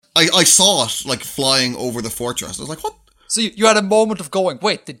I saw it, like, flying over the fortress. I was like, what? So you had a moment of going,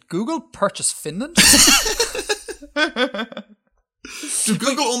 wait, did Google purchase Finland? Do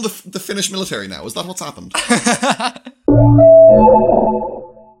Google own the Finnish military now? Is that what's happened?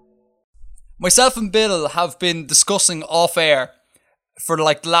 Myself and Bill have been discussing off air for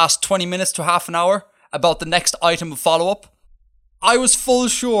like the last 20 minutes to half an hour about the next item of follow-up. I was full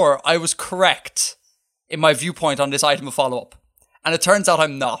sure I was correct in my viewpoint on this item of follow-up. And it turns out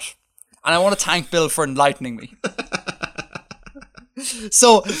I'm not. And I want to thank Bill for enlightening me.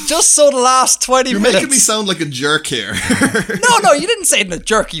 So, just so the last 20 minutes... You're making me sound like a jerk here. No, you didn't say it in a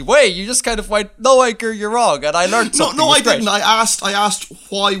jerky way. You just kind of went, no, Iker, you're wrong. And I learned something. No, I didn't. I asked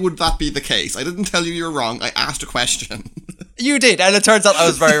why would that be the case? I didn't tell you you're wrong. I asked a question. You did, and it turns out I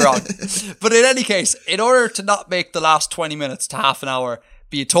was very wrong. But in any case, in order to not make the last 20 minutes to half an hour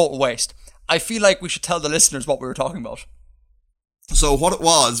be a total waste, I feel like we should tell the listeners what we were talking about. So what it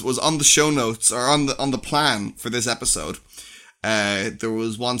was on the show notes, or on the plan for this episode, there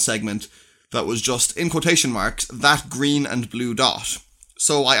was one segment that was just, in quotation marks, that green and blue dot.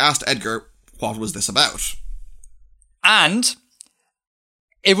 So I asked Edgar, what was this about? And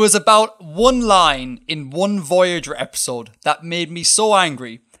it was about one line in one Voyager episode that made me so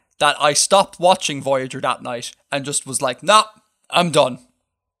angry that I stopped watching Voyager that night and just was like, nah, I'm done.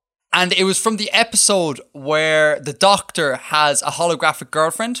 And it was from the episode where the Doctor has a holographic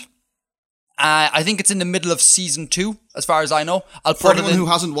girlfriend. I think it's in the middle of season 2, as far as I know. For anyone who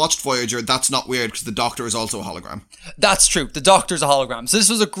hasn't watched Voyager, that's not weird, because the Doctor is also a hologram. That's true. The Doctor's a hologram. So this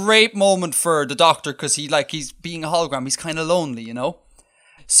was a great moment for the Doctor, because he's being a hologram. He's kind of lonely, you know?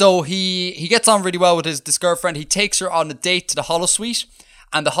 So he gets on really well with this girlfriend. He takes her on a date to the holosuite,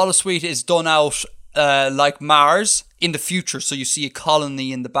 and the holosuite is done out like Mars in the future. So you see a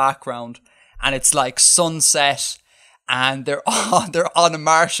colony in the background, and it's like sunset, and they're on a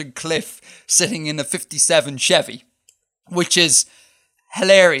Martian cliff sitting in a 57 Chevy, which is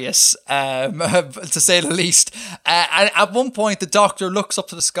hilarious, to say the least. And at one point, the Doctor looks up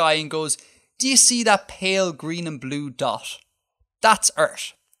to the sky and goes, do you see that pale green and blue dot? That's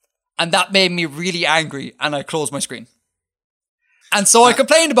Earth. And that made me really angry, and I closed my screen. And so I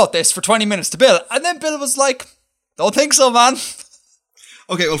complained about this for 20 minutes to Bill, and then Bill was like, don't think so, man.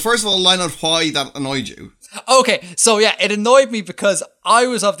 Okay, well, first of all, line out why that annoyed you. Okay, so yeah, it annoyed me because I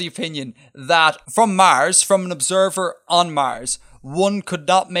was of the opinion that from Mars, from an observer on Mars, one could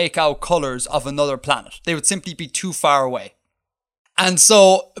not make out colours of another planet. They would simply be too far away. And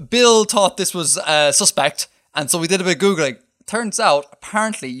so Bill thought this was suspect, and so we did a bit of Googling. Turns out,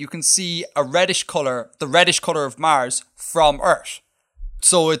 apparently, you can see a reddish colour, the reddish colour of Mars, from Earth.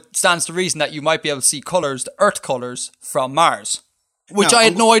 So it stands to reason that you might be able to see colours, the Earth colours, from Mars. Which I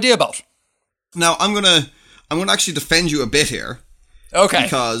had no idea about. Now, I'm gonna actually defend you a bit here. Okay.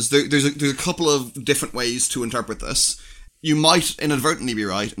 Because there's a couple of different ways to interpret this. You might inadvertently be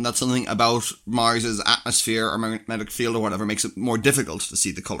right, and that's something about Mars's atmosphere or magnetic field or whatever makes it more difficult to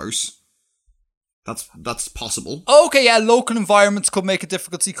see the colours. That's possible. Okay, yeah, local environments could make it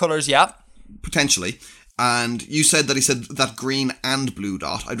difficult to see colours, yeah. Potentially. And you said that he said that green and blue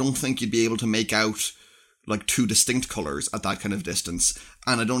dot. I don't think you'd be able to make out like two distinct colours at that kind of distance.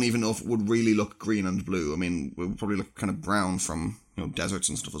 And I don't even know if it would really look green and blue. I mean, it would probably look kind of brown from, deserts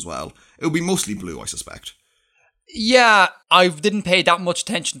and stuff as well. It would be mostly blue, I suspect. Yeah, I didn't pay that much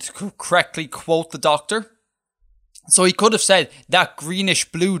attention to correctly quote the Doctor. So he could have said that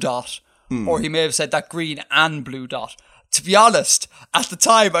greenish blue dot, or he may have said that green and blue dot. To be honest, at the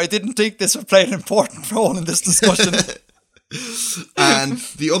time, I didn't think this would play an important role in this discussion. And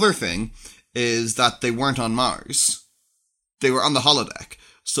the other thing is that they weren't on Mars. They were on the holodeck.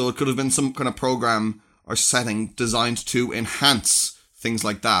 So it could have been some kind of program or setting designed to enhance things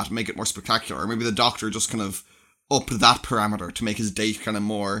like that, make it more spectacular. Or maybe the Doctor just kind of upped that parameter to make his date kind of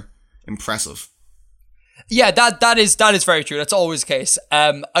more impressive. Yeah, that is very true. That's always the case.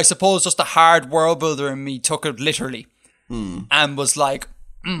 I suppose just the hard world builder in me took it literally and was like,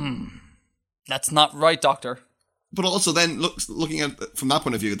 that's not right, Doctor. But also then looking at it from that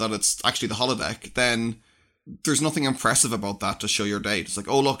point of view, that it's actually the holodeck, then there's nothing impressive about that to show your date. It's like,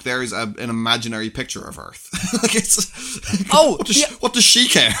 oh look, there's an imaginary picture of Earth. Like what does she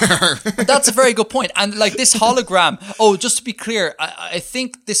care? That's a very good point. And like this hologram, just to be clear, I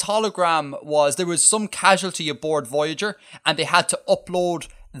think this hologram there was some casualty aboard Voyager, and they had to upload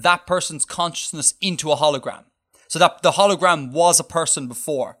that person's consciousness into a hologram. So that the hologram was a person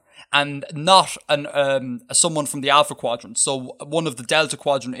before, and not someone from the Alpha Quadrant, so one of the Delta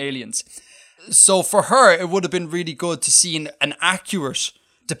Quadrant aliens. So for her, it would have been really good to see an accurate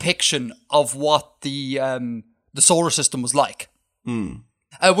depiction of what the solar system was like.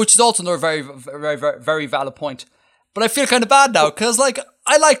 Which is also another very, very, very, very valid point. But I feel kind of bad now because, like,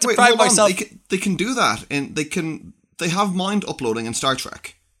 I like to pride myself. They can do that, and they have mind uploading in Star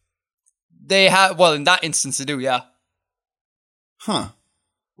Trek. They have, well, in that instance, they do, yeah. Huh?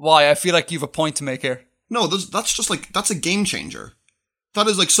 Why? I feel like you have a point to make here. No, that's just like that's a game changer. That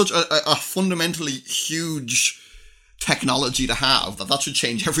is like such a fundamentally huge technology to have that should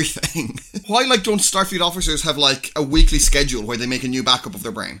change everything. Why like don't Starfleet officers have like a weekly schedule where they make a new backup of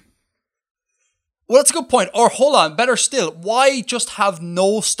their brain? Well, that's a good point. Or hold on, better still, why just have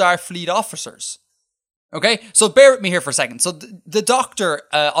no Starfleet officers? Okay, so bear with me here for a second. So the Doctor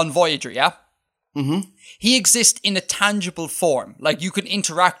on Voyager, yeah? Mm-hmm. He exists in a tangible form. Like, you can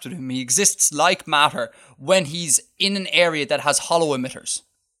interact with him. He exists like matter when he's in an area that has hollow emitters.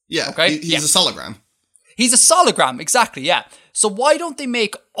 Yeah, okay? He's a hologram. He's a hologram, exactly, yeah. So why don't they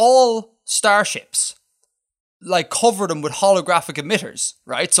make all starships, like, cover them with holographic emitters,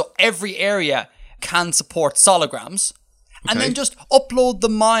 right? So every area can support holograms. And then just upload the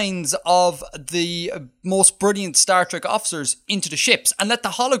minds of the most brilliant Star Trek officers into the ships and let the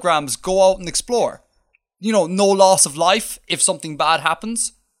holograms go out and explore. You know, no loss of life if something bad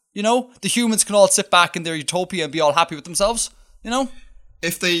happens. You know, the humans can all sit back in their utopia and be all happy with themselves. You know?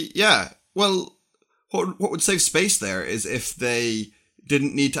 If they, yeah. Well, what would save space there is if they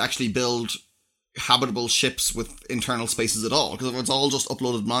didn't need to actually build habitable ships with internal spaces at all. Because if it's all just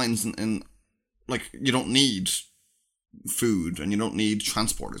uploaded minds and like, you don't need food and you don't need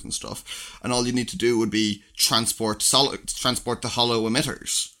transporters and stuff, and all you need to do would be transport the hollow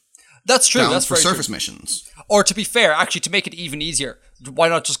emitters. That's true. That's for very surface true. missions. Or to be fair, actually, to make it even easier, why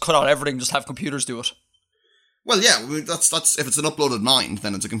not just cut out everything and just have computers do it? Well, yeah, that's if it's an uploaded mind,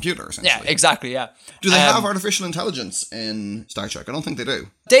 then it's a computer essentially. Yeah, exactly. Yeah. Do they have artificial intelligence in Star Trek? I don't think they do.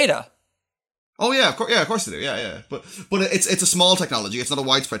 Data. Oh yeah, of course they do. Yeah. But it's a small technology. It's not a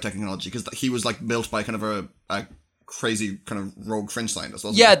widespread technology because he was like built by kind of a crazy kind of rogue French scientist,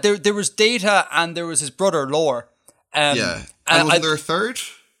 wasn't Yeah, he? there was Data and there was his brother Lore. Yeah, and wasn't there a third?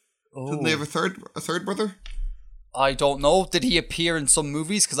 Oh. Didn't they have a third brother? I don't know. Did he appear in some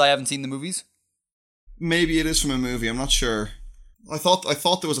movies? Because I haven't seen the movies. Maybe it is from a movie. I'm not sure. I thought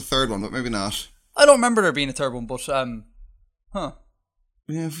there was a third one, but maybe not. I don't remember there being a third one, but huh?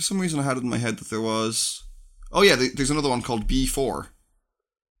 Yeah, for some reason I had it in my head that there was. Oh yeah, there's another one called B4.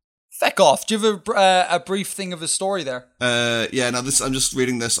 Feck off. Do you have a brief thing of his story there? Yeah, now I'm just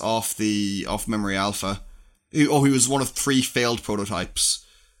reading this off Memory Alpha. He was one of 3 failed prototypes,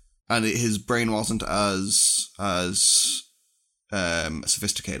 and his brain wasn't as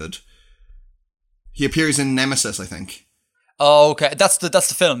sophisticated. He appears in Nemesis, I think. Oh, okay. That's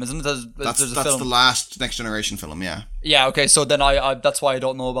the film, isn't it? That's the last Next Generation film, yeah. Yeah, okay. So then I that's why I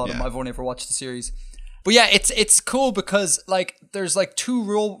don't know about him. I've only ever watched the series. But yeah, it's cool because like there's like 2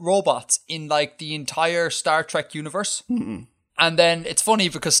 robots in like the entire Star Trek universe. Mm-hmm. And then it's funny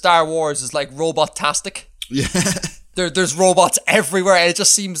because Star Wars is like robot-tastic. Yeah. There's robots everywhere and it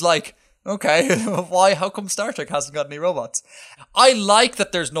just seems like, okay, why? How come Star Trek hasn't got any robots? I like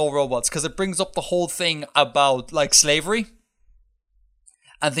that there's no robots because it brings up the whole thing about like slavery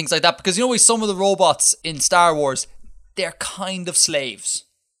and things like that. Because you know, with some of the robots in Star Wars, they're kind of slaves.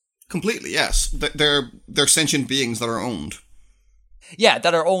 Completely, yes. They're sentient beings that are owned. Yeah,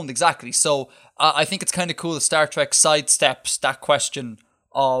 that are owned, exactly. So I think it's kind of cool that Star Trek sidesteps that question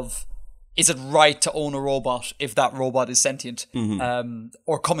of, is it right to own a robot if that robot is sentient? Mm-hmm.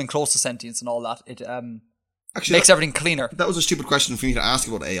 Or coming close to sentience and all that. It actually makes everything cleaner. That was a stupid question for me to ask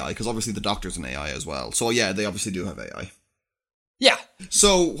about AI, because obviously the Doctor's an AI as well. So yeah, they obviously do have AI. Yeah.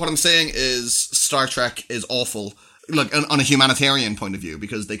 So what I'm saying is Star Trek is awful. Look, on a humanitarian point of view,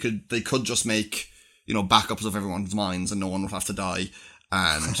 because they could just make, you know, backups of everyone's minds and no one would have to die,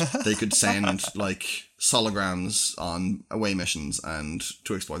 and they could send like holograms on away missions and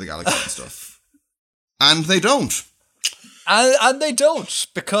to explore the galaxy and stuff. And they don't. And they don't,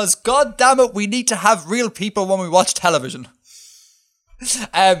 because god damn it, we need to have real people when we watch television.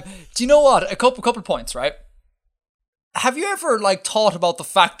 Do you know what? A couple points, right? Have you ever like thought about the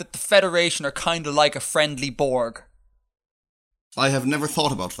fact that the Federation are kind of like a friendly Borg? I have never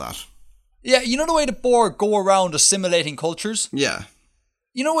thought about that. Yeah, you know the way the Borg go around assimilating cultures? Yeah.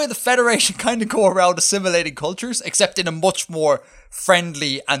 You know the way the Federation kind of go around assimilating cultures, except in a much more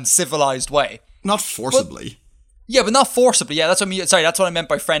friendly and civilized way. Not forcibly. But not forcibly. Yeah, that's what I meant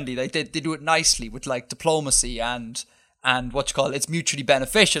by friendly. Like they do it nicely with like diplomacy and it's mutually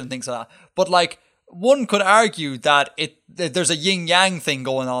beneficial and things like that. But like one could argue that there's a yin yang thing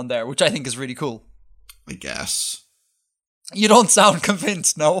going on there, which I think is really cool. I guess. You don't sound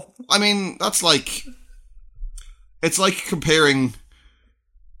convinced, no? I mean, it's like comparing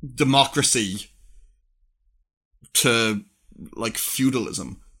democracy to like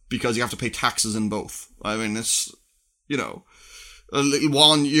feudalism because you have to pay taxes in both. I mean, it's, you know,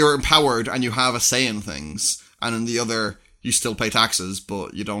 one, you're empowered and you have a say in things, and in the other, you still pay taxes,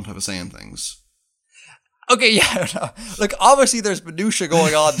 but you don't have a say in things. Okay, yeah, no. Like, obviously there's minutia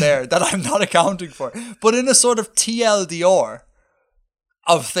going on there that I'm not accounting for, but in a sort of TLDR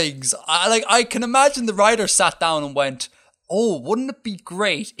of things, I can imagine the writer sat down and went, oh, wouldn't it be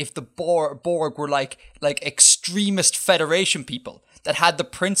great if the Borg were like extremist Federation people that had the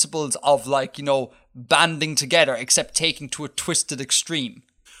principles of, like, you know, banding together, except taking to a twisted extreme?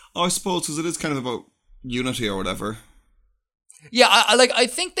 Oh, I suppose, because it is kind of about unity or whatever. Yeah, I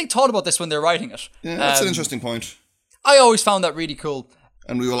think they thought about this when they're writing it. Yeah, that's an interesting point. I always found that really cool.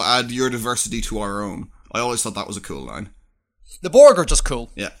 And we will add your diversity to our own. I always thought that was a cool line. The Borg are just cool.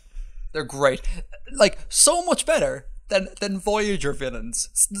 Yeah. They're great. Like, so much better than Voyager villains.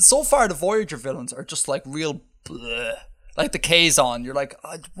 So far, the Voyager villains are just like real bleh. Like the Kazon. You're like,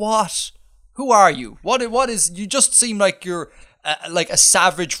 what? Who are you? What is... You just seem like you're... like a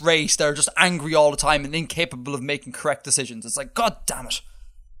savage race that are just angry all the time and incapable of making correct decisions. It's like, God damn it.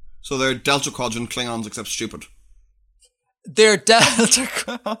 So they're Delta Quadrant Klingons except stupid. They're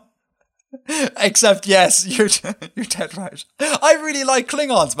Delta... Except, yes, you're dead right. I really like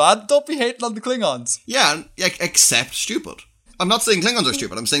Klingons, man. Don't be hating on the Klingons. Yeah, except stupid. I'm not saying Klingons are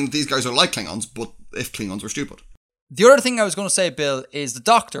stupid. I'm saying these guys are like Klingons, but if Klingons were stupid. The other thing I was going to say, Bill, is the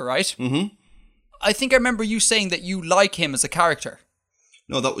Doctor, right? Mm-hmm. I think I remember you saying that you like him as a character.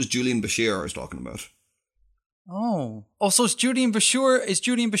 No, that was Julian Bashir I was talking about. Oh, so it's Julian Bashir. Is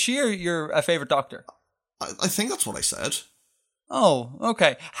Julian Bashir your favourite Doctor? I think that's what I said. Oh,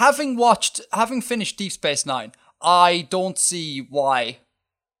 okay. Having finished Deep Space Nine, I don't see why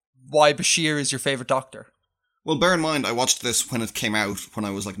Bashir is your favourite Doctor. Well, bear in mind, I watched this when it came out when I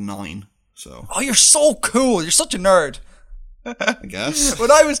was like 9. So. Oh, you're so cool. You're such a nerd. I guess.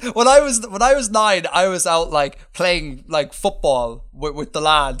 When I was 9, I was out like playing like football with the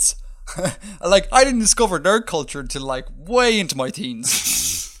lads. Like, I didn't discover nerd culture until like way into my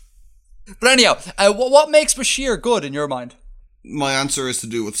teens. But anyhow, what makes Bashir good in your mind? My answer is to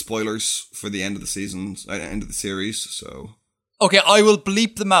do with spoilers for the end of the season, end of the series. So. Okay, I will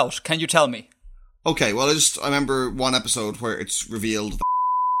bleep them out. Can you tell me? Okay, well, I remember one episode where it's revealed that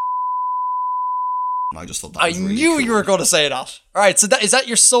I just thought that was really knew cool. You were going to say that. All right, so is that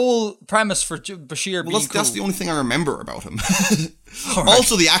your sole premise for Bashir being cool? That's the only thing I remember about him. Right.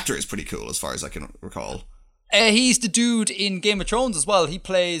 Also, the actor is pretty cool, as far as I can recall. He's the dude in Game of Thrones as well. He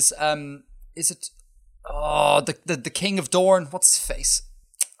plays, is it... Oh, the King of Dorne. What's his face?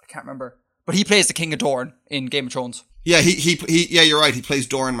 I can't remember. But he plays the King of Dorne in Game of Thrones. Yeah, yeah, you're right. He plays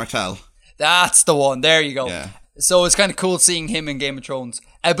Doran Martell. That's the one. There you go. Yeah. So it's kind of cool seeing him in Game of Thrones.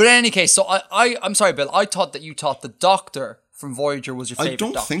 But in any case, so I'm sorry, Bill. I thought that you thought the Doctor from Voyager was your favourite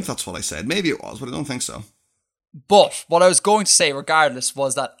Doctor. I don't think that's what I said. Maybe it was, but I don't think so. But what I was going to say, regardless,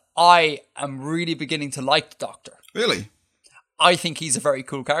 was that I am really beginning to like the Doctor. Really? I think he's a very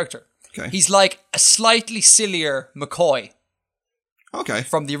cool character. Okay. He's like a slightly sillier McCoy. Okay.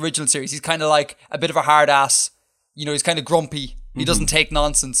 From the original series. He's kind of like a bit of a hard ass. You know, he's kind of grumpy. He doesn't take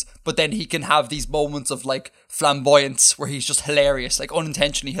nonsense. But then he can have these moments of like flamboyance where he's just hilarious. Like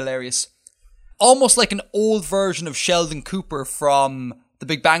unintentionally hilarious. Almost like an old version of Sheldon Cooper from The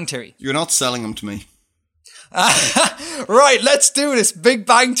Big Bang Theory. You're not selling him to me. Right, let's do this. Big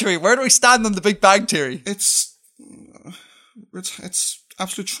Bang Theory. Where do we stand on The Big Bang Theory? It's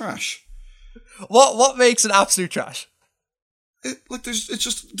absolute trash. What makes it absolute trash?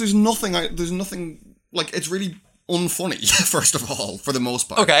 There's nothing, like, it's really unfunny, first of all, for the most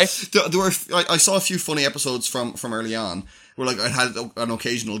part. Okay. I saw a few funny episodes from early on, where, like, I had an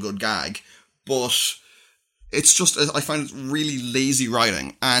occasional good gag, but it's just, I find it really lazy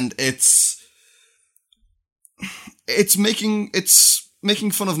writing, and it's making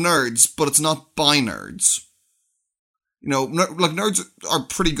fun of nerds, but it's not by nerds. You know, like, nerds are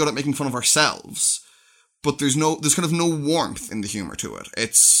pretty good at making fun of ourselves, but there's kind of no warmth in the humour to it.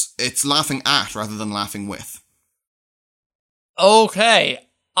 It's laughing at rather than laughing with. Okay,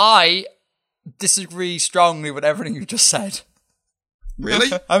 I disagree strongly with everything you just said. Really?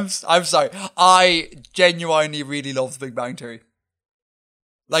 I'm sorry. I genuinely really love The Big Bang Theory.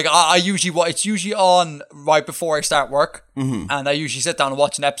 Like, it's usually on right before I start work, and I usually sit down and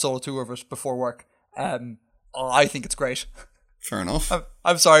watch an episode or two of it before work. I think it's great. Fair enough.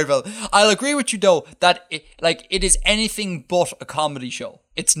 I'm sorry, Bill. I'll agree with you, though, that it is anything but a comedy show.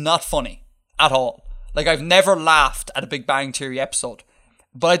 It's not funny at all. Like, I've never laughed at a Big Bang Theory episode.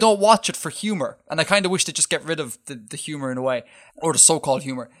 but I don't watch it for humor. And I kind of wish to just get rid of the humor in a way, or the so-called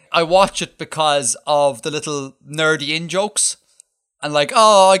humor. I watch it because of the little nerdy in jokes. And like,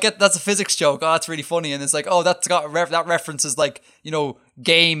 oh, I get that's a physics joke. Oh, that's really funny. And it's like, oh, that's got that references like,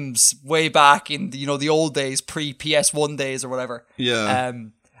 games way back in the, the old days, pre PS1 days or whatever. Yeah.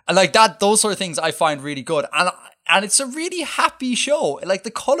 And like that, those sort of things I find really good. And it's a really happy show. Like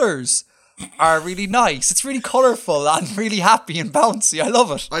the colors are really nice. It's really colorful and really happy and bouncy. I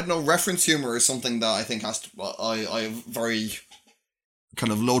love it. I don't know. Reference humor is something that I think I have very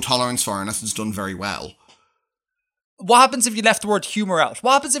kind of low tolerance for, unless it's done very well. What happens if you left the word humor out?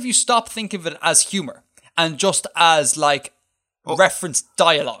 What happens if you stop thinking of it as humor and just as like reference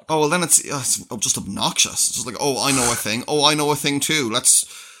dialogue? Oh, well then it's just obnoxious. It's just like, oh, I know a thing. Oh, I know a thing too. Let's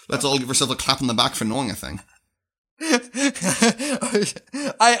all give ourselves a clap on the back for knowing a thing.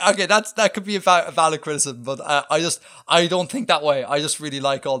 That could be a valid criticism, but I don't think that way. I just really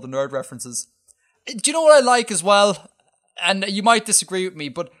like all the nerd references. Do you know what I like as well? And you might disagree with me,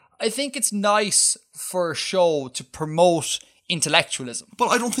 but I think it's nice for a show to promote intellectualism. But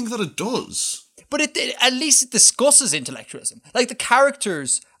I don't think that it does. But at least it discusses intellectualism. Like the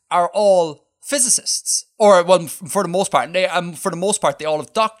characters are all physicists, or well, for the most part, they all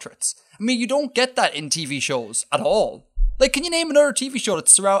have doctorates. I mean, you don't get that in TV shows at all. Like, can you name another TV show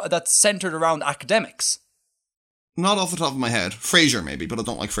that's centered around academics? Not off the top of my head. Frasier maybe, but I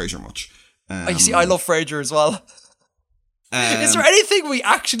don't like Frasier much. You see, I love Frasier as well. Is there anything we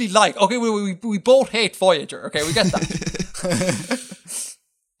actually like? Okay, we both hate Voyager. Okay, we get that.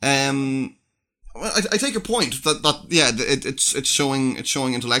 Well, I take your point that it's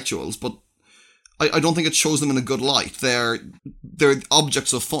showing intellectuals, but I don't think it shows them in a good light. They're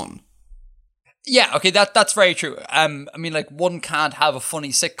objects of fun. Yeah, okay, that's very true. I mean, like, one can't have a funny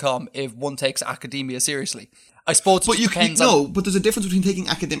sitcom if one takes academia seriously. I suppose it depends on... but there's a difference between taking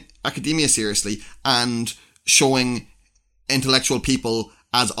academia seriously and showing intellectual people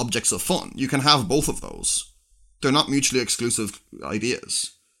as objects of fun. You can have both of those. They're not mutually exclusive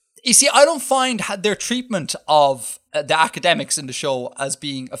ideas. You see, I don't find their treatment of the academics in the show as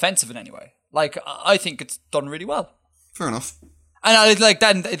being offensive in any way. Like, I think it's done really well. Fair enough. And I like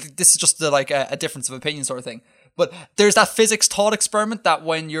that. This is just a difference of opinion sort of thing. But there's that physics thought experiment that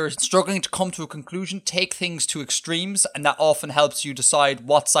when you're struggling to come to a conclusion, take things to extremes, and that often helps you decide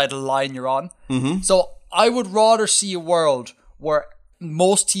what side of the line you're on. Mm-hmm. So I would rather see a world where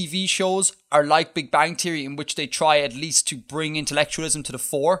most TV shows are like Big Bang Theory, in which they try at least to bring intellectualism to the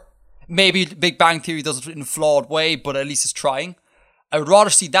fore. Maybe Big Bang Theory does it in a flawed way, but at least it's trying. I would rather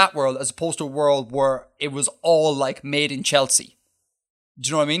see that world as opposed to a world where it was all like made in Chelsea. Do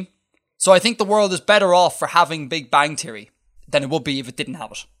you know what I mean? So I think the world is better off for having Big Bang Theory than it would be if it didn't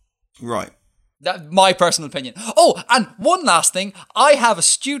have it. Right. That's my personal opinion. Oh, and one last thing. I have a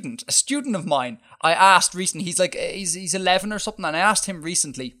student of mine. I asked recently, he's 11 or something, and I asked him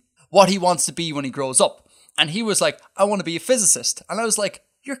recently what he wants to be when he grows up. And he was like, I want to be a physicist. And I was like,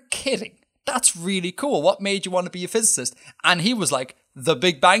 you're kidding. That's really cool. What made you want to be a physicist? And he was like, the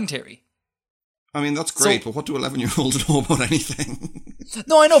Big Bang Theory. I mean, that's great, but what do 11-year-olds know about anything?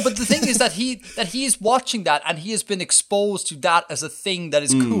 No, I know, but the thing is that he is watching that, and he has been exposed to that as a thing that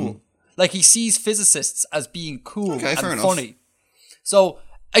is cool. Like, he sees physicists as being cool and funny. So,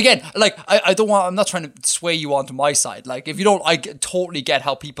 again, like, I'm not trying to sway you onto my side. Like, if you don't, I totally get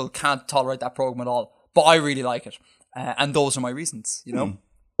how people can't tolerate that program at all. But I really like it. And those are my reasons, you know?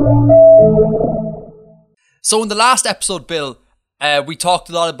 So in the last episode, Bill, we talked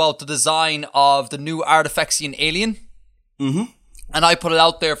a lot about the design of the new Artifexian alien. Mm-hmm. And I put it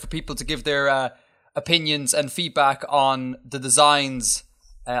out there for people to give their opinions and feedback on the designs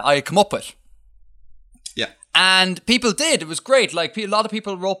I had come up with. Yeah. And people did. It was great. Like, a lot of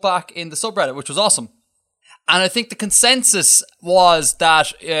people wrote back in the subreddit, which was awesome. And I think the consensus was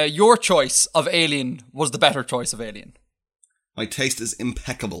that your choice of alien was the better choice of alien. My taste is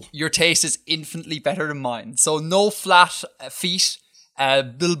impeccable. Your taste is infinitely better than mine. So no flat feet,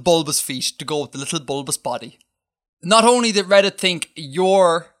 little bulbous feet to go with the little bulbous body. Not only did Reddit think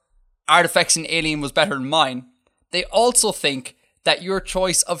your Artifexian alien was better than mine, they also think that your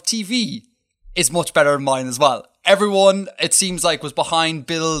choice of TV is much better than mine as well. Everyone, it seems like, was behind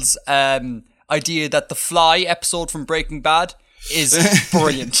Bill's idea that the Fly episode from Breaking Bad is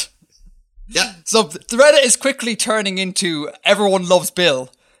brilliant. Yeah. So the Reddit is quickly turning into everyone loves Bill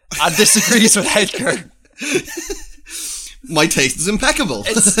and disagrees with Edgar. My taste is impeccable.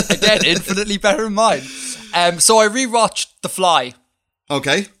 It's, again, infinitely better than mine. So I rewatched The Fly.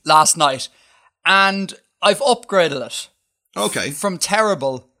 Okay. Last night. And I've upgraded it. Okay. From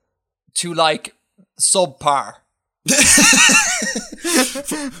terrible to, like, subpar.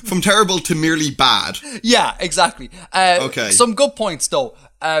 From terrible to merely bad. Yeah, exactly. Okay. Some good points though.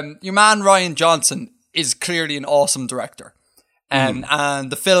 Your man Ryan Johnson is clearly an awesome director. And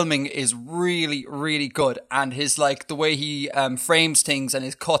the filming is really, really good. And his, like, the way he frames things and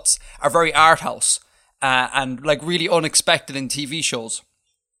his cuts are very art house. And, like, really unexpected in TV shows.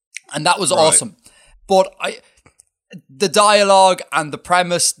 And that was awesome. But the dialogue and the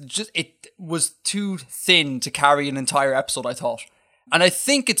premise, it was too thin to carry an entire episode, I thought. And I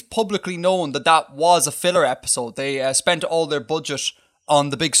think it's publicly known that was a filler episode. They spent all their budget on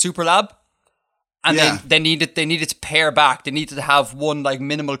the big super lab. And they needed to pare back. They needed to have one, like,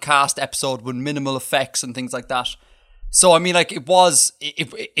 minimal cast episode with minimal effects and things like that. So, I mean, like, it was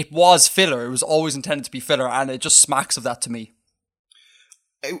filler. It was always intended to be filler, and it just smacks of that to me.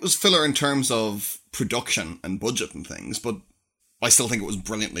 It was filler in terms of production and budget and things, but I still think it was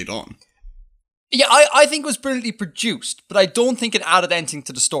brilliantly done. Yeah, I think it was brilliantly produced, but I don't think it added anything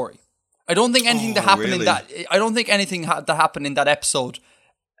to the story. I don't think anything that happened in that. I don't think anything that happened in that episode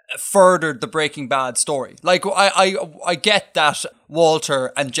furthered the Breaking Bad story. Like, I get that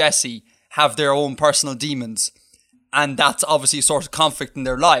Walter and Jesse have their own personal demons, and that's obviously a source of conflict in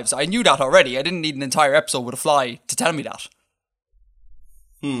their lives. I knew that already. I didn't need an entire episode with a fly to tell me that.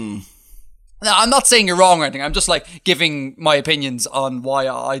 Now, I'm not saying you're wrong or anything. I'm just, like, giving my opinions on why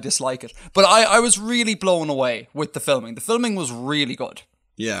I dislike it. But I was really blown away with the filming. The filming was really good.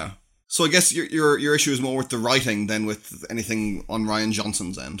 Yeah. So I guess your issue is more with the writing than with anything on Ryan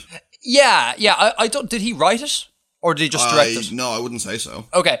Johnson's end. Yeah. I don't. Did he write it, or did he just direct it? No, I wouldn't say so.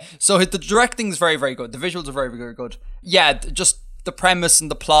 Okay, so the directing is very, very good. The visuals are very, very good. Yeah, just the premise and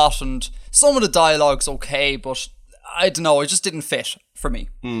the plot and some of the dialogue's okay, but I don't know. It just didn't fit for me.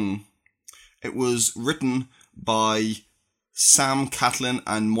 It was written by Sam Catlin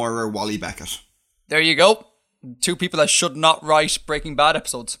and Moira Wally Beckett. There you go. Two people that should not write Breaking Bad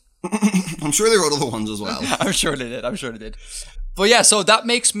episodes. I'm sure they wrote other ones as well. I'm sure they did. But yeah, so that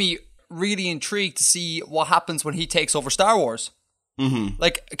makes me really intrigued to see what happens when he takes over Star Wars.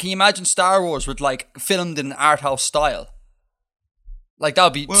 Like, can you imagine Star Wars with, like, filmed in an art house style? Like, that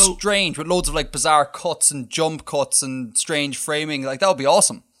would be strange with loads of, like, bizarre cuts and jump cuts and strange framing. Like, that would be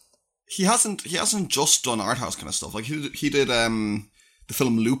awesome. He hasn't just done art house kind of stuff. Like, he did the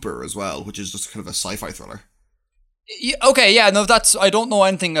film Looper as well, which is just kind of a sci-fi thriller. Yeah, okay, yeah, no, I don't know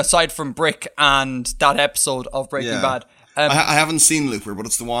anything aside from Brick and that episode of Breaking Bad. I haven't seen Looper, but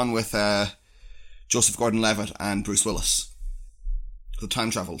it's the one with Joseph Gordon-Levitt and Bruce Willis. The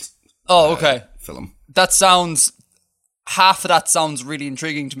time travel. Oh, okay. Film. Half of that sounds really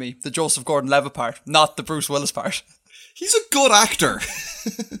intriguing to me. The Joseph Gordon-Levitt part, not the Bruce Willis part. He's a good actor.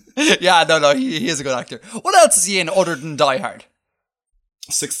 Yeah, no, he is a good actor. What else is he in other than Die Hard?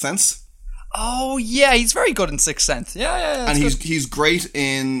 Sixth Sense. Oh, yeah, he's very good in Sixth Sense. Yeah. And he's great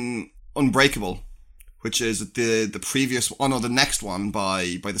in Unbreakable, which is the previous... Oh, no, the next one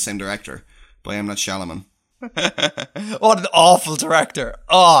by the same director, by M. Night Shyamalan. What an awful director.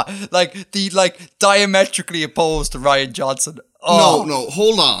 Diametrically opposed to Ryan Johnson. Oh. No,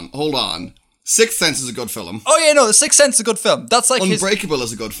 hold on. Sixth Sense is a good film. Oh, yeah, no, The Sixth Sense is a good film. That's like Unbreakable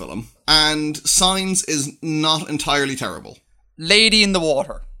is a good film. And Signs is not entirely terrible. Lady in the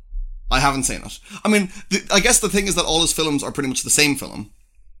Water. I haven't seen it. I mean, I guess the thing is that all his films are pretty much the same film,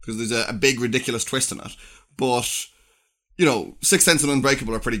 because there's a big ridiculous twist in it. But, you know, Sixth Sense and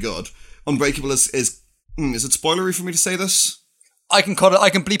Unbreakable are pretty good. Unbreakable is it spoilery for me to say this? I can cut it. I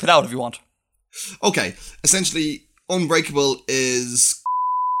can bleep it out if you want. Okay. Essentially, Unbreakable is...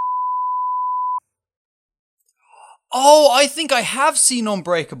 Oh, I think I have seen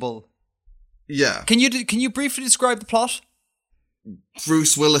Unbreakable. Yeah. Can you briefly describe the plot?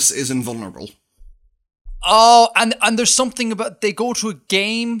 Bruce Willis is invulnerable. Oh, and there's something about... They go to a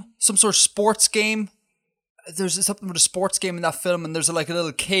game, some sort of sports game. There's something with a sports game in that film, and there's a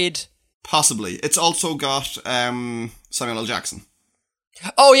little kid... Possibly. It's also got Samuel L. Jackson.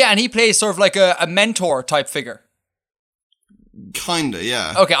 Oh, yeah, and he plays sort of like a mentor type figure. Kinda,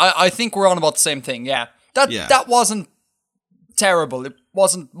 yeah. Okay, I think we're on about the same thing, yeah. That wasn't terrible. It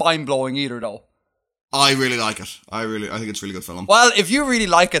wasn't mind-blowing either, though. I really like it. I think it's a really good film. Well, if you really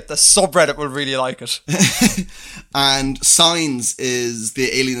like it, the subreddit will really like it. And Signs is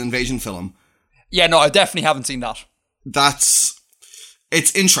the alien invasion film. Yeah, no, I definitely haven't seen that.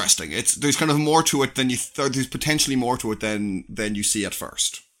 It's interesting. There's kind of more to it than there's potentially more to it than you see at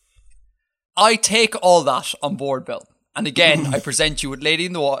first. I take all that on board, Bill. And again, I present you with Lady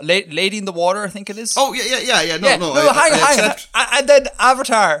in the Water, I think it is. Oh, yeah. No, hang on. And then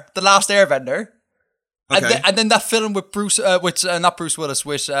Avatar, The Last Airbender. Okay. And then that film with not Bruce Willis,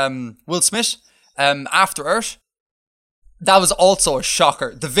 with Will Smith, After Earth. That was also a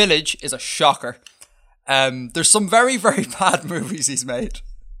shocker. The Village is a shocker. There's some very, very bad movies he's made.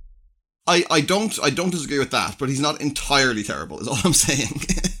 I don't disagree with that, but he's not entirely terrible, is all I'm saying.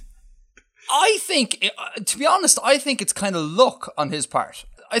 I think, to be honest, I think it's kind of luck on his part.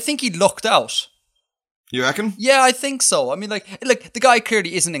 I think he lucked out. You reckon? Yeah, I think so. I mean, like the guy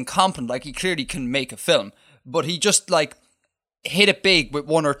clearly isn't incompetent. Like, he clearly can make a film, but he just like hit it big with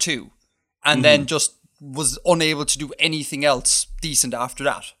one or two, and then just was unable to do anything else decent after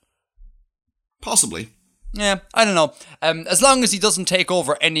that. Possibly. Yeah, I don't know. As long as he doesn't take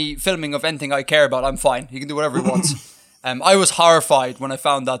over any filming of anything I care about, I'm fine. He can do whatever he wants. I was horrified when I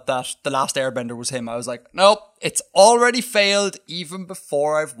found out that The Last Airbender was him. I was like, nope, it's already failed even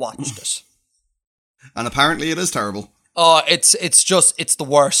before I've watched it. And apparently it is terrible. Oh, it's the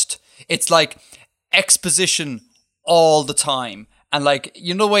worst. It's like exposition all the time. And like,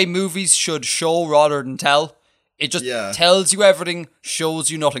 you know the way movies should show rather than tell? It just tells you everything,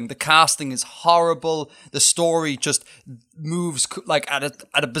 shows you nothing. The casting is horrible. The story just moves like at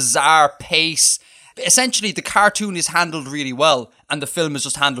a bizarre pace. Essentially, the cartoon is handled really well, and the film is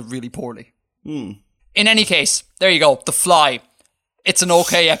just handled really poorly. In any case, there you go. The Fly. It's an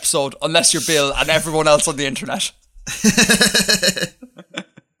okay episode, unless you're Bill and everyone else on the internet.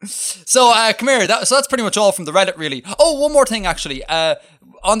 So, come here. So that's pretty much all from the Reddit, really. Oh, one more thing, actually.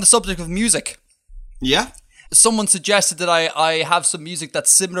 On the subject of music. Yeah? Someone suggested that I have some music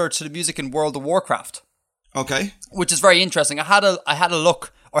that's similar to the music in World of Warcraft. Okay. Which is very interesting. I had a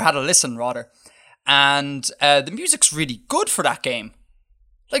look, or had a listen, rather. And the music's really good for that game.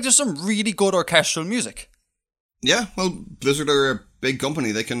 Like, there's some really good orchestral music. Yeah, well, Blizzard are a big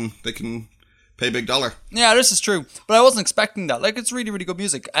company. They can pay big dollar. Yeah, this is true. But I wasn't expecting that. Like, it's really, really good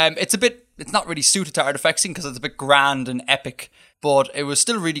music. It's not really suited to artifacting because it's a bit grand and epic. But it was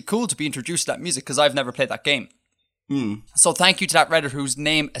still really cool to be introduced to that music because I've never played that game. So thank you to that Redditor whose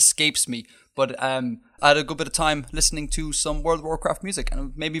name escapes me. But I had a good bit of time listening to some World of Warcraft music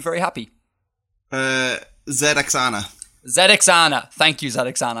and it made me very happy. ZXAna. Thank you,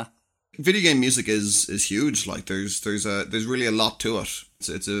 ZXAna. Video game music is huge. Like there's really a lot to it.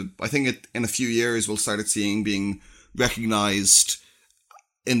 I think in a few years we'll start seeing being recognized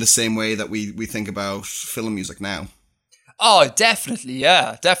in the same way that we think about film music now. Oh, definitely,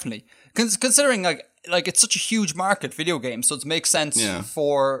 yeah, definitely. Considering like it's such a huge market, video games, so it makes sense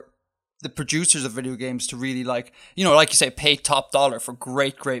for the producers of video games to really like you say, pay top dollar for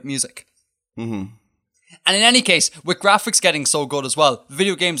great music. Mm-hmm. And in any case, with graphics getting so good as well,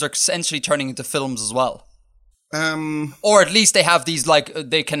 video games are essentially turning into films as well. Or at least they have these,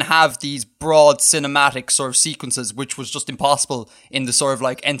 they can have these broad cinematic sort of sequences, which was just impossible in the sort of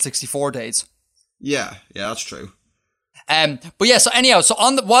like N64 days. Yeah, that's true. But yeah, so anyhow,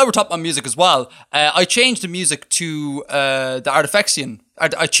 while we're talking about music as well, I changed the music to the Artifexian.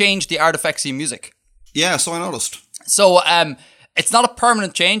 I changed the Artifexian music. Yeah, so I noticed. So, it's not a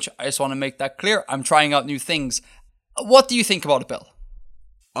permanent change. I just want to make that clear. I'm trying out new things. What do you think about it, Bill?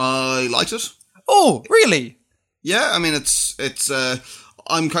 I liked it. Oh, really? Yeah, I mean, it's.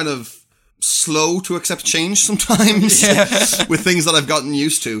 I'm kind of slow to accept change sometimes with things that I've gotten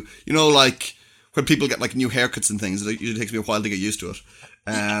used to. You know, like when people get like new haircuts and things, it usually takes me a while to get used to it.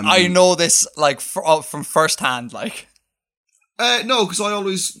 I know this from first hand, like. No, because I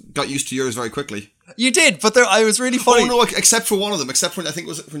always got used to yours very quickly. You did, but I was really funny. Oh no, except for one of them. Except for I think it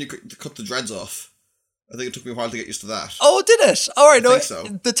was when you cut the dreads off. I think it took me a while to get used to that. Oh, did it? All right, I think so.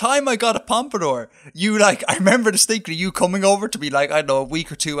 The time I got a pompadour, I remember distinctly you coming over to me like, I don't know, a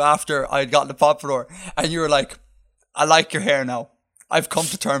week or two after I'd gotten a pompadour, and you were like, I like your hair now. I've come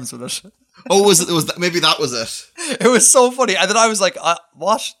to terms with it. Oh, was it? Maybe that was it. It was so funny, and then I was like,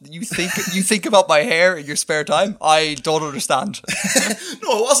 "What? You think about my hair in your spare time? I don't understand."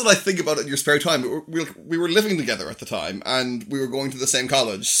 No, it wasn't. I think about it in your spare time. We were living together at the time, and we were going to the same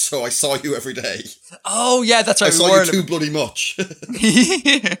college, so I saw you every day. Oh yeah, that's right. I saw you too bloody much. But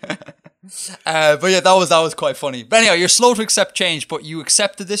yeah, that was quite funny. But anyhow, you're slow to accept change, but you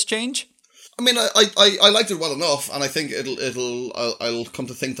accepted this change. I mean, I liked it well enough, and I think I'll come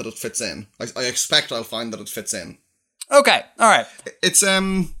to think that it fits in. I expect I'll find that it fits in. Okay, all right. It's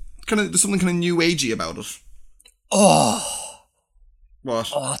there's something kind of new agey about it. Oh.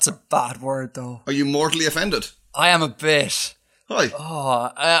 What? Oh, that's a bad word, though. Are you mortally offended? I am a bit. Hi.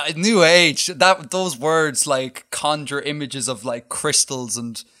 Oh, new age. Those words like conjure images of like crystals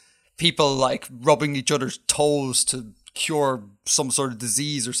and people like rubbing each other's toes to cure some sort of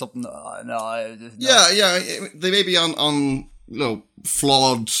disease or something. No. Yeah. They may be on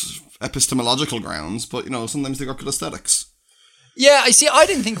flawed epistemological grounds, but sometimes they got good aesthetics. Yeah, I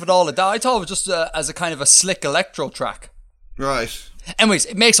didn't think of it all like that. I thought it was just as a kind of a slick electro track. Right. Anyways,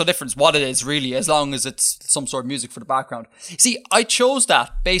 it makes no difference what it is really, as long as it's some sort of music for the background. See, I chose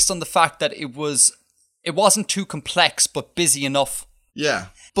that based on the fact that it wasn't too complex but busy enough. Yeah.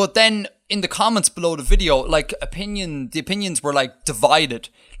 But then in the comments below the video, like the opinions were like divided.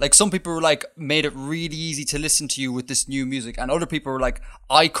 Like some people were like, made it really easy to listen to you with this new music, and other people were like,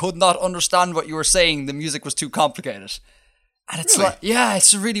 I could not understand what you were saying. The music was too complicated. And it's Really? like, yeah,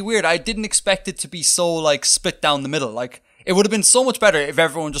 it's really weird. I didn't expect it to be so like split down the middle. Like it would have been so much better if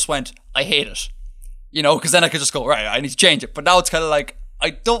everyone just went, I hate it. You know, because then I could just go, right, I need to change it. But now it's kind of like,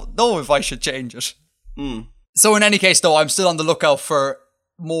 I don't know if I should change it. So in any case, though, I'm still on the lookout for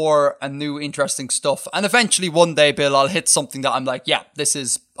more and new interesting stuff. And eventually one day, Bill, I'll hit something that I'm like, yeah, this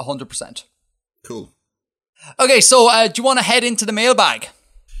is 100%. Cool. Okay, so do you want to head into the mailbag?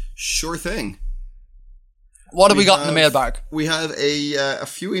 Sure thing. What have we got in the mailbag? We have a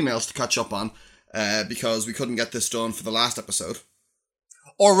few emails to catch up on because we couldn't get this done for the last episode.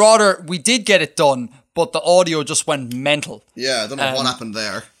 Or rather, we did get it done, but the audio just went mental. Yeah, I don't know what happened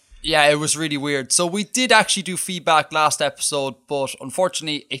there. Yeah, it was really weird. So we did actually do feedback last episode, but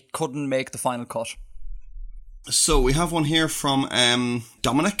unfortunately it couldn't make the final cut. So we have one here from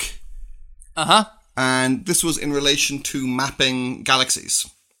Dominic. Uh-huh. And this was in relation to mapping galaxies.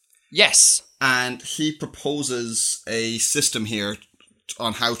 Yes. And he proposes a system here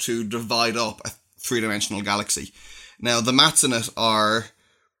on how to divide up a three-dimensional galaxy. Now, the maths in it are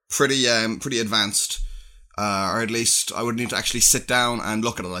pretty advanced. Or at least I would need to actually sit down and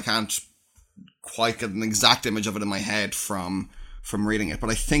look at it. I can't quite get an exact image of it in my head from reading it,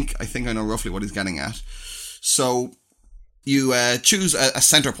 but I think I know roughly what he's getting at. So you choose a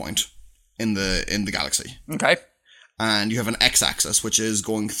center point in the galaxy. Okay. And you have an x-axis, which is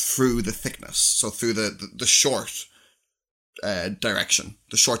going through the thickness, so through the short direction,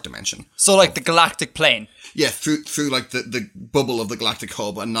 the short dimension. So like the galactic plane. Yeah, through like the bubble of the galactic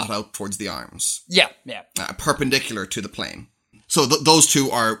hub and not out towards the arms. Yeah. Perpendicular to the plane. So those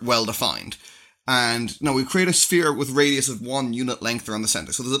two are well defined. And now we create a sphere with radius of 1 unit length around the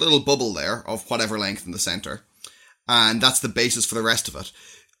center. So there's a little bubble there of whatever length in the center. And that's the basis for the rest of it.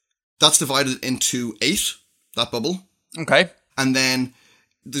 That's divided into 8, that bubble. Okay. And then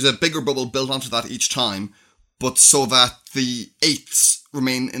there's a bigger bubble built onto that each time, but so that the 8ths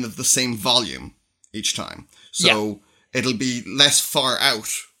remain in the same volume each time. So it'll be less far out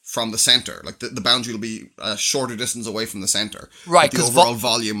from the center. Like the boundary will be a shorter distance away from the center. Right. But the overall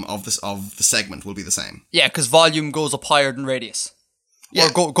volume of the segment will be the same. Yeah, because volume goes up higher than radius. Yeah.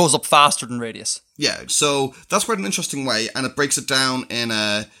 Or goes up faster than radius. Yeah, so that's quite an interesting way, and it breaks it down in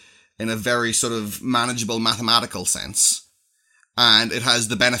a very sort of manageable mathematical sense. And it has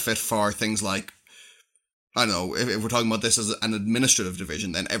the benefit for things like, I don't know, if we're talking about this as an administrative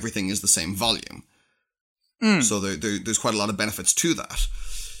division, then everything is the same volume. So there's quite a lot of benefits to that.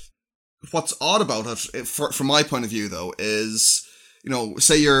 What's odd about it, from my point of view though, is,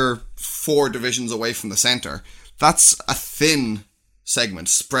 say you're 4 divisions away from the center, that's a thin segment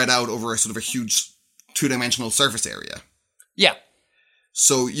spread out over a sort of a huge 2-dimensional surface area. Yeah.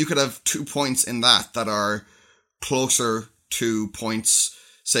 So you could have 2 points in that are closer to points,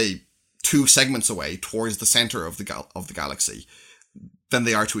 say, 2 segments away towards the center of the galaxy than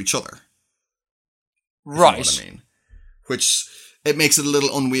they are to each other. Right. You know what I mean? Which it makes it a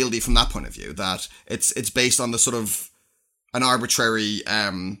little unwieldy from that point of view, that it's based on the sort of an arbitrary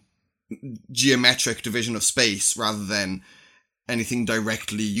geometric division of space rather than anything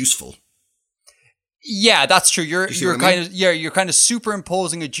directly useful. Yeah, that's true. You're kind of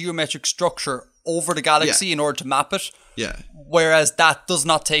superimposing a geometric structure over the galaxy in order to map it. Yeah. Whereas that does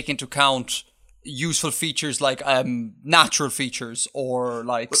not take into account useful features like natural features or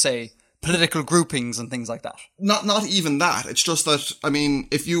like say political groupings and things like that. Not even that. It's just that, I mean,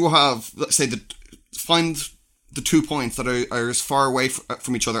 if you have, let's say, find the 2 points that are as far away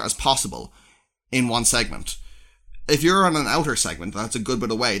from each other as possible in one segment. If you're on an outer segment, that's a good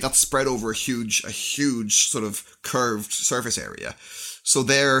bit away. That's spread over a huge sort of curved surface area. So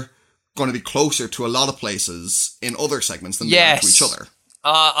they're going to be closer to a lot of places in other segments than they are to each other.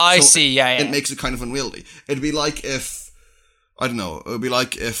 I see. Yeah. It makes it kind of unwieldy. It'd be like if, I don't know, it would be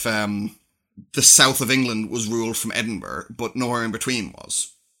like if the south of England was ruled from Edinburgh, but nowhere in between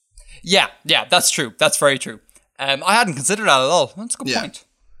was. Yeah, that's true. That's very true. I hadn't considered that at all. That's a good point.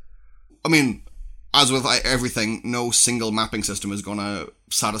 I mean, as with everything, no single mapping system is going to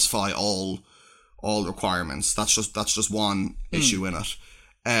satisfy all requirements. That's just one issue in it.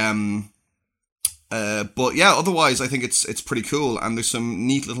 But yeah, otherwise I think it's pretty cool, and there's some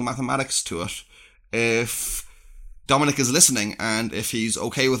neat little mathematics to it. If Dominic is listening, and if he's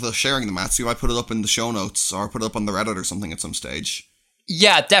okay with us sharing the maths, we might put it up in the show notes or put it up on the Reddit or something at some stage.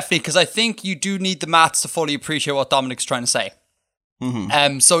 Yeah, definitely, because I think you do need the maths to fully appreciate what Dominic's trying to say.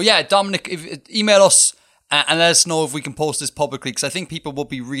 So yeah, Dominic, email us and let us know if we can post this publicly, because I think people will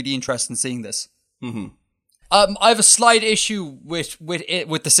be really interested in seeing this. I have a slight issue with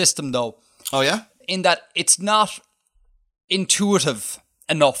the system, though. Oh yeah? In that it's not intuitive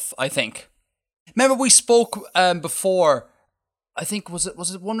enough, I think. Remember we spoke before, I think, was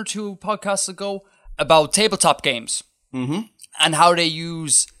it 1 or 2 podcasts ago, about tabletop games. And how they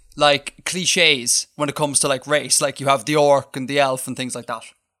use, like, cliches when it comes to, like, race. Like, you have the orc and the elf and things like that.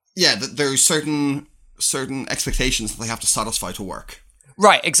 Yeah, there's certain expectations that they have to satisfy to work.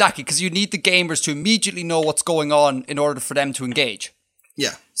 Right, exactly, because you need the gamers to immediately know what's going on in order for them to engage.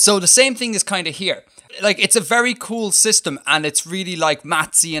 Yeah. So the same thing is kind of here. Like, it's a very cool system, and it's really, like,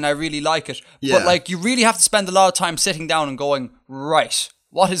 mathsy, and I really like it. Yeah. But, like, you really have to spend a lot of time sitting down and going, right,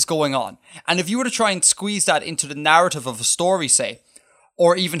 what is going on? And if you were to try and squeeze that into the narrative of a story, say,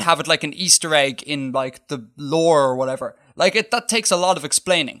 or even have it like an Easter egg in, like, the lore or whatever, like, that takes a lot of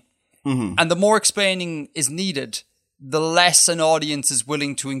explaining. And the more explaining is needed, the less an audience is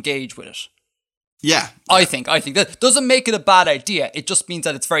willing to engage with it. Yeah. I think that doesn't make it a bad idea. It just means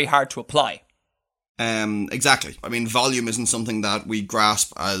that it's very hard to apply. Exactly. I mean, volume isn't something that we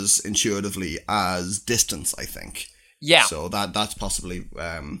grasp as intuitively as distance, I think. Yeah. So that's possibly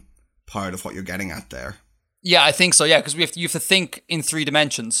part of what you're getting at there. Yeah, I think so. Yeah, because you have to think in 3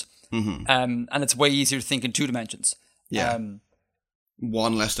 dimensions, and it's way easier to think in 2 dimensions. Yeah.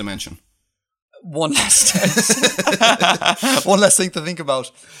 One less dimension. One less thing to think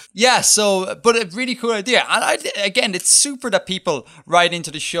about. Yeah, so, but a really cool idea. And again, it's super that people write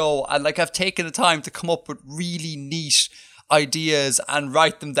into the show and, like, have taken the time to come up with really neat ideas and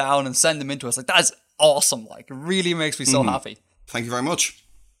write them down and send them into us. Like, that's awesome. Like, it really makes me so happy. Thank you very much.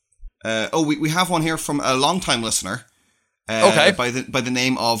 We have one here from a long-time listener. Okay. By the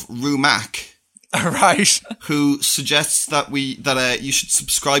name of Rumac. Right. Who suggests that you should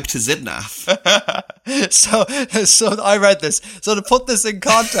subscribe to Zidnaf. So I read this. So to put this in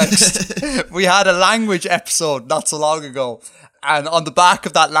context, we had a language episode not so long ago. And on the back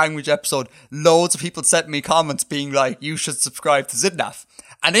of that language episode, loads of people sent me comments being like, you should subscribe to Zidnaf.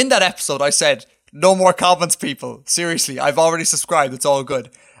 And in that episode, I said, no more comments, people. Seriously, I've already subscribed. It's all good.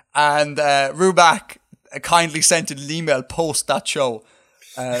 And Ruback kindly sent an email post that show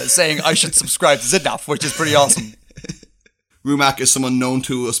saying I should subscribe to Zidnaf, which is pretty awesome. Rumac is someone known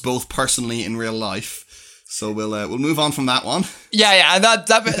to us both personally in real life. So we'll move on from that one. Yeah, and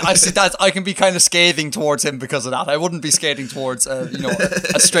that I see that I can be kind of scathing towards him because of that. I wouldn't be scathing towards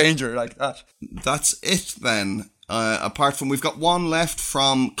a stranger like that. That's it then. Apart from, we've got one left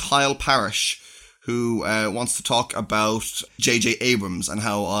from Kyle Parrish, who wants to talk about J.J. Abrams and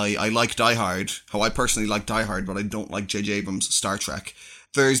how I like Die Hard, how I personally like Die Hard, but I don't like J.J. Abrams' Star Trek.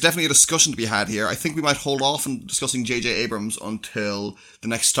 There's definitely a discussion to be had here. I think we might hold off on discussing J.J. Abrams until the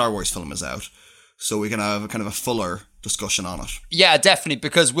next Star Wars film is out, so we can have a kind of a fuller discussion on it. Yeah, definitely,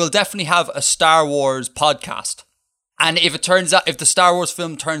 because we'll definitely have a Star Wars podcast. And if the Star Wars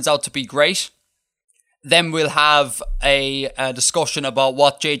film turns out to be great, then we'll have a discussion about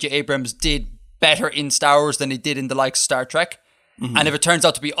what J.J. Abrams did better in Star Wars than he did in the likes of Star Trek. And if it turns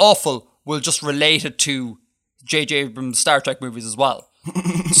out to be awful, we'll just relate it to J.J. Abrams' Star Trek movies as well.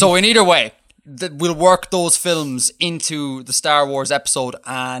 So in either way, we'll work those films into the Star Wars episode,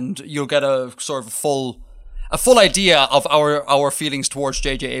 and you'll get a sort of a full idea of our feelings towards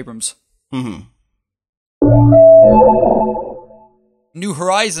J.J. Abrams. New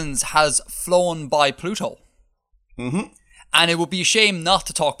Horizons has flown by Pluto. And it would be a shame not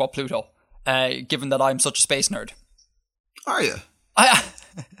to talk about Pluto, given that I'm such a space nerd. Are you? I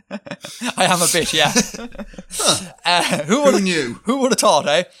am a bit, yeah. Who knew? Who would have thought,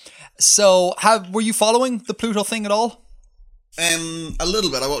 eh? So, were you following the Pluto thing at all? A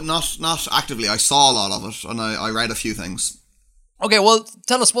little bit. Not actively. I saw a lot of it, and I read a few things. Okay, well,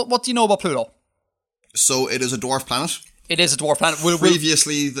 tell us, what do you know about Pluto? So, it is a dwarf planet. It is a dwarf planet.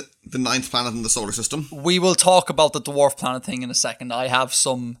 Previously, the 9th planet in the solar system. We will talk about the dwarf planet thing in a second. I have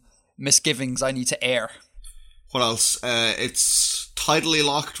some misgivings I need to air. What else? It's tidally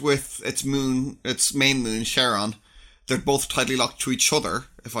locked with its main moon, Charon. They're both tidally locked to each other,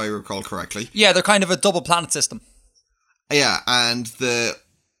 if I recall correctly. Yeah, they're kind of a double planet system. Yeah, and the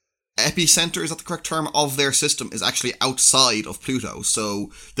epicenter, is that the correct term, of their system is actually outside of Pluto.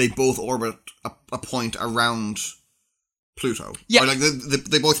 So they both orbit a point around Pluto. Yeah. Or like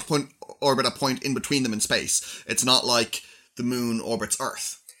they both orbit a point in between them in space. It's not like the moon orbits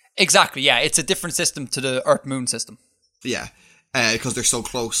Earth. Exactly, yeah. It's a different system to the Earth-Moon system. Yeah, because they're so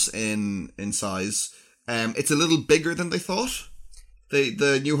close in size. It's a little bigger than they thought.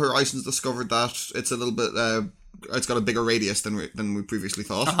 The New Horizons discovered that it's a little bit. It's got a bigger radius than we previously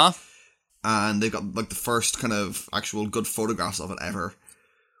thought. Uh-huh. And they've got like the first kind of actual good photographs of it ever.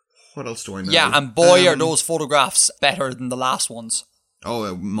 What else do I know? Yeah, and boy, are those photographs better than the last ones.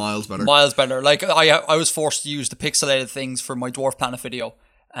 Oh, miles better. Miles better. Like, I was forced to use the pixelated things for my Dwarf Planet video.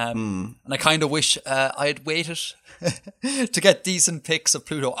 And I kind of wish I had waited to get decent pics of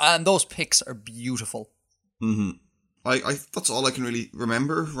Pluto. And those pics are beautiful. Mm-hmm. I that's all I can really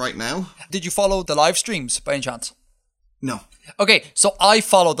remember right now. Did you follow the live streams by any chance? No. Okay, so I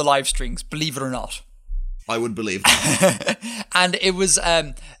followed the live streams, believe it or not. I would believe that. And it was,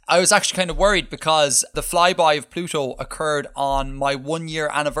 I was actually kind of worried because the flyby of Pluto occurred on my 1 year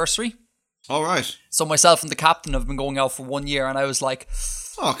anniversary. All right. So myself and the captain have been going out for 1 year, and I was like,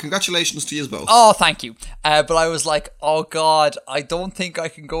 oh, congratulations to you both. Oh, thank you. But I was like, oh God, I don't think I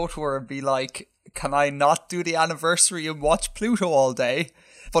can go to her and be like, can I not do the anniversary and watch Pluto all day?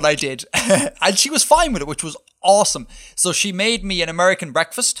 But I did. And she was fine with it, which was awesome. So she made me an American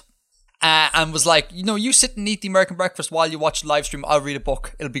breakfast and was like, you sit and eat the American breakfast while you watch the live stream. I'll read a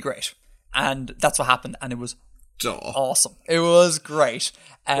book. It'll be great. And that's what happened. And it was awesome. It was great.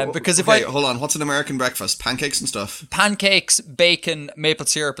 Because hold on. What's an American breakfast? Pancakes and stuff? Pancakes, bacon, maple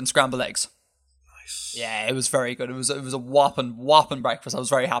syrup, and scrambled eggs. Nice. Yeah, it was very good. It was a whopping breakfast. I was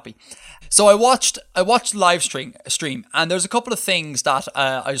very happy. So I watched the live stream, and there's a couple of things that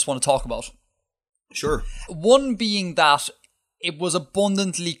I just want to talk about. Sure. One being that it was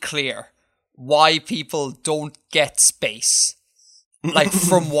abundantly clear why people don't get space. Like,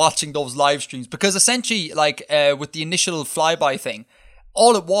 from watching those live streams. Because essentially, like, with the initial flyby thing,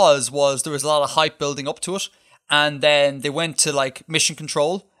 all it was there was a lot of hype building up to it. And then they went to, like, mission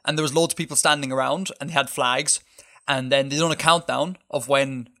control. And there was loads of people standing around. And they had flags. And then they done a countdown of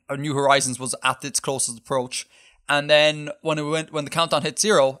when New Horizons was at its closest approach. And then when the countdown hit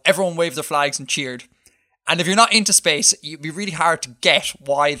 0, everyone waved their flags and cheered. And if you're not into space, it'd be really hard to get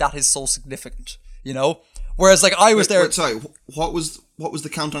why that is so significant, Whereas, like, I was there... Wait, sorry, what was the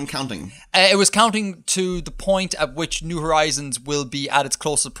countdown counting? It was counting to the point at which New Horizons will be at its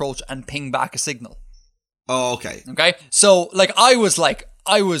closest approach and ping back a signal. Oh, okay. Okay? So, like, I was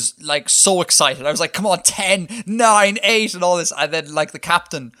so excited. I was like, come on, 10, 9, 8, and all this. And then, like, the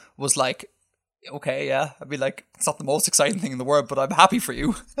captain was like, okay, yeah. I'd be like, it's not the most exciting thing in the world, but I'm happy for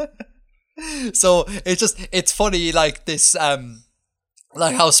you. So, it's funny, like, this...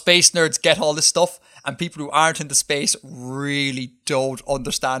 like how space nerds get all this stuff and people who aren't into space really don't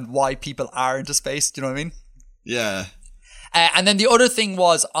understand why people are into space. Do you know what I mean? Yeah. And then the other thing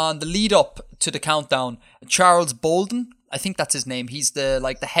was on the lead up to the countdown, Charles Bolden, I think that's his name. He's the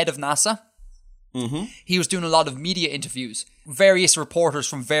head of NASA. Mm-hmm. He was doing a lot of media interviews. Various reporters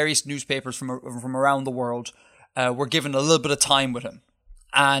from various newspapers from around the world were given a little bit of time with him,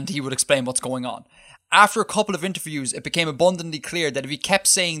 and he would explain what's going on. After a couple of interviews, it became abundantly clear that if he kept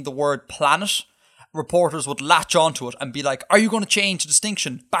saying the word planet, reporters would latch onto it and be like, are you going to change the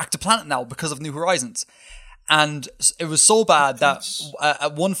distinction back to planet now because of New Horizons? And it was so bad that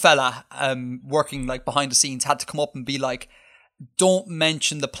one fella working like behind the scenes had to come up and be like, don't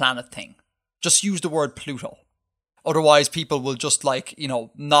mention the planet thing. Just use the word Pluto. Otherwise, people will just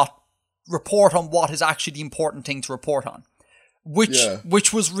not report on what is actually the important thing to report on.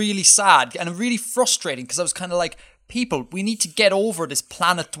 Which was really sad and really frustrating because I was kind of like, people, we need to get over this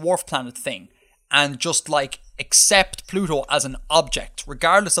dwarf planet thing and just like accept Pluto as an object,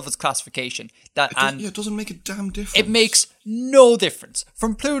 regardless of its classification. It doesn't make a damn difference. It makes no difference.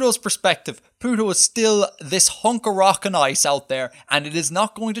 From Pluto's perspective, Pluto is still this hunk of rock and ice out there, and it is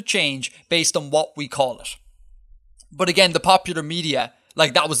not going to change based on what we call it. But again, the popular media,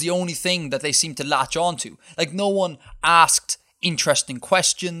 like, that was the only thing that they seemed to latch onto. Like, no one asked interesting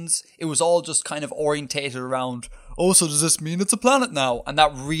questions. It was all just kind of orientated around, oh, so does this mean it's a planet now? And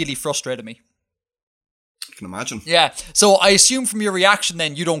that really frustrated me. I can imagine. Yeah. So I assume from your reaction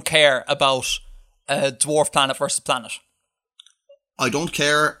then you don't care about dwarf planet versus planet. I don't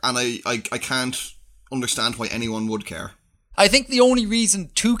care, and I can't understand why anyone would care. I think the only reason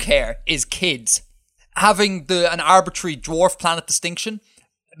to care is kids. Having an arbitrary dwarf planet distinction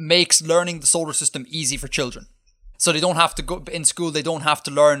makes learning the solar system easy for children. So they don't have to go in school, they don't have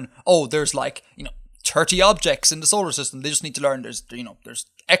to learn, oh, there's 30 objects in the solar system. They just need to learn there's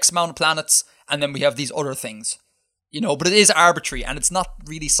X amount of planets, and then we have these other things. But it is arbitrary, and it's not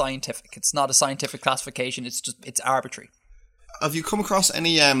really scientific. It's not a scientific classification, it's arbitrary. Have you come across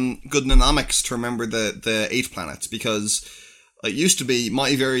any good mnemonics to remember the 8 planets? Because It used to be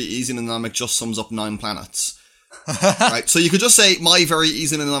my very easy mnemonic just sums up 9 planets. Right? So you could just say my very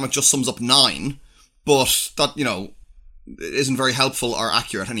easy mnemonic just sums up 9, but that, isn't very helpful or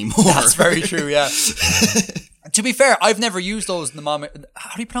accurate anymore. That's very true, yeah. To be fair, I've never used those mnemonic...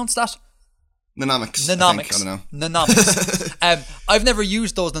 How do you pronounce that? Mnemonics. I don't know. Mnemonics. I've never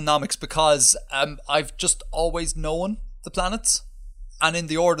used those mnemonics because I've just always known the planets and in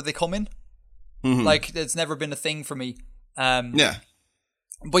the order they come in. Mm-hmm. Like, it's never been a thing for me. Yeah.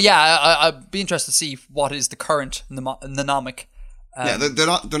 But yeah, I'd be interested to see what is the current mnemonic. They're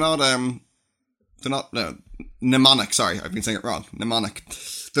not mnemonic. Sorry, I've been saying it wrong. Mnemonic.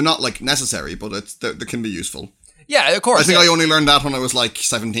 They're not like necessary, but they can be useful. Yeah, of course. I think I only learned that when I was like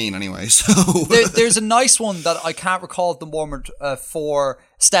 17 anyway, so... There's a nice one that I can't recall at the moment for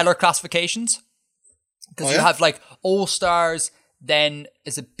stellar classifications. Because you have like O stars, then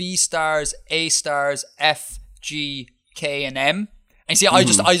is it B stars, A stars, F, G, K, and M. And see, I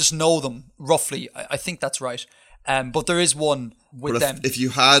just know them roughly. I think that's right. But there is one with them. If you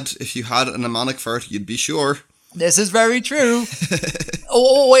had a mnemonic for it, you'd be sure. This is very true.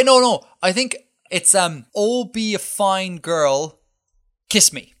 Wait, no. I think it's "Oh, be a fine girl,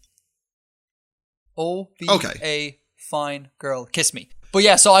 kiss me." Oh, be a fine girl, kiss me. But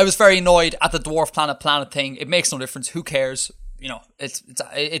yeah, so I was very annoyed at the dwarf planet thing. It makes no difference. Who cares?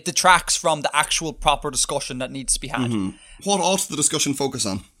 It detracts from the actual proper discussion that needs to be had. Mm-hmm. What ought the discussion focus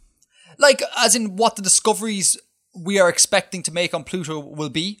on? Like, as in what the discoveries we are expecting to make on Pluto will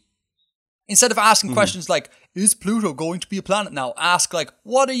be. Instead of asking questions like, is Pluto going to be a planet now? Ask, like,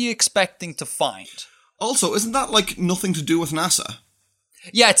 what are you expecting to find? Also, isn't that, like, nothing to do with NASA?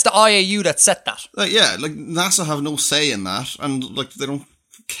 Yeah, it's the IAU that set that. NASA have no say in that, and, like, they don't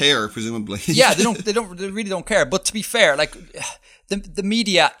care, presumably. Yeah, they really don't care. But to be fair, like, the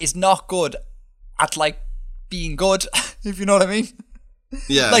media is not good at, like, being good, if you know what I mean.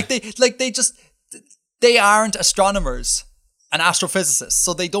 Yeah. They aren't astronomers and astrophysicists,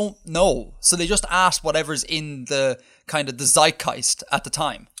 so they don't know. So they just ask whatever's in the kind of the zeitgeist at the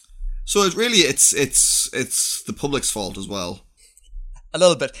time. So it's the public's fault as well. A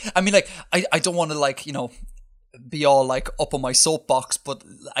little bit. I mean, like, I don't want to, like, be all, like, up on my soapbox, but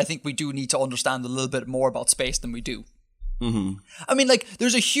I think we do need to understand a little bit more about space than we do. Mm-hmm. I mean, like,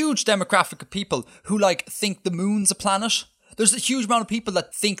 there's a huge demographic of people who, like, think the moon's a planet. There's a huge amount of people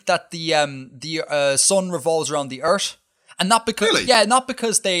that think that the sun revolves around the Earth, and not because not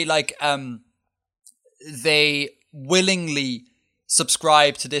because they like they willingly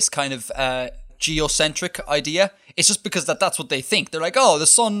subscribe to this kind of geocentric idea. It's just because that's what they think. They're like, oh, the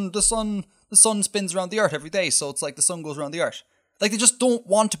sun spins around the Earth every day, so it's like the sun goes around the Earth. Like, they just don't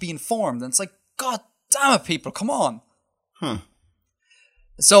want to be informed, and it's like, God damn it, people, come on. Huh.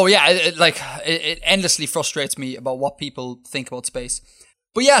 So yeah, it endlessly frustrates me about what people think about space.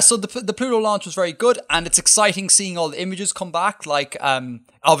 But yeah, so the Pluto launch was very good, and it's exciting seeing all the images come back. Like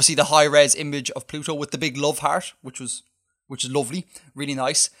obviously the high res image of Pluto with the big love heart, which is lovely, really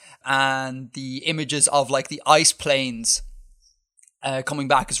nice, and the images of like the ice plains coming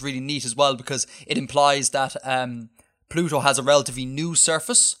back is really neat as well, because it implies that Pluto has a relatively new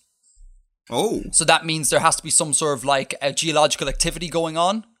surface. Oh. So that means there has to be some sort of like a geological activity going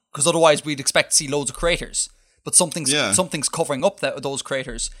on, because otherwise we'd expect to see loads of craters. But something's covering up those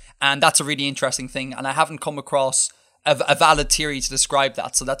craters, and that's a really interesting thing. And I haven't come across a valid theory to describe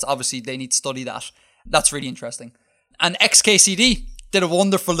that. So that's obviously they need to study that. That's really interesting. And XKCD did a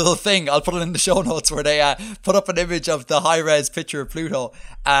wonderful little thing. I'll put it in the show notes, where they put up an image of the high-res picture of Pluto,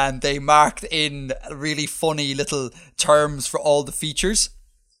 and they marked in really funny little terms for all the features.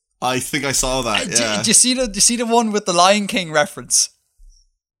 I think I saw that, yeah. Do you see the one with the Lion King reference?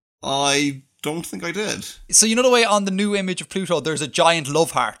 I don't think I did. So you know the way on the new image of Pluto there's a giant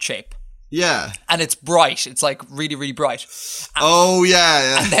love heart shape? Yeah. And it's bright. It's like really, really bright.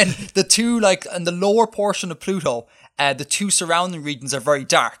 Yeah. And then the two, like, in the lower portion of Pluto, the two surrounding regions are very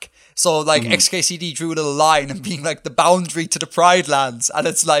dark. So, like, XKCD drew a little line and being like the boundary to the Pride Lands, and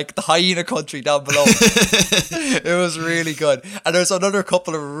it's like the hyena country down below. It was really good. And there's another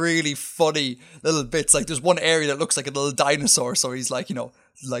couple of really funny little bits. Like, there's one area that looks like a little dinosaur, so he's like,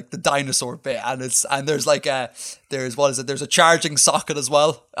 like the dinosaur bit, and there's like there's a charging socket as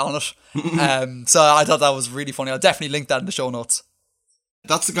well on it. So I thought that was really funny. I'll definitely link that in the show notes.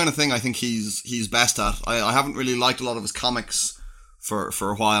 That's the kind of thing I think he's best at. I haven't really liked a lot of his comics for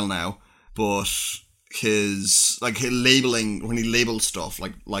a while now, but his labeling, when he labels stuff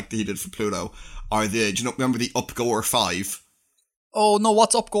like he did for Pluto, or remember the Upgoer 5? Oh no,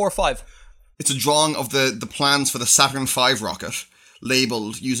 what's Upgoer 5? It's a drawing of the plans for the Saturn V rocket,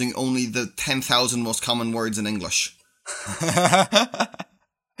 labelled using only the 10,000 most common words in English.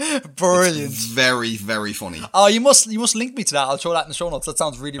 Brilliant. It's very, very funny. Oh, you must link me to that. I'll throw that in the show notes. That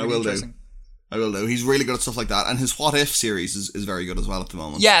sounds really, really interesting. I will do. He's really good at stuff like that, and his What If series is very good as well at the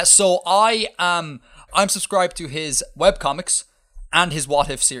moment. Yeah, so I'm subscribed to his webcomics and his What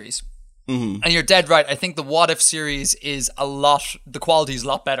If series. Mm-hmm. And you're dead right. I think the What If series the quality is a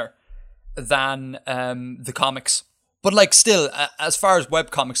lot better than the comics. But like still, as far as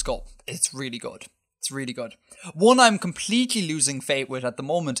webcomics go, it's really good. It's really good. One I'm completely losing faith with at the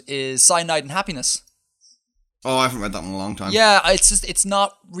moment is Cyanide and Happiness. Oh, I haven't read that in a long time. Yeah, it's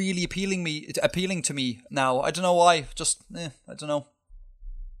not really appealing to me now. I don't know why. I don't know.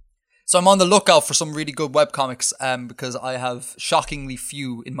 So I'm on the lookout for some really good webcomics because I have shockingly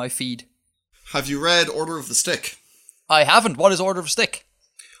few in my feed. Have you read Order of the Stick? I haven't. What is Order of the Stick?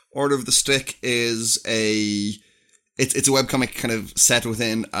 Order of the Stick is it's a webcomic kind of set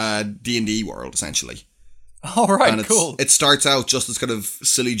within a D&D world, essentially. All right, and cool. It starts out just as kind of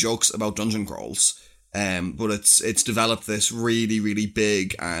silly jokes about dungeon crawls. But it's developed this really, really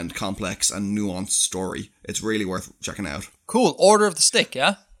big and complex and nuanced story. It's really worth checking out. Cool. Order of the Stick,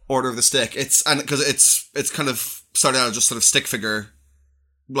 yeah? Order of the Stick. It's kind of started out just sort of stick figure,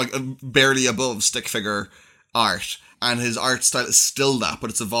 like barely above stick figure art. And his art style is still that, but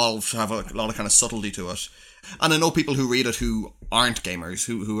it's evolved to have a lot of kind of subtlety to it. And I know people who read it who aren't gamers,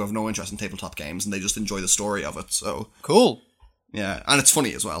 who have no interest in tabletop games, and they just enjoy the story of it. So cool. Yeah, and it's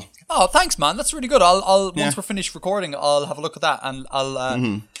funny as well. Oh, thanks, man. That's really good. I'll once we're finished recording, I'll have a look at that, and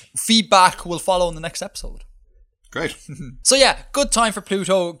I'll feedback will follow in the next episode. Great. So yeah, good time for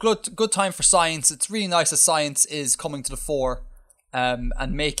Pluto. Good time for science. It's really nice that science is coming to the fore, and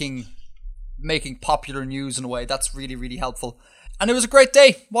making popular news in a way. That's really, really helpful. And it was a great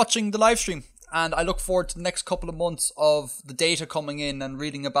day watching the live stream, and I look forward to the next couple of months of the data coming in and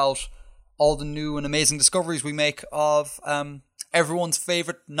reading about all the new and amazing discoveries we make of everyone's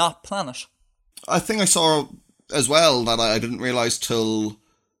favourite not planet. I think I saw as well that I didn't realise till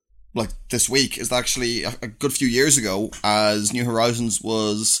like this week is that actually a good few years ago as New Horizons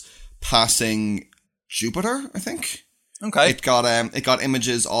was passing Jupiter, I think. Okay. It got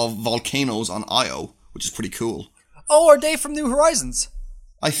images of volcanoes on Io, which is pretty cool. Oh, are they from New Horizons?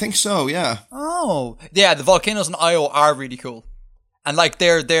 I think so, yeah. Oh. Yeah, the volcanoes on Io are really cool. And like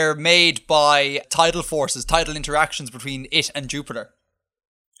they're made by tidal forces, tidal interactions between it and Jupiter.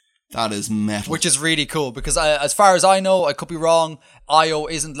 That is metal. Which is really cool because as far as I know, I could be wrong, Io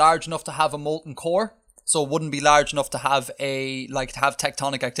isn't large enough to have a molten core, so it wouldn't be large enough to have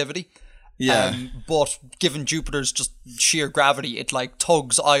tectonic activity. Yeah. But given Jupiter's just sheer gravity, it like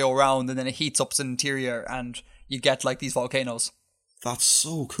tugs Io around and then it heats up its interior and you get like these volcanoes. That's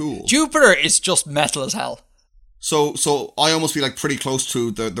so cool. Jupiter is just metal as hell. So Io must be like pretty close to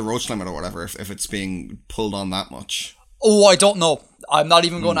the roach limit or whatever if it's being pulled on that much. Oh, I don't know. I'm not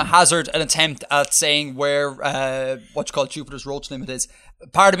even going to hazard an attempt at saying where Jupiter's roach limit is.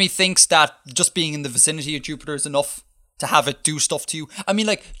 Part of me thinks that just being in the vicinity of Jupiter is enough to have it do stuff to you. I mean,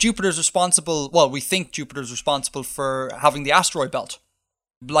 like, Jupiter's responsible, well, we think Jupiter's responsible for having the asteroid belt.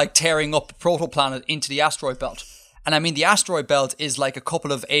 Like, tearing up a protoplanet into the asteroid belt. And I mean, the asteroid belt is like a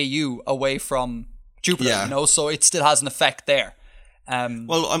couple of AU away from Jupiter, you know, so it still has an effect there.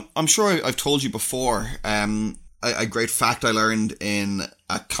 Well, I'm sure I've told you before, a great fact I learned in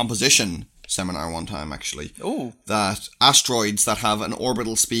a composition seminar one time, actually. Ooh. That asteroids that have an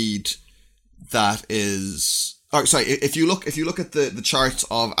orbital speed that is... Oh, sorry, if you look at the charts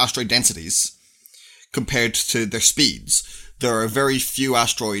of asteroid densities compared to their speeds, there are very few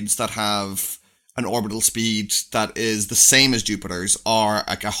asteroids that have an orbital speed that is the same as Jupiter's or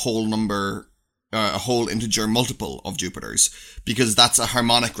like a whole integer multiple of Jupiter's, because that's a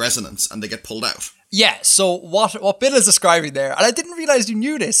harmonic resonance and they get pulled out. Yeah, so what Bill is describing there, and I didn't realise you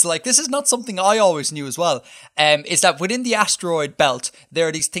knew this, like this is not something I always knew as well, is that within the asteroid belt, there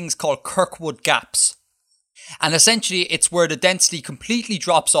are these things called Kirkwood gaps. And essentially it's where the density completely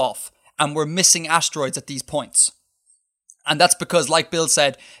drops off and we're missing asteroids at these points. And that's because, like Bill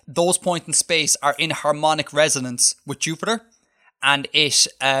said, those points in space are in harmonic resonance with Jupiter, and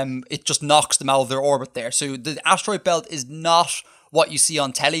it just knocks them out of their orbit there. So the asteroid belt is not what you see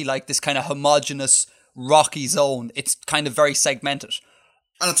on telly, like this kind of homogeneous rocky zone. It's kind of very segmented.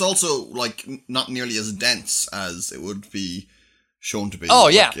 And it's also like not nearly as dense as it would be shown to be. Oh,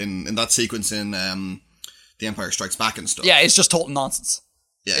 yeah. Like in that sequence in The Empire Strikes Back and stuff. Yeah, it's just total nonsense.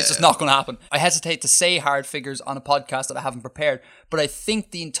 Yeah, it's just not going to happen. I hesitate to say hard figures on a podcast that I haven't prepared, but I think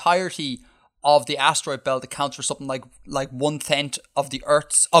the entirety of the asteroid belt accounts for something like 1/10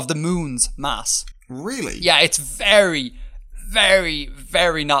 of the moon's mass. Really? Yeah, it's very, very,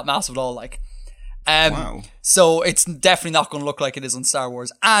 very not massive at all. Like, Wow. So it's definitely not going to look like it is on Star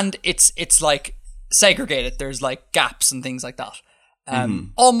Wars. And it's like segregated. There's like gaps and things like that.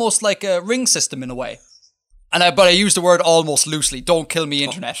 Almost like a ring system in a way. But I use the word almost loosely. Don't kill me,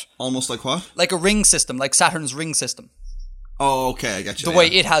 internet. Almost like what? Like a ring system, like Saturn's ring system. Oh, okay, I get you. The way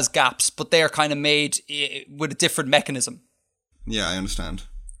it has gaps, but they're kind of made with a different mechanism. Yeah, I understand.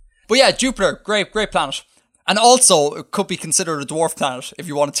 But yeah, Jupiter, great planet. And also, it could be considered a dwarf planet if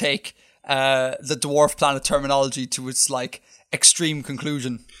you want to take the dwarf planet terminology to its like extreme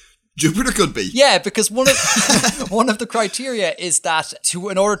conclusion. Jupiter could be. Yeah, because one of the criteria is that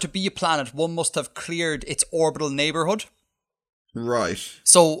in order to be a planet, one must have cleared its orbital neighborhood. Right.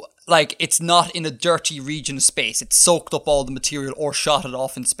 So, like, it's not in a dirty region of space. It's soaked up all the material or shot it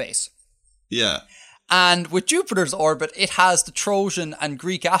off in space. Yeah. And with Jupiter's orbit, it has the Trojan and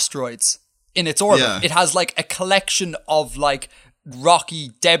Greek asteroids in its orbit. Yeah. It has like a collection of like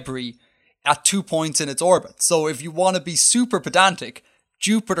rocky debris at 2 points in its orbit. So if you want to be super pedantic,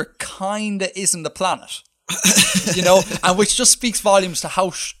 Jupiter kinda isn't a planet. You know? And which just speaks volumes to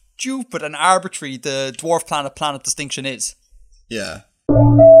how stupid and arbitrary the dwarf planet distinction is. Yeah.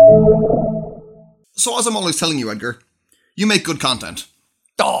 So as I'm always telling you, Edgar, you make good content.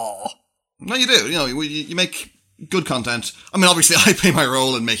 Aw. No, you do. You know, you make good content. I mean, obviously, I play my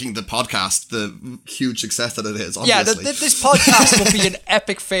role in making the podcast the huge success that it is, obviously. Yeah, this podcast will be an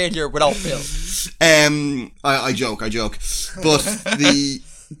epic failure without Bill. I joke. But the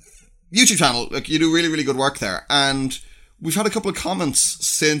YouTube channel, like, you do really, really good work there. And we've had a couple of comments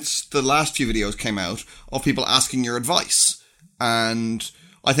since the last few videos came out of people asking your advice. And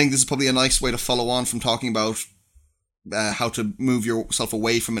I think this is probably a nice way to follow on from talking about how to move yourself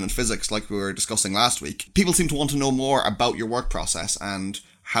away from it in physics, like we were discussing last week. People seem to want to know more about your work process and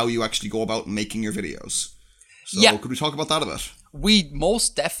how you actually go about making your videos. So could we talk about that a bit? We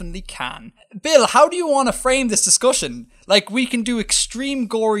most definitely can. Bill, how do you want to frame this discussion? Like, we can do extreme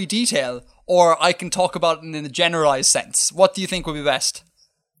gory detail, or I can talk about it in a generalized sense. What do you think would be best?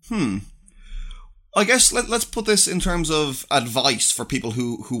 I guess let's put this in terms of advice for people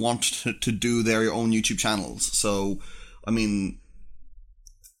who want to do their own YouTube channels. So, I mean,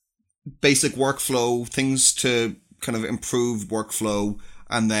 basic workflow, things to kind of improve workflow,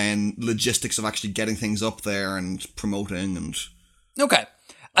 and then logistics of actually getting things up there and promoting. And okay,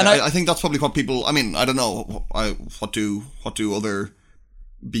 and I think that's probably what people. I mean, I don't know. What do other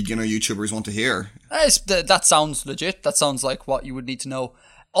beginner YouTubers want to hear? That sounds legit. That sounds like what you would need to know.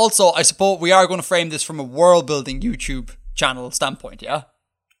 Also, I suppose we are going to frame this from a world-building YouTube channel standpoint, yeah?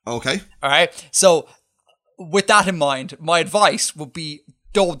 Okay. All right. So, with that in mind, my advice would be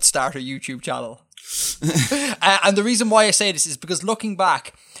don't start a YouTube channel. And the reason why I say this is because looking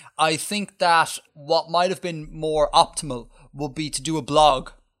back, I think that what might have been more optimal would be to do a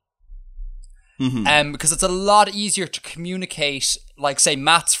blog. Because it's a lot easier to communicate, like, say,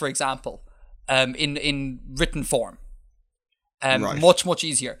 maths, for example, in written form. Right. Much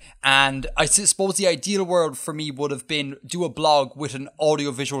easier. And I suppose the ideal world for me would have been do a blog with an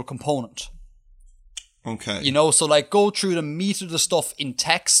audiovisual component. Okay. You know, so like go through the meat of the stuff in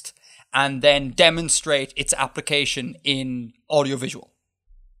text and then demonstrate its application in audiovisual.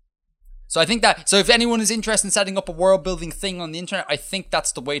 So I think that, so if anyone is interested in setting up a world building thing on the internet, I think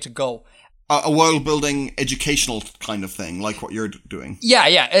that's the way to go. A world building educational kind of thing, like what you're doing.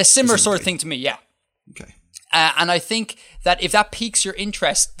 Yeah, a similar sort of thing to me, yeah. Okay. And I think that if that piques your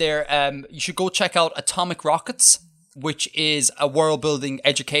interest there, you should go check out Atomic Rockets, which is a world-building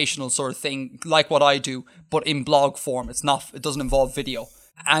educational sort of thing, like what I do, but in blog form. It doesn't involve video.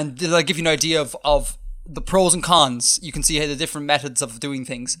 And they'll give you an idea of the pros and cons. You can see how the different methods of doing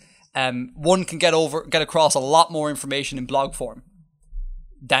things. One can get across a lot more information in blog form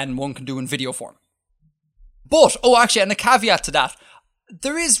than one can do in video form. But, actually, and a caveat to that,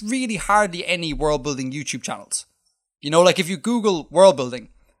 there is really hardly any world building YouTube channels. You know, like if you Google world building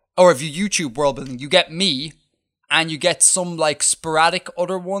or if you YouTube world building, you get me and you get some like sporadic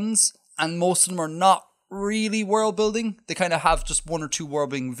other ones, and most of them are not really world building. They kind of have just one or two world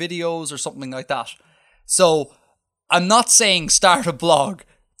building videos or something like that. So I'm not saying start a blog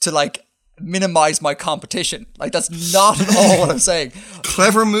to like minimize my competition. Like that's not at all what I'm saying.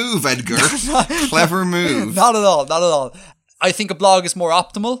 Clever move, Edgar. Clever move. Not at all. I think a blog is more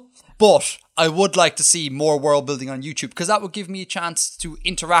optimal, but I would like to see more world building on YouTube because that would give me a chance to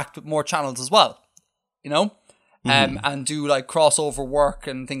interact with more channels as well, you know, and do like crossover work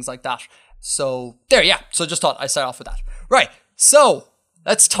and things like that. So there, yeah. So just thought I'd start off with that. Right. So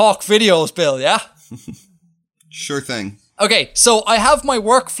let's talk videos, Bill. Yeah. Sure thing. Okay, so I have my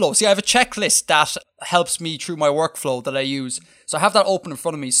workflow. See, I have a checklist that helps me through my workflow that I use. So I have that open in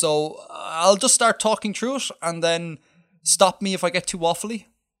front of me. So I'll just start talking through it and then stop me if I get too waffly.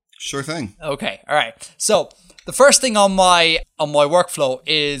 Sure thing. Okay, all right. So the first thing on my workflow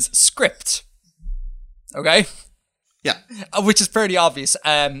is script. Okay? Yeah. Which is fairly obvious.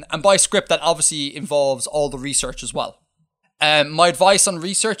 And by script, that obviously involves all the research as well. My advice on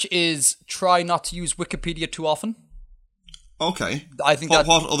research is try not to use Wikipedia too often. Okay. I think what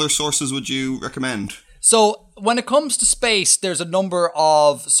other sources would you recommend? So when it comes to space, there's a number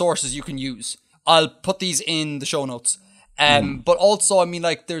of sources you can use. I'll put these in the show notes. But also, I mean,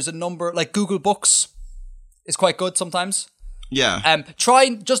 like, there's a number, like Google Books is quite good sometimes. Yeah.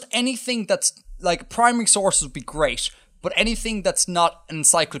 Try just anything that's, like, primary sources would be great, but anything that's not an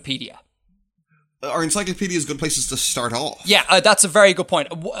encyclopedia. Are encyclopedias good places to start off? Yeah, that's a very good point.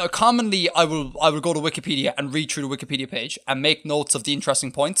 Commonly, I will go to Wikipedia and read through the Wikipedia page and make notes of the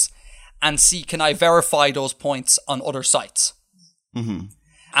interesting points and see, can I verify those points on other sites? Mm-hmm.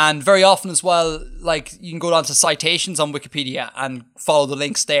 And very often as well, like, you can go down to citations on Wikipedia and follow the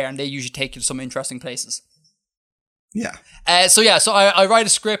links there, and they usually take you to some interesting places. Yeah. So I write a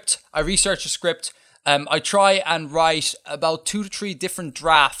script, I research a script, I try and write about 2 to 3 different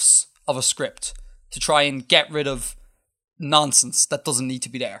drafts of a script to try and get rid of nonsense that doesn't need to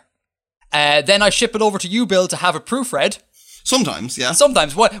be there. Then I ship it over to you, Bill, to have it proofread. Sometimes, yeah.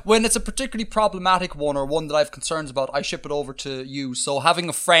 Sometimes. When it's a particularly problematic one or one that I have concerns about, I ship it over to you. So having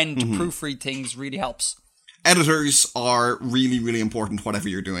a friend to proofread things really helps. Editors are really, really important, whatever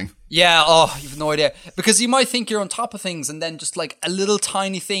you're doing. Yeah, you have no idea. Because you might think you're on top of things and then just like a little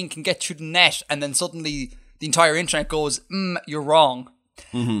tiny thing can get through the net and then suddenly the entire internet goes, you're wrong.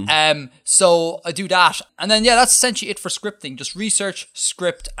 Mm-hmm. So I do that. And then, that's essentially it for scripting. Just research,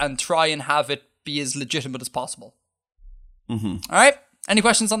 script, and try and have it be as legitimate as possible. Mm-hmm. All right? Any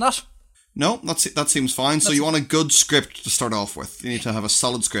questions on that? No, that seems fine. So you want a good script to start off with. You need to have a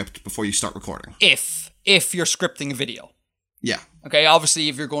solid script before you start recording. If you're scripting a video. Yeah. Okay, obviously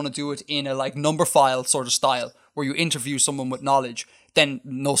if you're going to do it in a like number file sort of style where you interview someone with knowledge, then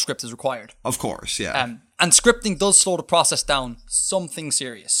no script is required. Of course, yeah. And scripting does slow the process down. Something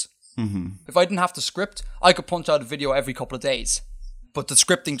serious. Mm-hmm. If I didn't have to script, I could punch out a video every couple of days. But the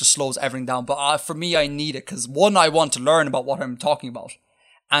scripting just slows everything down. But for me, I need it because 1, I want to learn about what I'm talking about.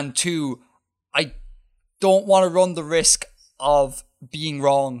 And 2, I don't want to run the risk of being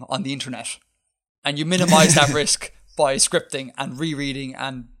wrong on the internet. And you minimize that risk by scripting and rereading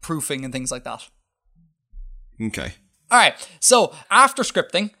and proofing and things like that. Okay. All right. So after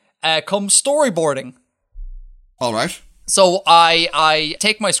scripting comes storyboarding. All right. So I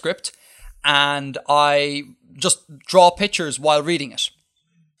take my script and I just draw pictures while reading it.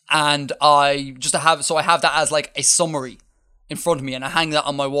 And I have that as like a summary in front of me and I hang that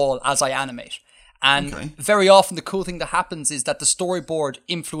on my wall as I animate. And very often the cool thing that happens is that the storyboard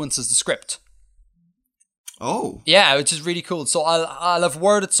influences the script. Oh. Yeah, which is really cool. So I'll have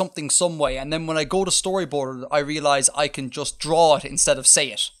worded something some way, and then when I go to storyboard, I realize I can just draw it instead of say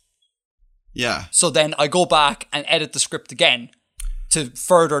it. Yeah. So then I go back and edit the script again to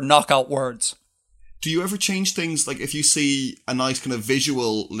further knock out words. Do you ever change things, like if you see a nice kind of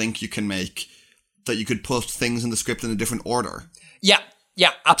visual link you can make, that you could put things in the script in a different order? Yeah,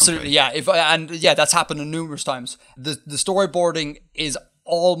 absolutely. Okay. Yeah, that's happened numerous times. The storyboarding is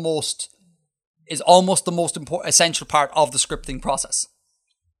almost the most essential part of the scripting process.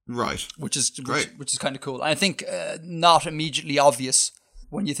 Right. Which is great. Which is kind of cool. And I think not immediately obvious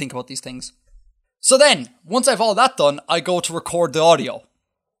when you think about these things. So then, once I've all that done, I go to record the audio.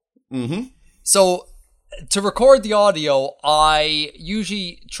 Mm-hmm. So to record the audio, I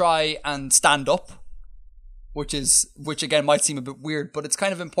usually try and stand up, which again might seem a bit weird, but it's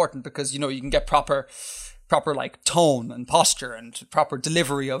kind of important because, you can get proper like tone and posture and proper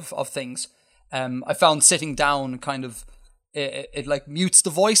delivery of things. I found sitting down kind of, it like mutes the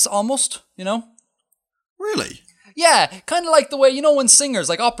voice almost, Really? Yeah, kind of like the way, when singers,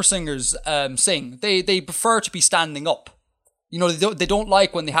 like opera singers, sing, they prefer to be standing up. They don't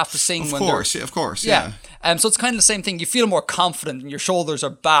like when they have to sing. Of course, yeah. So it's kind of the same thing. You feel more confident and your shoulders are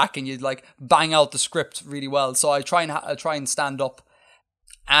back and you like bang out the script really well. So I try and stand up.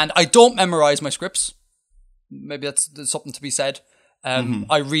 And I don't memorize my scripts. Maybe that's something to be said.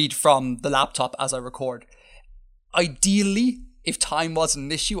 I read from the laptop as I record. Ideally, if time wasn't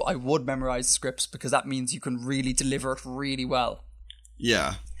an issue, I would memorize the scripts because that means you can really deliver it really well.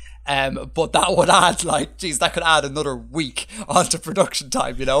 Yeah. But that would add that could add another week onto production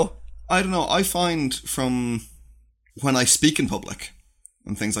time, I don't know. I find from when I speak in public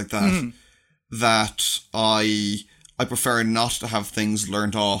and things like that, that I I prefer not to have things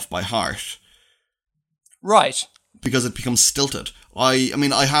learnt off by heart. Right. Because it becomes stilted. I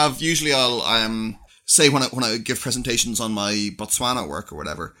mean, I have, usually I'll, say when I give presentations on my Botswana work or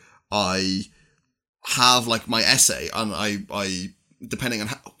whatever, I have like my essay, and I depending on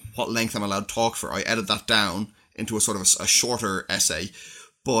what length I'm allowed to talk for, I edit that down into a sort of a shorter essay.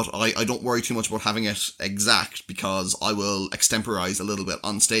 But I don't worry too much about having it exact, because I will extemporize a little bit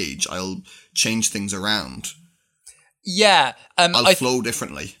on stage. I'll change things around. Yeah. I'll flow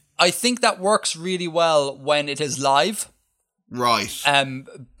differently. I think that works really well when it is live. Right.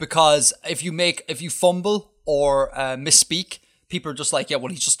 Because if you fumble or misspeak, people are just like, yeah,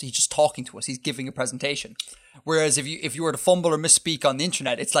 well, he's just talking to us. He's giving a presentation. Whereas if you were to fumble or misspeak on the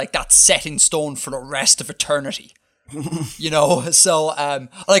internet, it's like that's set in stone for the rest of eternity. So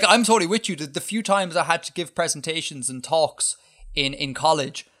like I'm totally with you. The few times I had to give presentations and talks in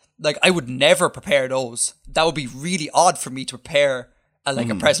college, like I would never prepare those. That would be really odd for me to prepare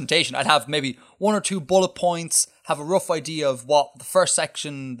a presentation. I'd have maybe one or two bullet points, have a rough idea of what the first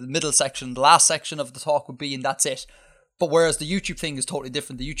section, the middle section, the last section of the talk would be, and that's it. But whereas the YouTube thing is totally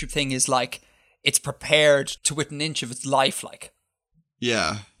different. The YouTube thing is like, it's prepared to within an inch of its life, like.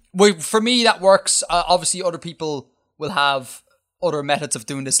 Yeah. Well, for me, that works. Obviously, other people will have other methods of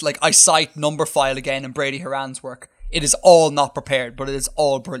doing this. Like, I cite Numberphile again and Brady Haran's work. It is all not prepared, but it is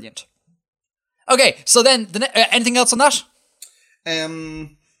all brilliant. Okay, so then, anything else on that?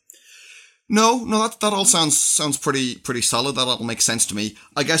 No, that all sounds pretty solid. That all makes sense to me.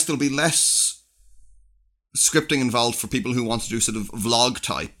 I guess there'll be less scripting involved for people who want to do sort of vlog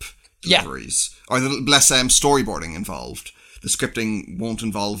type deliveries, or less storyboarding involved. The scripting won't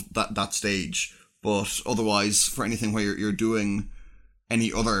involve that stage, but otherwise, for anything where you're doing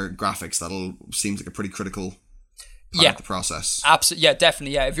any other graphics, that'll seems like a pretty critical part of the process. Absolutely, yeah,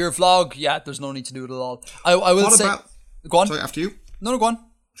 definitely, yeah. If you're a vlog, there's no need to do it at all. I will say. Go on. Sorry, after you. No, go on.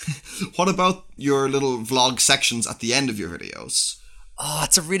 What about your little vlog sections at the end of your videos? Oh,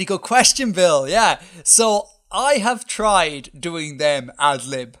 that's a really good question, Bill. Yeah. So I have tried doing them ad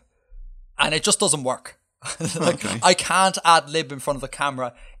lib, and it just doesn't work. Okay. I can't ad lib in front of a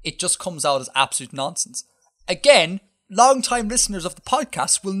camera. It just comes out as absolute nonsense. Again, long-time listeners of the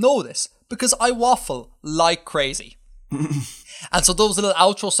podcast will know this because I waffle like crazy. And so those little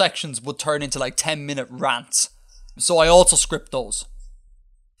outro sections would turn into like 10-minute rants. So I also script those.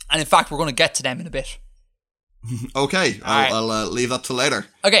 And in fact, we're going to get to them in a bit. Okay, I'll leave that till later.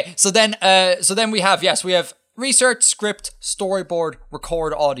 Okay, so then we have research, script, storyboard,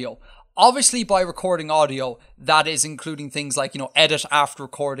 record audio. Obviously, by recording audio, that is including things like, edit after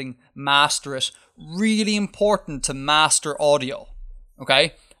recording, master it. Really important to master audio.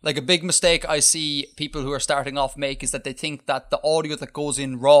 Okay? Like a big mistake I see people who are starting off make is that they think that the audio that goes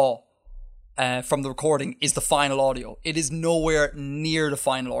in raw from the recording is the final audio. It is nowhere near the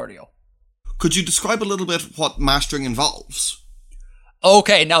final audio. Could you describe a little bit what mastering involves?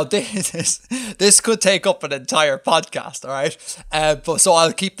 Okay, now this could take up an entire podcast, all right? So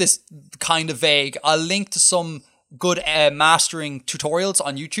I'll keep this kind of vague. I'll link to some good mastering tutorials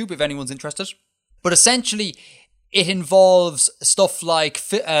on YouTube if anyone's interested. But essentially, it involves stuff like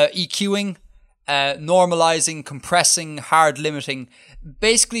EQing, normalizing, compressing, hard limiting,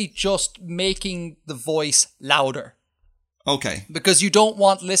 basically just making the voice louder. Okay. Because you don't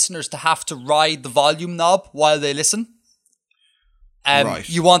want listeners to have to ride the volume knob while they listen. Right.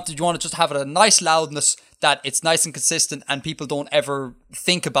 You want to just have it a nice loudness that it's nice and consistent and people don't ever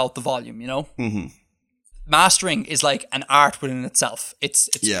think about the volume, Mm-hmm. Mastering is like an art within itself.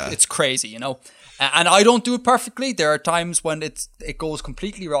 It's crazy, And I don't do it perfectly. There are times when it goes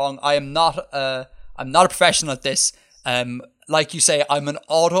completely wrong. I'm not a professional at this. Like you say, I'm an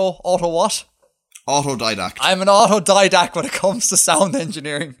what? Autodidact. I'm an autodidact when it comes to sound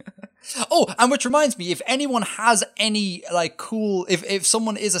engineering. Oh, and which reminds me, if anyone has any cool, if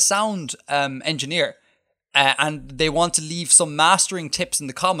someone is a sound engineer and they want to leave some mastering tips in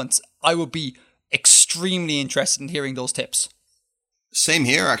the comments, I would be extremely interested in hearing those tips. Same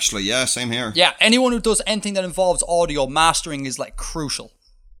here, actually. Yeah, same here. Yeah, anyone who does anything that involves audio, mastering is crucial.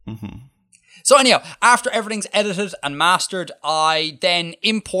 Mm-hmm. So anyhow, after everything's edited and mastered, I then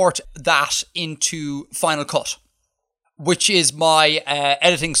import that into Final Cut, which is my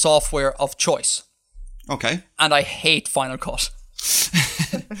editing software of choice. Okay. And I hate Final Cut.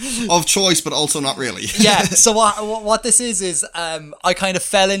 Of choice, but also not really. Yeah, so what this is I kind of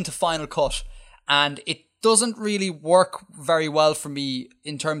fell into Final Cut, and it doesn't really work very well for me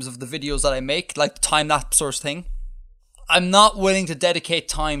in terms of the videos that I make, like the time-lapse sort of thing. I'm not willing to dedicate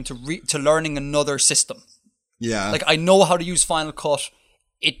time to learning another system. Yeah. I know how to use Final Cut.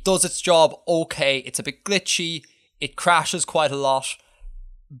 It does its job okay. It's a bit glitchy. It crashes quite a lot.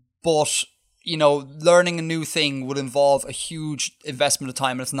 But, you know, learning a new thing would involve a huge investment of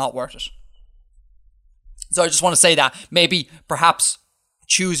time and it's not worth it. So I just want to say that. Maybe, perhaps,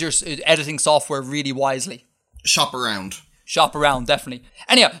 choose your editing software really wisely. Shop around. Shop around, definitely.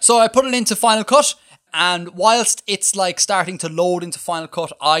 Anyhow, so I put it into Final Cut. And whilst it's like starting to load into Final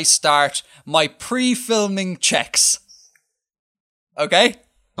Cut, I start my pre-filming checks. Okay?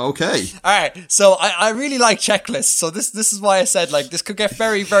 Okay. Alright, so I really like checklists. So this is why I said like this could get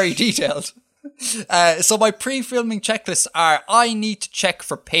very, very detailed. So my pre-filming checklists are, I need to check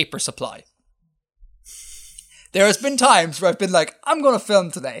for paper supply. There has been times where I've been like, I'm going to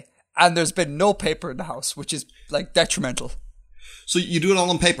film today. And there's been no paper in the house, which is like detrimental. So you do it all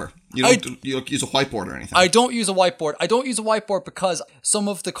on paper? You don't use a whiteboard or anything? I don't use a whiteboard. I don't use a whiteboard because some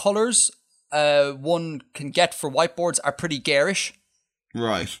of the colours one can get for whiteboards are pretty garish.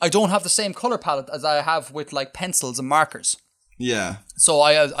 Right. I don't have the same colour palette as I have with like pencils and markers. Yeah. So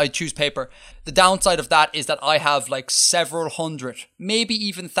I choose paper. The downside of that is that I have like several hundred, maybe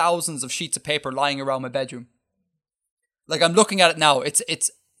even thousands of sheets of paper lying around my bedroom. Like I'm looking at it now. It's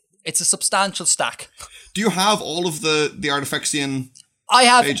a substantial stack. Do you have all of the Artifactian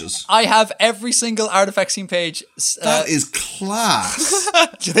pages? I have every single Artifactian page. That is class.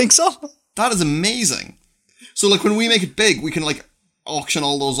 Do you think so? That is amazing. So like when we make it big, we can like auction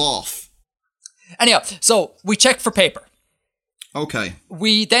all those off. Anyhow, so we check for paper. Okay.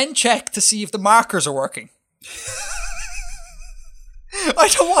 We then check to see if the markers are working. I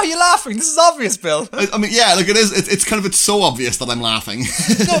don't know why you're laughing. This is obvious, Bill. I mean, yeah, like it is. It's so obvious that I'm laughing.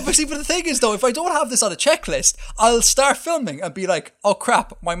 No, but the thing is, though, if I don't have this on a checklist, I'll start filming and be like, "Oh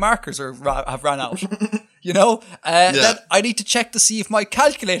crap, my markers have run out." You know, then I need to check to see if my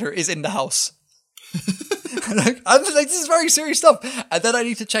calculator is in the house. I'm like, this is very serious stuff. And then I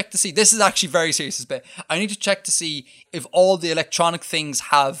need to check to see. This is actually very serious. This bit. I need to check to see if all the electronic things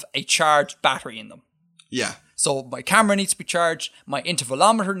have a charged battery in them. Yeah. So my camera needs to be charged, my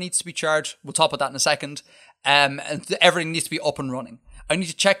intervalometer needs to be charged, we'll talk about that in a second, and everything needs to be up and running. I need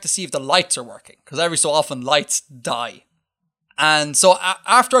to check to see if the lights are working, because every so often lights die. And so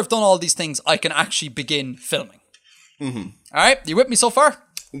after I've done all these things, I can actually begin filming. Mm-hmm. Alright, you with me so far?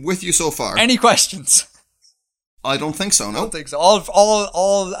 With you so far. Any questions? I don't think so, no. I don't think so.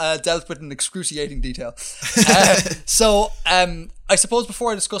 All dealt with in excruciating detail. So, I suppose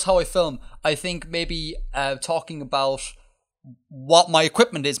before I discuss how I film, I think maybe talking about what my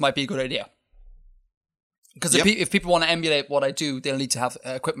equipment is might be a good idea. Because if people want to emulate what I do, they'll need to have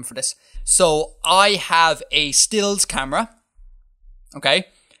equipment for this. So, I have a stills camera. Okay?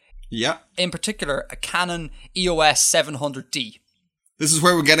 Yeah. In particular, a Canon EOS 700D. This is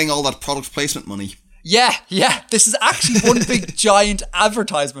where we're getting all that product placement money. Yeah. This is actually one big giant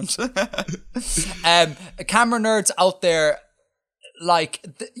advertisement. Camera nerds out there, like,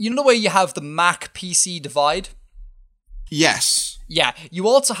 you know the way you have the Mac PC divide? Yes. Yeah. You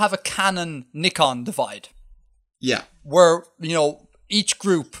also have a Canon Nikon divide. Yeah. Where, you know, each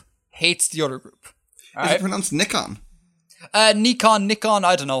group hates the other group. Is it pronounced Nikon? Nikon,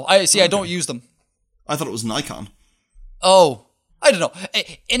 I don't know. I don't use them. I thought it was Nikon. Oh. I don't know.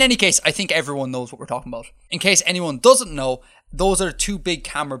 In any case, I think everyone knows what we're talking about. In case anyone doesn't know, those are two big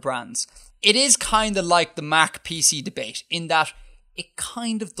camera brands. It is kind of like the Mac PC debate in that it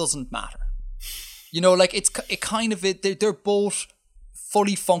kind of doesn't matter. You know, like they're both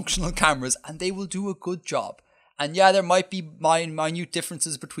fully functional cameras and they will do a good job. And yeah, there might be minute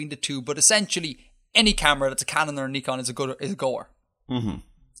differences between the two, but essentially any camera that's a Canon or a Nikon is a goer.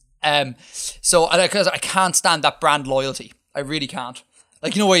 Mm-hmm. So because I can't stand that brand loyalty. I really can't.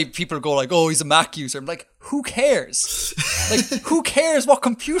 Like, you know, why people go like, oh, he's a Mac user. I'm like, who cares? Like, who cares what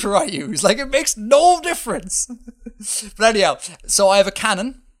computer I use? Like, it makes no difference. But anyhow, so I have a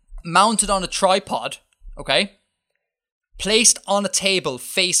Canon mounted on a tripod, okay? Placed on a table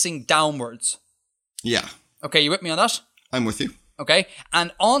facing downwards. Yeah. Okay, you with me on that? I'm with you. Okay,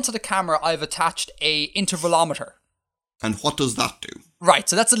 and onto the camera, I've attached a intervalometer. And what does that do? Right,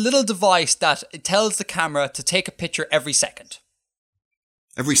 so that's a little device that it tells the camera to take a picture every second.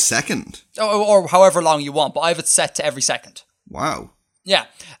 Every second? Or however long you want, but I have it set to every second. Wow. Yeah.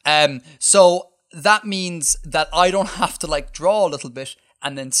 So that means that I don't have to like draw a little bit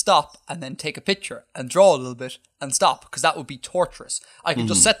and then stop and then take a picture and draw a little bit and stop, because that would be torturous. I can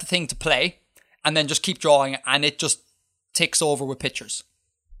just set the thing to play and then just keep drawing and it just ticks over with pictures.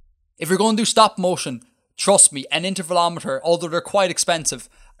 If you're going to do stop motion, trust me, an intervalometer, although they're quite expensive,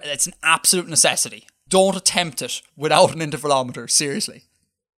 it's an absolute necessity. Don't attempt it without an intervalometer, seriously.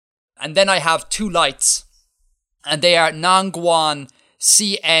 And then I have two lights, and they are Nangguan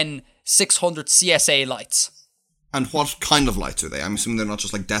CN600 CSA lights. And what kind of lights are they? I'm assuming they're not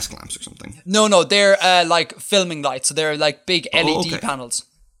just like desk lamps or something. No, they're like filming lights. So they're like big LED panels.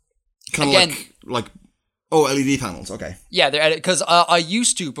 Kind of like LED panels. Okay. Yeah, they're because I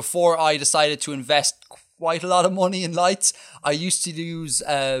used to, before I decided to invest quite a lot of money in lights, I used to use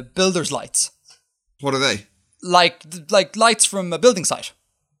builder's lights. What are they? Like lights from a building site.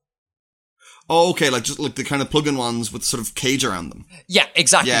 Oh, okay, like just like the kind of plug-in ones with sort of cage around them. Yeah,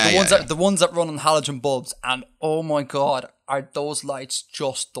 exactly. Yeah, the ones that run on halogen bulbs, and oh my god, are those lights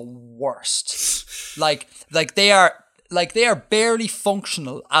just the worst? like they are barely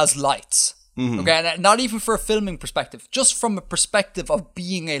functional as lights. Mm-hmm. Okay, and not even for a filming perspective, just from a perspective of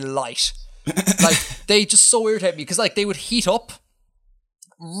being a light. Like they just so irritate me because like they would heat up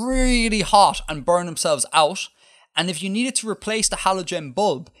really hot and burn themselves out. And if you needed to replace the halogen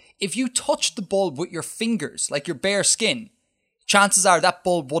bulb, if you touched the bulb with your fingers, like your bare skin, chances are that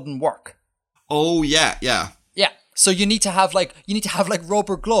bulb wouldn't work. Oh yeah. Yeah. So you need to have like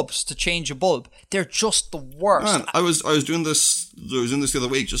rubber gloves to change a bulb. They're just the worst. Man, I was doing this the other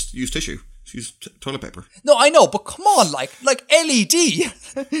week. Just use tissue. Just use toilet paper. No, I know, but come on, like LED.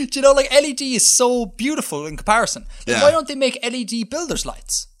 Do you know, like LED is so beautiful in comparison. Like, why don't they make LED builders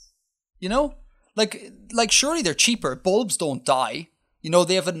lights? You know? Like surely they're cheaper. Bulbs don't die. You know,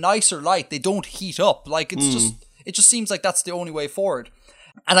 they have a nicer light. They don't heat up. Like it just seems like that's the only way forward.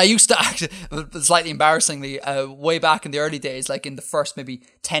 And I used to actually, slightly embarrassingly, way back in the early days, like in the first maybe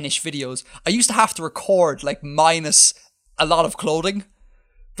 10-ish videos, I used to have to record like minus a lot of clothing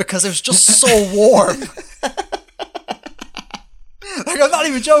because it was just so warm. Like, I'm not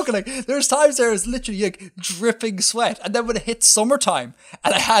even joking. Like, there's times there was literally like dripping sweat, and then when it hit summertime,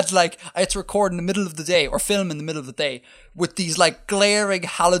 and I had to record in the middle of the day or film in the middle of the day with these like glaring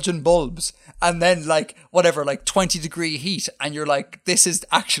halogen bulbs, and then like whatever, like 20-degree heat, and you're like, this is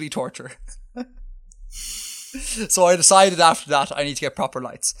actually torture. So I decided after that I need to get proper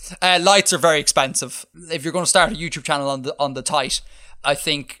lights. Lights are very expensive. If you're going to start a YouTube channel on the tight, I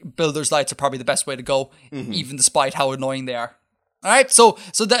think builder's lights are probably the best way to go, even despite how annoying they are. All right, so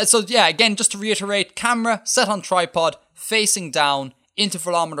yeah, again, just to reiterate, camera set on tripod, facing down,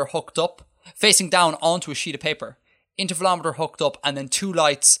 intervalometer hooked up, facing down onto a sheet of paper, intervalometer hooked up, and then 2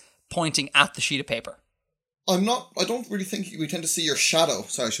 lights pointing at the sheet of paper. I don't really think we tend to see your shadow.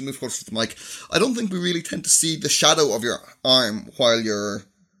 Sorry, I should move closer to the mic. I don't think we really tend to see the shadow of your arm while you're,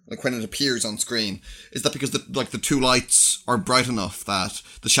 like, when it appears on screen. Is that because the 2 lights are bright enough that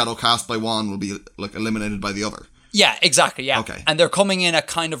the shadow cast by one will be, like, eliminated by the other? Yeah, exactly, yeah. Okay. And they're coming in at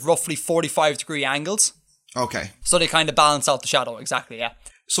kind of roughly 45-degree angles. Okay. So they kind of balance out the shadow, exactly, yeah.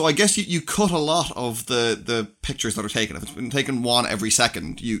 So I guess you cut a lot of the pictures that are taken. If it's been taken one every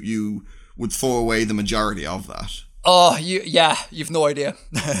second, you would throw away the majority of that. Oh, you've no idea.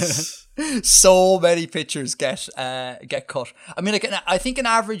 So many pictures get cut. I mean, like, I think an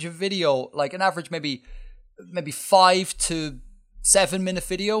average video, like an average maybe 5 to 7 minute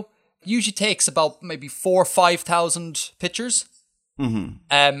video, usually takes about maybe 4,000 or 5,000 pictures. Mm-hmm.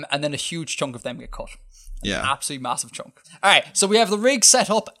 And then a huge chunk of them get cut. Yeah. An absolutely massive chunk. All right, so we have the rig set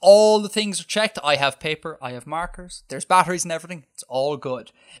up. All the things are checked. I have paper. I have markers. There's batteries and everything. It's all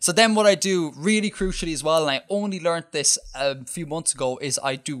good. So then what I do, really crucially as well, and I only learned this a few months ago, is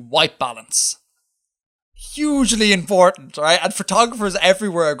I do white balance. Hugely important, right? And photographers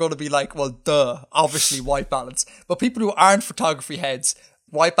everywhere are going to be like, well, duh, obviously white balance. But people who aren't photography heads,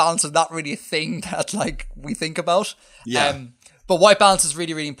 white balance is not really a thing that like we think about. Yeah. But white balance is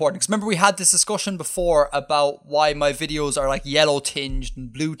really, really important. Because remember we had this discussion before about why my videos are like yellow tinged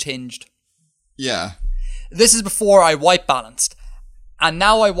and blue tinged. Yeah. This is before I white balanced. And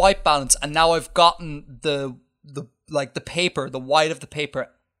now I white balance, and now I've gotten the paper, the white of the paper,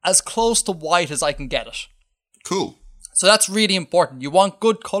 as close to white as I can get it. Cool. So that's really important. You want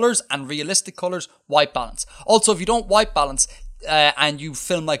good colours and realistic colours, white balance. Also, if you don't white balance and you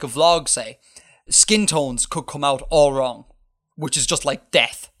film like a vlog, say, skin tones could come out all wrong, which is just like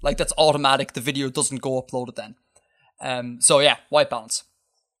death. Like that's automatic. The video doesn't go uploaded then. So yeah, white balance.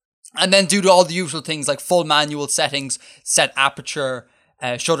 And then do all the usual things like full manual settings, set aperture,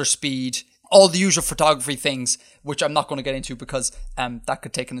 shutter speed, all the usual photography things, which I'm not going to get into because that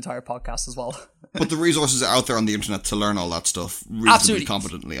could take an entire podcast as well. But the resources are out there on the internet to learn all that stuff reasonably Absolutely.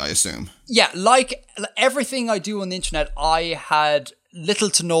 competently, I assume. Yeah, like everything I do on the internet, I had little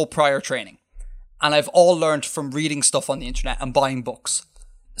to no prior training. And I've all learned from reading stuff on the internet and buying books.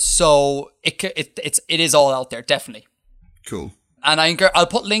 So it is all out there, definitely. Cool. And I'll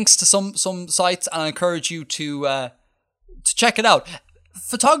put links to some sites, and I encourage you to check it out.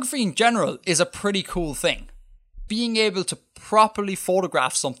 Photography in general is a pretty cool thing. Being able to properly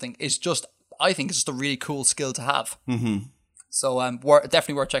photograph something is just I think is just a really cool skill to have. Mm-hmm. So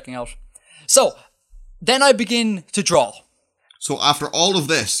definitely worth checking out. So then I begin to draw. So after all of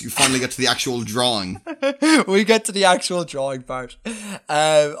this, you finally get to the actual drawing. We get to the actual drawing part.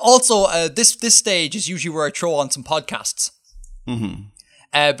 Also, this stage is usually where I throw on some podcasts.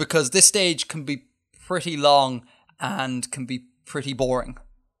 Mm-hmm. Because this stage can be pretty long and can be pretty boring.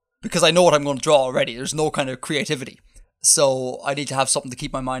 Because I know what I'm going to draw already. There's no kind of creativity. So I need to have something to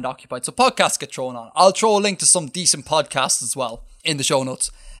keep my mind occupied. So podcasts get thrown on. I'll throw a link to some decent podcasts as well in the show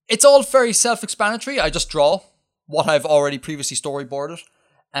notes. It's all very self-explanatory. I just draw what I've already previously storyboarded.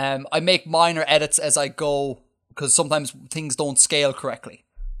 I make minor edits as I go because sometimes things don't scale correctly.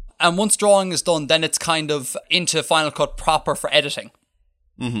 And once drawing is done, then it's kind of into Final Cut proper for editing.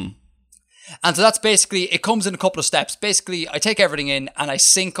 Mm-hmm. And so that's basically, it comes in a couple of steps. Basically, I take everything in and I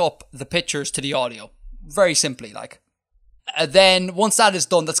sync up the pictures to the audio. Very simply, like. Then once that is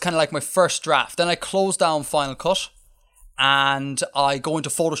done, that's kind of like my first draft. Then I close down Final Cut and I go into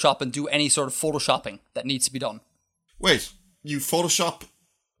Photoshop and do any sort of Photoshopping that needs to be done. Wait, you Photoshop...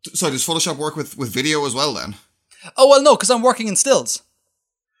 Sorry, does Photoshop work with video as well then? Oh, well, no, because I'm working in stills.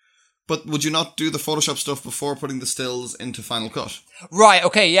 But would you not do the Photoshop stuff before putting the stills into Final Cut? Right,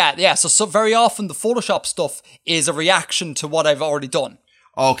 okay, yeah. So very often the Photoshop stuff is a reaction to what I've already done.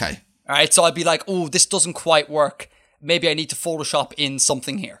 Okay. Alright, so I'd be like, oh, this doesn't quite work. Maybe I need to Photoshop in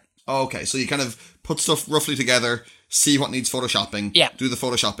something here. Okay, so you kind of put stuff roughly together, see what needs Photoshopping, do the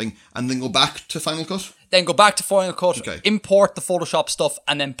Photoshopping, and then go back to Final Cut? Then go back to Final Cut, okay. Import the Photoshop stuff,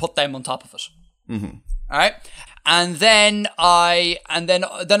 and then put them on top of it. Mm-hmm. Alright? And then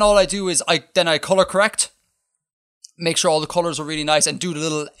then all I do is I color correct, make sure all the colors are really nice, and do the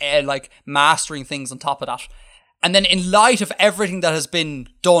little like mastering things on top of that. And then in light of everything that has been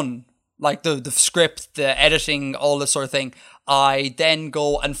done, like the script, the editing, all this sort of thing, I then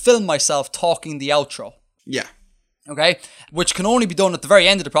go and film myself talking the outro. Yeah. Okay? Which can only be done at the very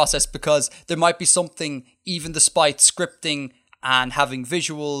end of the process because there might be something, even despite scripting and having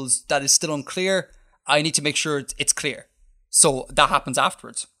visuals, that is still unclear. I need to make sure it's clear. So that happens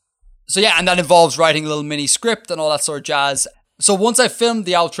afterwards. So yeah, and that involves writing a little mini script and all that sort of jazz. So once I've filmed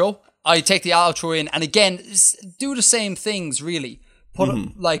the outro, I take the outro in and again, do the same things really.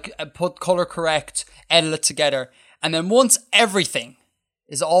 Put color correct, edit it together. And then once everything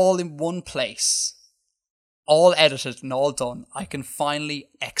is all in one place, all edited and all done, I can finally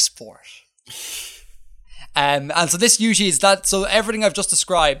export. And so this usually is that. So everything I've just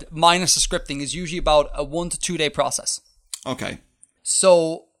described, minus the scripting, is usually about a 1 to 2 day process. Okay.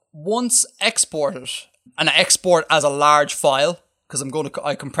 So once exported, and I export as a large file because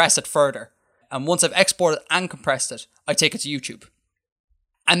I compress it further. And once I've exported and compressed it, I take it to YouTube.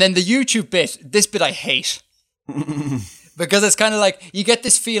 And then the YouTube bit, this bit I hate. Because it's kind of like, you get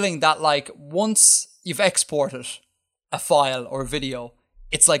this feeling that like once you've exported a file or a video,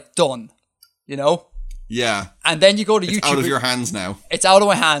 it's like done, you know? Yeah. And then you go to YouTube. It's out of your hands now. It's out of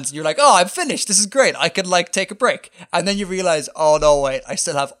my hands. And you're like, oh, I'm finished. This is great. I could like take a break. And then you realize, oh no, wait, I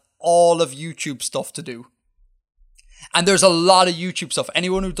still have all of YouTube stuff to do. And there's a lot of YouTube stuff.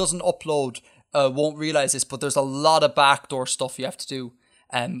 Anyone who doesn't upload won't realize this, but there's a lot of backdoor stuff you have to do.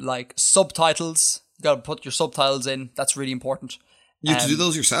 Like subtitles. You got to put your subtitles in. That's really important. You have to do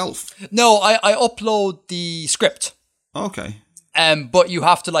those yourself? No, I upload the script. Okay. But you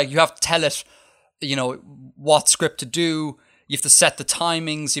have to tell it, you know, what script to do. You have to set the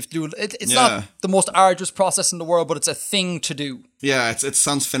timings. You have to do it. It's not the most arduous process in the world, but it's a thing to do. Yeah, it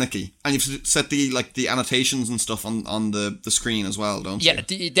sounds finicky, and you have to set the annotations and stuff on the screen as well, don't you? Yeah,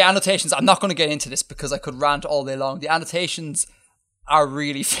 the annotations. I'm not going to get into this because I could rant all day long. The annotations are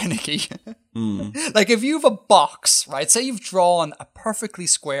really finicky. Like if you have a box, right? Say you've drawn a perfectly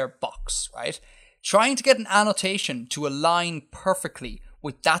square box, right? Trying to get an annotation to align perfectly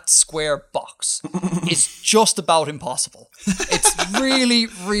with that square box is just about impossible. It's really,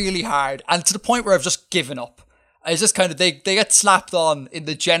 really hard. And to the point where I've just given up. It's just kind of, they get slapped on in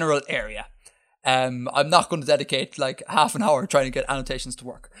the general area. I'm not going to dedicate like half an hour trying to get annotations to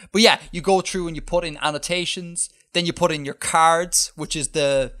work. But yeah, you go through and you put in annotations. Then you put in your cards, which is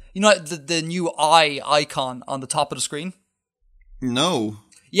the new eye icon on the top of the screen. No.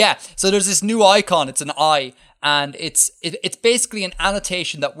 Yeah, so there's this new icon. It's an eye, and it's basically an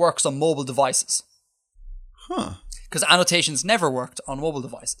annotation that works on mobile devices. Huh. Because annotations never worked on mobile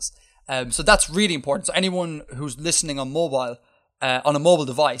devices. So that's really important. So anyone who's listening on mobile, on a mobile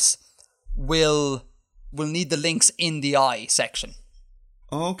device, will need the links in the eye section.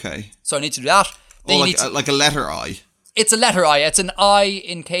 Okay. So I need to do that. Like a letter I. It's a letter I. It's an I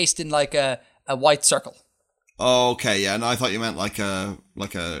encased in like a white circle. Okay, yeah. No, I thought you meant like a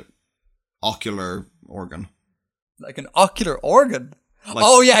ocular organ. Like an ocular organ? Like,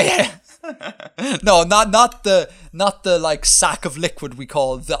 Oh, yeah. No, not the like sack of liquid we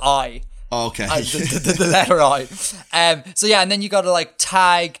call the eye. okay. The letter I. So yeah, and then you got to like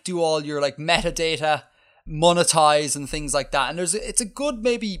tag, do all your like metadata, monetize and things like that. And it's a good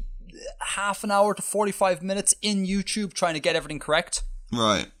maybe half an hour to 45 minutes in YouTube trying to get everything correct.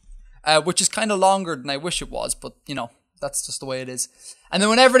 Right. Which is kind of longer than I wish it was, but you know, that's just the way it is. And then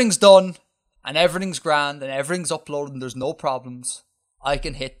when everything's done and everything's grand and everything's uploaded and there's no problems, I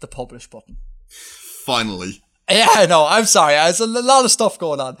can hit the publish button. Finally. Yeah, no, I'm sorry. There's a lot of stuff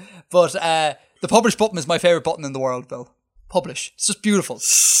going on. But the publish button is my favourite button in the world, Bill. Publish. It's just beautiful.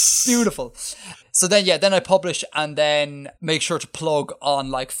 Beautiful. So then I publish and then make sure to plug on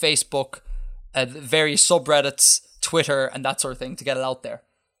like Facebook, various subreddits, Twitter, and that sort of thing to get it out there.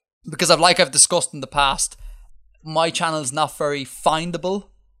 Because I've discussed in the past, my channel is not very findable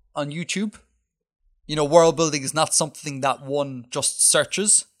on YouTube. You know, world building is not something that one just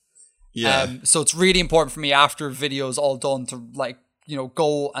searches. Yeah. So it's really important for me after a video is all done to like, you know,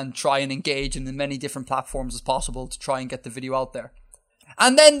 go and try and engage in as many different platforms as possible to try and get the video out there.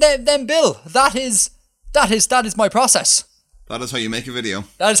 And then Bill, that is my process. That is how you make a video.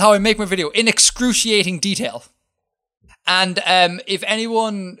 That is how I make my video in excruciating detail. And if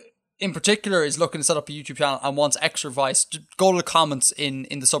anyone in particular is looking to set up a YouTube channel and wants extra advice, go to the comments in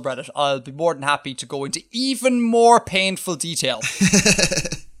the subreddit. I'll be more than happy to go into even more painful detail.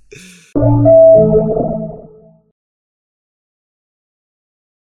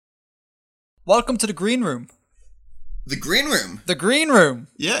 Welcome to the green room. The green room? The green room.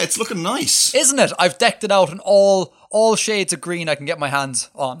 Yeah, it's looking nice. Isn't it? I've decked it out in all shades of green I can get my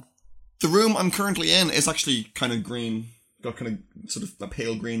hands on. The room I'm currently in is actually kind of green. Got kind of sort of a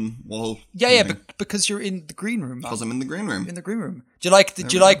pale green wall. Yeah, because you're in the green room. Because I'm in the green room. In the green room. Do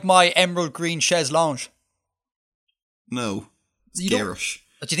you like my emerald green chaise lounge? No. It's You garish.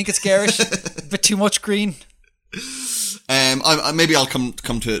 Do you think it's garish? A bit too much green? Maybe I'll come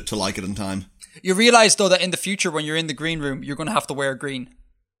to like it in time. You realise though that in the future when you're in the green room, you're going to have to wear green.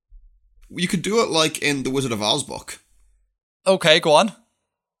 You could do it like in the Wizard of Oz book. Okay, go on.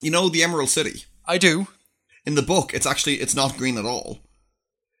 You know the Emerald City? I do. In the book, it's not green at all.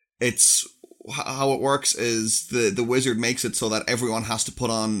 It's how it works is the wizard makes it so that everyone has to put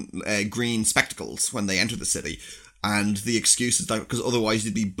on green spectacles when they enter the city, and the excuse is that because otherwise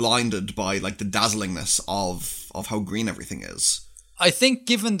you'd be blinded by like the dazzlingness of how green everything is. I think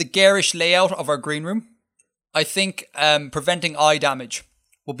given the garish layout of our green room, I think preventing eye damage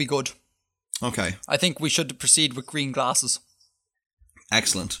would be good. Okay. I think we should proceed with green glasses.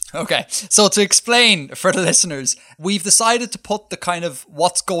 Excellent. Okay, so to explain for the listeners, we've decided to put the kind of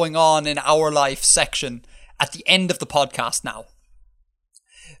what's going on in our life section at the end of the podcast now.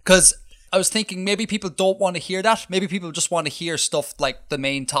 Because I was thinking maybe people don't want to hear that. Maybe people just want to hear stuff like the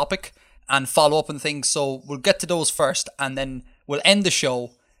main topic and follow up on things. So we'll get to those first and then we'll end the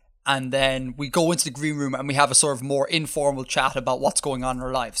show. And then we go into the green room and we have a sort of more informal chat about what's going on in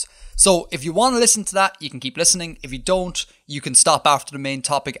our lives. So if you want to listen to that, you can keep listening. If you don't, you can stop after the main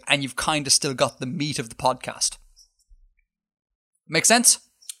topic and you've kind of still got the meat of the podcast. Make sense?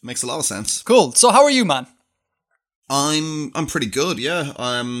 Makes a lot of sense. Cool. So how are you, man? I'm pretty good, yeah.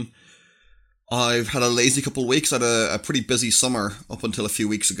 I've had a lazy couple of weeks. I had a pretty busy summer up until a few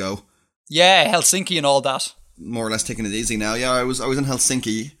weeks ago. Yeah, Helsinki and all that. More or less taking it easy now. Yeah, I was in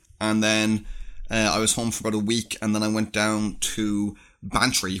Helsinki. And then I was home for about a week, and then I went down to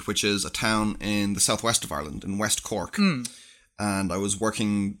Bantry, which is a town in the southwest of Ireland, in West Cork. And I was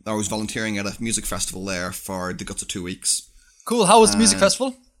volunteering at a music festival there for the guts of 2 weeks. Cool. How was the music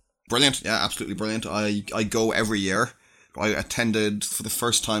festival? Brilliant. Yeah, absolutely brilliant. I go every year. I attended for the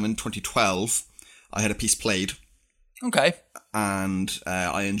first time in 2012. I had a piece played. Okay. And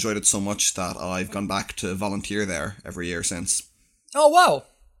I enjoyed it so much that I've gone back to volunteer there every year since. Oh, wow.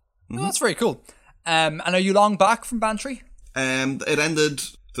 Oh, that's very cool. And are you long back from Bantry? It ended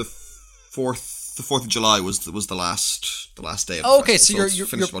the 4th of July was the last day of the okay, festival, so you're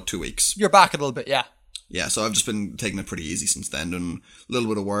finished about 2 weeks. You're back a little bit, yeah. Yeah, so I've just been taking it pretty easy since then, doing a little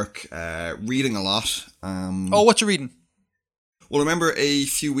bit of work, reading a lot. What you reading? Well, remember a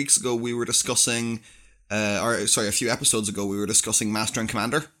few weeks ago we were discussing, a few episodes ago we were discussing Master and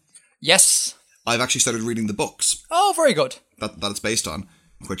Commander. Yes. I've actually started reading the books. Oh, very good. That it's based on,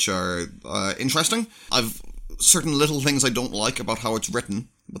 which are interesting. I've certain little things I don't like about how it's written,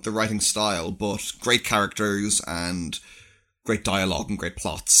 but the writing style, but great characters and great dialogue and great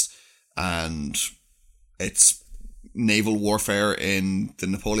plots. And it's naval warfare in the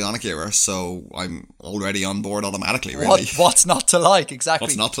Napoleonic era, so I'm already on board automatically, really. What's not to like, exactly.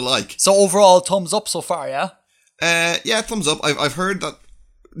 What's not to like? So overall, thumbs up so far, yeah? Yeah, thumbs up. I've heard that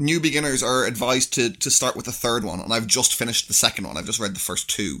new beginners are advised to start with the third one, and I've just finished the second one. I've just read the first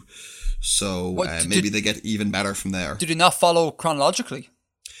two. So maybe they get even better from there. Do they not follow chronologically?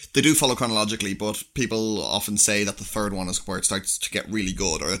 They do follow chronologically, but people often say that the third one is where it starts to get really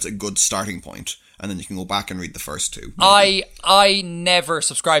good, or it's a good starting point, and then you can go back and read the first two. Maybe. I never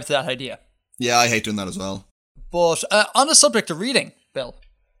subscribe to that idea. Yeah, I hate doing that as well. But on the subject of reading, Bill,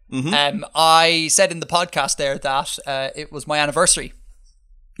 I said in the podcast there that it was my anniversary.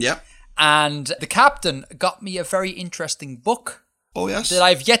 Yeah. And the captain got me a very interesting book. Oh, yes. That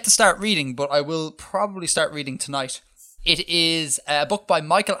I've yet to start reading, but I will probably start reading tonight. It is a book by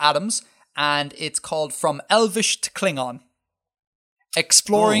Michael Adams, and it's called From Elvish to Klingon.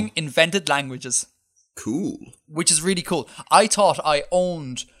 Exploring Invented Languages. Cool. Which is really cool. I thought I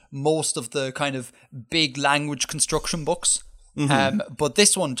owned most of the kind of big language construction books. But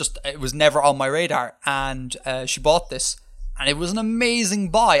this one it was never on my radar. And she bought this, and it was an amazing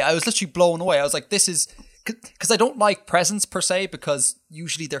buy. I was literally blown away. I was like, this is... Because I don't like presents per se, because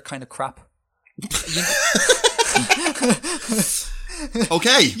usually they're kind of crap.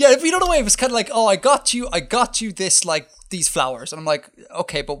 Okay. Yeah, if you don't know, it was kind of like, oh, I got you this, like, these flowers. And I'm like,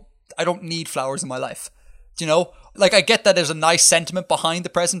 okay, but I don't need flowers in my life. Do you know? Like, I get that there's a nice sentiment behind the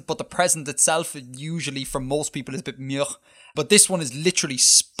present, but the present itself, usually for most people, is a bit meh. But this one is literally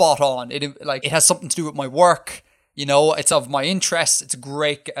spot on. It has something to do with my work. You know, it's of my interests. It's a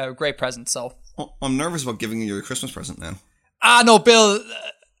great present, so... I'm nervous about giving you your Christmas present now. No, Bill.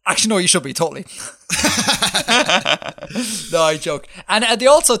 Actually, no, you should be, totally. No, I joke. And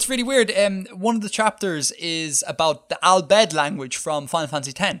it's really weird. One of the chapters is about the Al-Bhed language from Final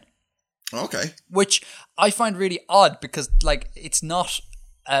Fantasy X. Okay. Which I find really odd because, like, it's not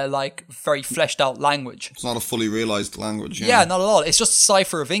a, like, very fleshed out language. It's not a fully realised language. Yeah, not at all. It's just a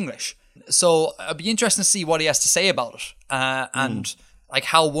cipher of English. So it'd be interesting to see what he has to say about it. And... like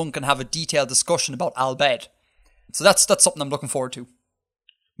how one can have a detailed discussion about Al-Bhed. So that's something I'm looking forward to.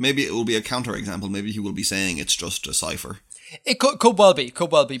 Maybe it will be a counterexample. Maybe he will be saying it's just a cipher. It could well be.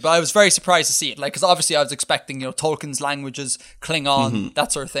 But I was very surprised to see it. Like, because obviously I was expecting, Tolkien's languages, Klingon,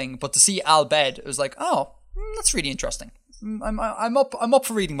 that sort of thing. But to see Al-Bhed, it was like, oh, that's really interesting. I'm up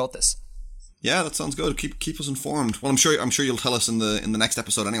for reading about this. Yeah, that sounds good. Keep us informed. Well, I'm sure you'll tell us in the next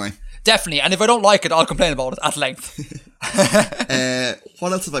episode anyway. Definitely, and if I don't like it, I'll complain about it at length.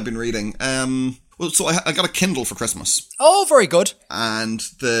 What else have I been reading? So I got a Kindle for Christmas. Oh, very good. And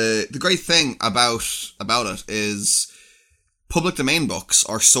the great thing about it is public domain books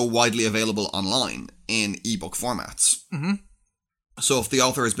are so widely available online in ebook formats. Mm-hmm. So if the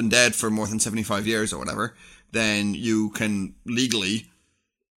author has been dead for more than 75 years or whatever, then you can legally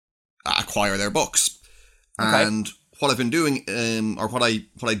acquire their books. Okay. And what I've been doing, or what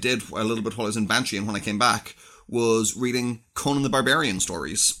I did a little bit while I was in Banshee and when I came back, was reading Conan the Barbarian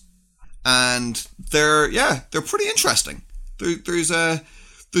stories. And they're pretty interesting. There's a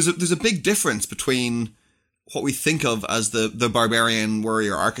big difference between what we think of as the barbarian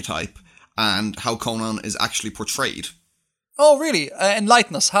warrior archetype and how Conan is actually portrayed. Oh, really?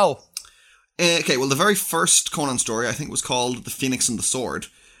 Enlighten us. How? Okay, well, the very first Conan story, I think, was called The Phoenix and the Sword.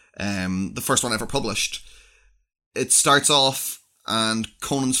 The first one ever published. It starts off, and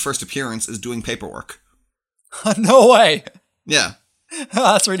Conan's first appearance is doing paperwork. No way! Yeah.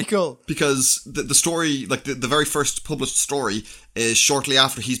 That's really cool. Because the story, like the very first published story, is shortly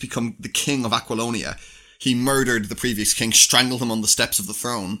after he's become the king of Aquilonia. He murdered the previous king, strangled him on the steps of the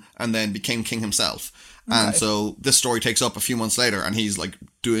throne, and then became king himself. Okay. And so this story takes up a few months later, and he's like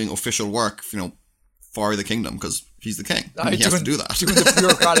doing official work, for the kingdom, because he's the king. And he has to do that. Doing the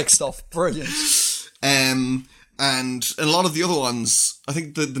bureaucratic stuff. Brilliant. And a lot of the other ones, I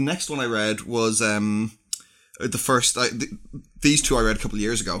think the next one I read was the first. These two I read a couple of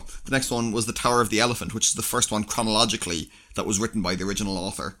years ago. The next one was The Tower of the Elephant, which is the first one chronologically that was written by the original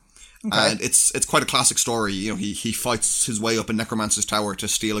author. Okay. And it's quite a classic story. He fights his way up in Necromancer's Tower to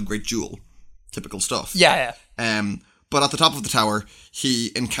steal a great jewel. Typical stuff. Yeah. But at the top of the tower,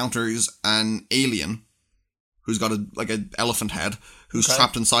 he encounters an alien who's got an elephant head who's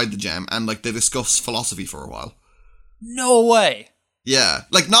trapped inside the gem, and they discuss philosophy for a while. No way. Yeah,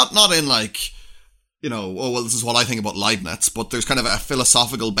 not in this is what I think about Leibniz, but there's kind of a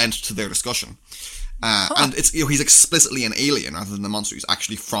philosophical bent to their discussion. And it's he's explicitly an alien rather than a monster. He's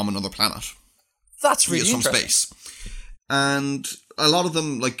actually from another planet. That's really interesting. From space. And a lot of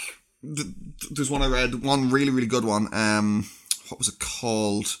them, there's one I read, one really, really good one. What was it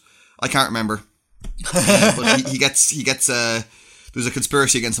called? I can't remember. But he gets there's a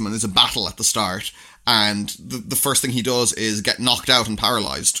conspiracy against him, and there's a battle at the start, and the first thing he does is get knocked out and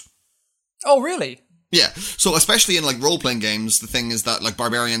paralyzed. Oh, really? Yeah. So especially in like role-playing games, the thing is that like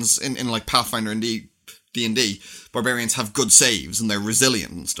barbarians in like Pathfinder and D&D, barbarians have good saves and they're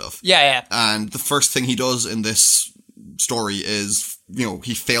resilient and stuff. Yeah. And the first thing he does in this story is,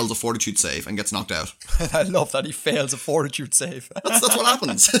 he fails a fortitude save and gets knocked out. I love that he fails a fortitude save. That's what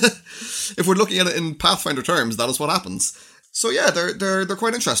happens. If we're looking at it in Pathfinder terms, that is what happens. So yeah, they're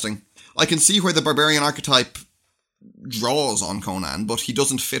quite interesting. I can see where the barbarian archetype draws on Conan, but he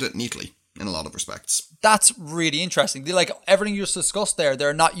doesn't fit it neatly in a lot of respects. That's really interesting. Like everything you just discussed there,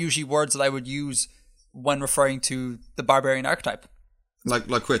 they're not usually words that I would use when referring to the barbarian archetype. Like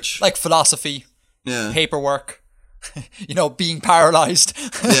which? Like philosophy, paperwork, being paralyzed.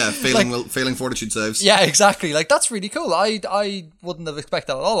 Yeah, failing fortitude saves. Yeah, exactly. Like that's really cool. I wouldn't have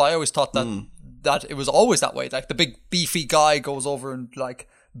expected that at all. I always thought that it was always that way. Like the big beefy guy goes over and like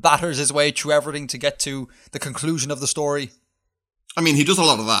batters his way through everything to get to the conclusion of the story. I mean, he does a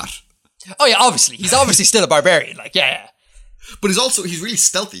lot of that. Oh yeah, obviously. He's obviously still a barbarian. Like, yeah. But he's really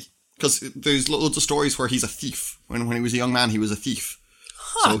stealthy. Because there's loads of stories where he's a thief. When he was a young man, he was a thief.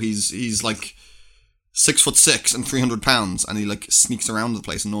 Huh. So he's like 6'6" and 300 pounds, and he like sneaks around the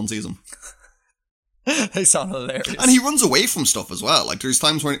place and no one sees him. They sound hilarious. And he runs away from stuff as well. Like there's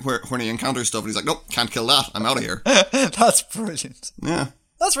times when he encounters stuff and he's like, nope, can't kill that. I'm out of here. That's brilliant. Yeah.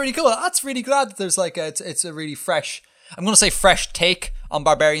 That's really cool. That's really glad that there's like it's a really fresh, I'm going to say fresh take on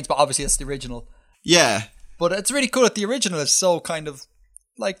barbarians, but obviously it's the original. Yeah. But it's really cool that the original is so kind of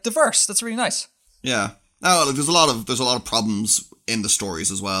like diverse. That's really nice. Yeah. Oh, there's a lot of problems in the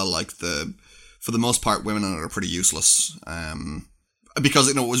stories as well. Like for the most part, women in it are pretty useless. Because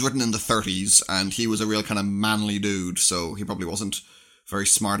it was written in the 30s, and he was a real kind of manly dude, so he probably wasn't very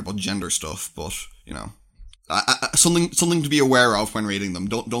smart about gender stuff. But something to be aware of when reading them.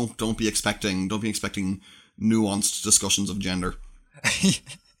 Don't be expecting nuanced discussions of gender.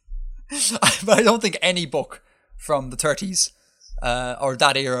 But I don't think any book from the 30s or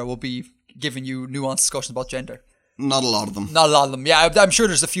that era will be giving you nuanced discussions about gender. Not a lot of them. Yeah, I'm sure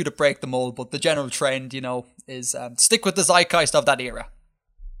there's a few that break the mold, but the general trend, is stick with the zeitgeist of that era.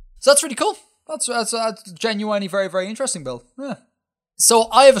 So that's really cool. That's genuinely very, very interesting, Bill. Yeah. So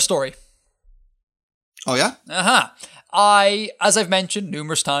I have a story. Oh, yeah? As I've mentioned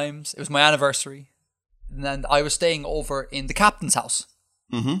numerous times, it was my anniversary, and I was staying over in the captain's house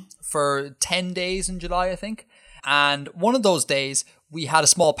for 10 days in July, I think. And one of those days, we had a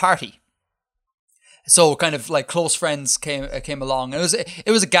small party. So kind of like close friends came along. It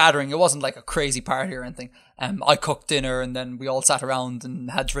was a gathering. It wasn't like a crazy party or anything. I cooked dinner and then we all sat around and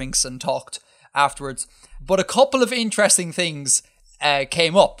had drinks and talked afterwards. But a couple of interesting things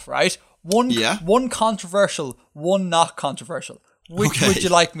came up, right? One controversial, one not controversial. Which would you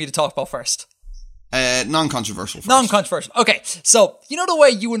like me to talk about first? Non-controversial first. Non-controversial. Okay, so you know the way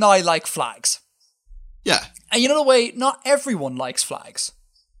you and I like flags? Yeah. And you know the way not everyone likes flags?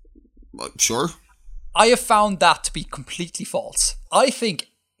 Sure. I have found that to be completely false. I think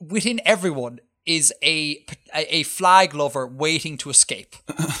within everyone is a flag lover waiting to escape.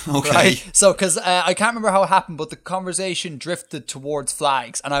 Okay. Right? So, because I can't remember how it happened, but the conversation drifted towards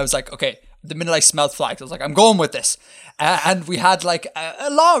flags. And I was like, okay, the minute I smelled flags, I was like, I'm going with this. And we had like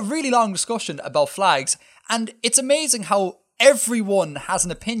a really long discussion about flags. And it's amazing how everyone has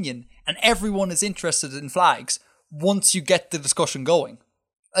an opinion and everyone is interested in flags once you get the discussion going.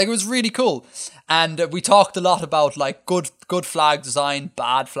 Like, it was really cool. And we talked a lot about like good flag design,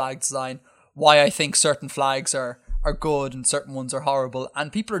 bad flag design, why I think certain flags are good and certain ones are horrible.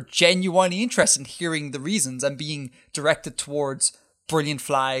 And people are genuinely interested in hearing the reasons and being directed towards brilliant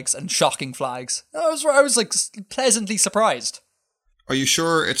flags and shocking flags. I was like pleasantly surprised. Are you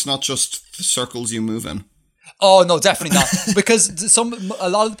sure it's not just the circles you move in? Oh, no, definitely not. Because a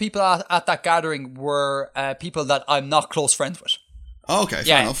lot of the people at that gathering were people that I'm not close friends with. Oh, okay,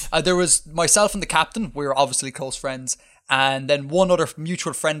 fair enough. There was myself and the captain. We were obviously close friends. And then one other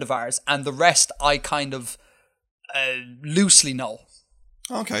mutual friend of ours. And the rest I kind of loosely know.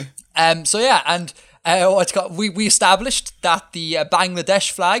 Okay. So yeah, and we established that the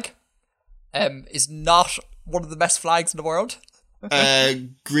Bangladesh flag is not one of the best flags in the world.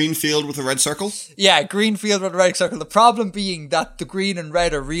 Green field with a red circle? Yeah, green field with a red circle. The problem being that the green and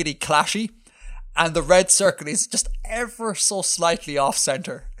red are really clashy. And the red circle is just ever so slightly off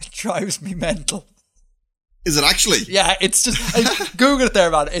center. It drives me mental. Is it actually? Yeah, it's just... Google it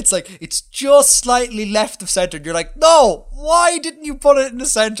there, man. It's like, it's just slightly left of center. And you're like, no, why didn't you put it in the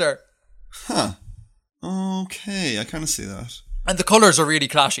center? Huh. Okay, I kind of see that. And the colours are really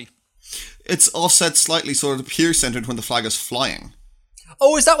clashy. It's offset slightly so it appears centered when the flag is flying.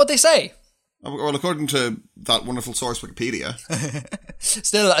 Oh, is that what they say? Well, according to that wonderful source, Wikipedia.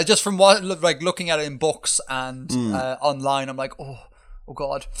 Still, just from what like looking at it in books and online, I'm like, oh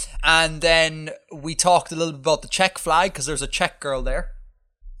god. And then we talked a little bit about the Czech flag because there's a Czech girl there,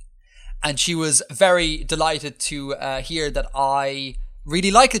 and she was very delighted to hear that I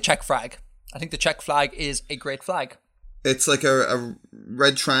really like the Czech flag. I think the Czech flag is a great flag. It's like a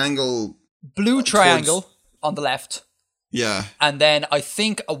red triangle, blue triangle on the left. Yeah. And then I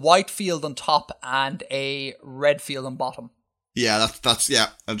think a white field on top and a red field on bottom. Yeah, that's yeah.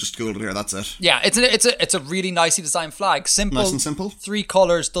 I've just googled it here. That's it. Yeah, it's a really nicely designed flag. Simple, nice and simple. 3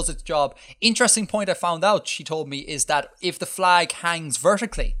 colors does its job. Interesting point I found out. She told me is that if the flag hangs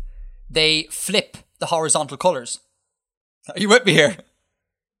vertically, they flip the horizontal colors. Are you with me here?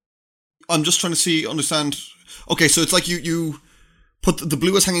 I'm just trying to understand. Okay, so it's like you put the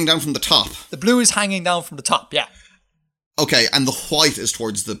blue is hanging down from the top. The blue is hanging down from the top. Yeah. Okay, and the white is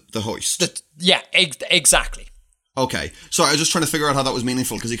towards the hoist. Exactly. Okay, sorry, I was just trying to figure out how that was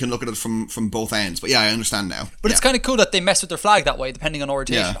meaningful because you can look at it from both ends. But yeah, I understand now. But it's kind of cool that they mess with their flag that way, depending on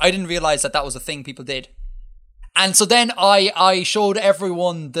orientation. Yeah. I didn't realize that was a thing people did. And so then I showed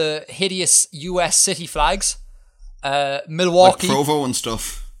everyone the hideous US city flags. Milwaukee. Like Provo and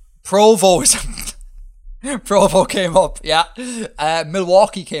stuff. Provo came up, yeah.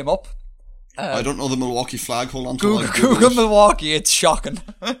 Milwaukee came up. I don't know the Milwaukee flag. Hold on. Google Milwaukee. It's shocking.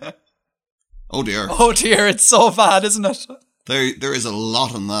 Oh dear. Oh dear, it's so bad, isn't it? There is a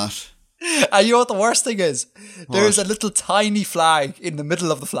lot in that. And you know what the worst thing is? There is What? a little tiny flag in the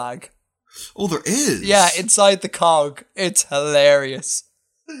middle of the flag. Oh, there is? Yeah, inside the cog. It's hilarious.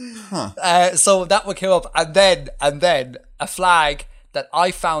 Huh. So that one came up, and then a flag that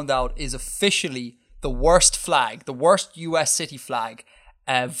I found out is officially the worst flag, the worst US city flag,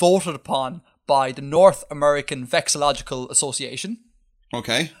 voted upon by the North American Vexillological Association.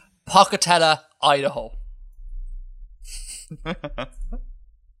 Okay. Pocatello, Idaho. I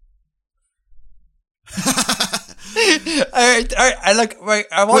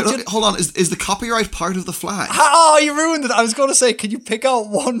want you to... Hold on, is the copyright part of the flag? Oh, you ruined it. I was going to say, can you pick out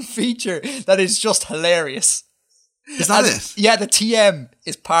one feature that is just hilarious? Is that it? Yeah, the TM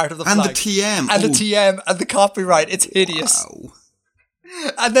is part of the flag. And the TM. And the TM and the copyright. It's hideous. Wow.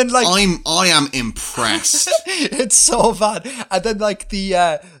 And then I am impressed. it's so bad. And then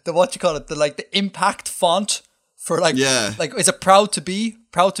the what you call it, the impact font for is it proud to be?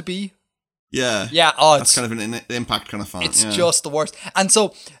 Yeah. Yeah, that's kind of an impact kind of font. It's just the worst. And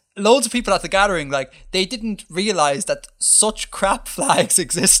so loads of people at the gathering, they didn't realize that such crap flags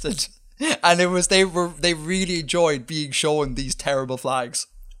existed. And they really enjoyed being shown these terrible flags.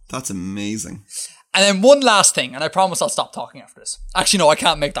 That's amazing. And then one last thing, and I promise I'll stop talking after this. Actually, no, I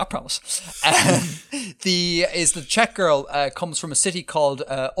can't make that promise. The Czech girl comes from a city called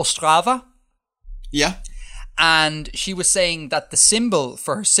Ostrava. Yeah. And she was saying that the symbol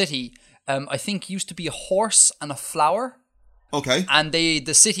for her city, I think, used to be a horse and a flower. Okay. And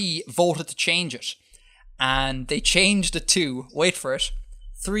the city voted to change it. And they changed it to, wait for it,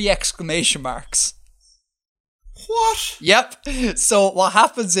 3 exclamation marks. What? Yep. So what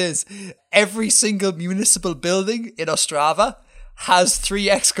happens is every single municipal building in Ostrava has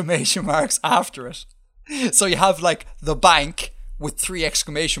 3 exclamation marks after it. So you have the bank with 3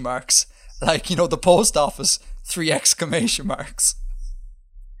 exclamation marks. The post office, 3 exclamation marks.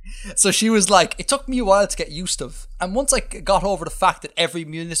 So she was like, it took me a while to get used to. And once I got over the fact that every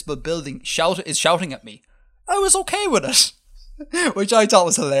municipal building is shouting at me, I was okay with it. Which I thought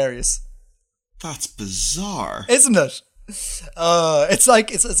was hilarious. That's bizarre. Isn't it? It's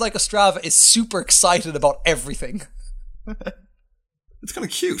like Ostrava is super excited about everything. It's kind of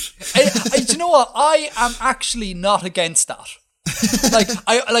cute. You know what? I am actually not against that.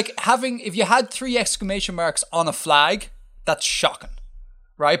 If you had 3 exclamation marks on a flag, that's shocking.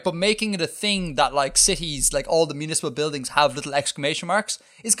 Right? But making it a thing that cities, all the municipal buildings have little exclamation marks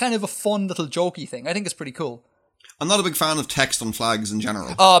is kind of a fun little jokey thing. I think it's pretty cool. I'm not a big fan of text on flags in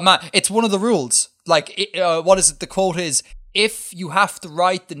general. Oh man, it's one of the rules. What is it? The quote is, if you have to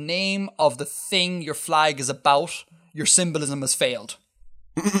write the name of the thing your flag is about, your symbolism has failed.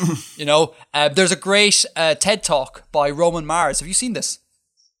 There's a great TED Talk by Roman Mars. Have you seen this?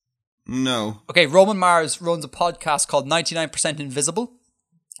 No. Okay, Roman Mars runs a podcast called 99% Invisible.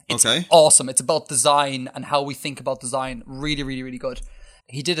 It's awesome. It's about design and how we think about design. Really, really, really good.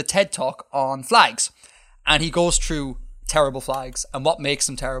 He did a TED Talk on flags. And he goes through terrible flags and what makes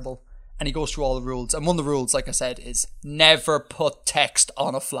them terrible. And he goes through all the rules. And one of the rules, like I said, is never put text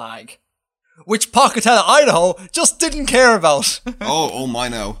on a flag. Which Pocatello, Idaho just didn't care about. oh my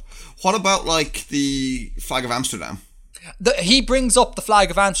no. What about, like, the flag of Amsterdam? He brings up the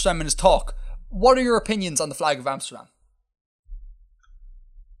flag of Amsterdam in his talk. What are your opinions on the flag of Amsterdam?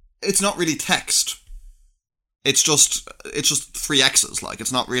 It's not really text. It's just 3 X's. Like,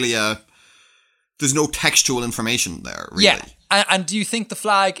 it's not really there's no textual information there, really. Yeah. And do you think the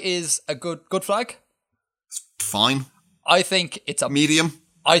flag is a good flag? Fine. I think it's a medium.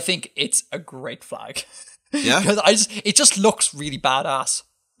 I think it's a great flag. Yeah. Because it just looks really badass.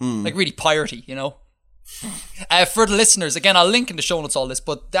 Like really piratey, you know? For the listeners, again, I'll link in the show notes all this,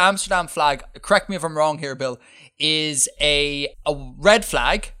 but the Amsterdam flag, correct me if I'm wrong here, Bill, is a red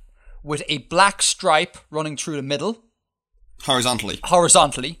flag with a black stripe running through the middle. Horizontally,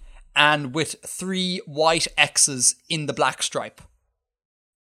 and with 3 white X's in the black stripe.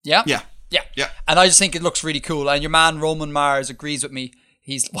 Yeah? Yeah. Yeah. And I just think it looks really cool. And your man, Roman Mars, agrees with me.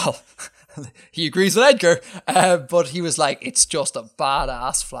 He agrees with Edgar, but he was like, it's just a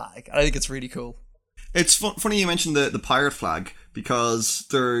badass flag. I think it's really cool. It's funny you mentioned the pirate flag, because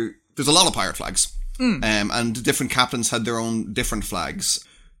there's a lot of pirate flags. And different captains had their own different flags.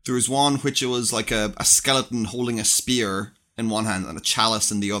 There was one which it was like a skeleton holding a spear in one hand and a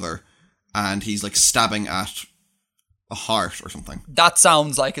chalice in the other, and he's like stabbing at a heart or something. That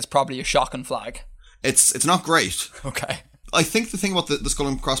sounds like it's probably a shocking flag. It's not great. Okay. I think the thing about the skull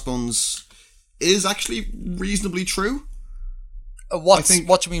and crossbones is actually reasonably true. What do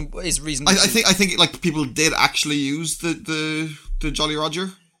you mean is reasonably true? I think like people did actually use the Jolly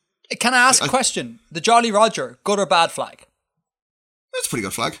Roger. Can I ask a question? The Jolly Roger, good or bad flag? It's a pretty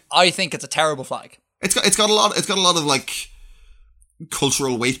good flag. I think it's a terrible flag. It's got a lot of like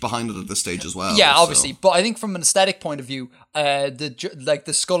cultural weight behind it at this stage as well. Yeah, obviously, but I think from an aesthetic point of view,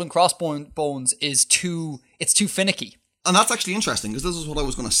 the skull and crossbones is too finicky. And that's actually interesting, because this is what I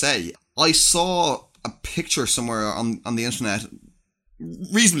was going to say. I saw a picture somewhere on the internet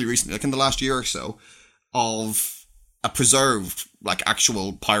reasonably recently, like in the last year or so, of a preserved, like,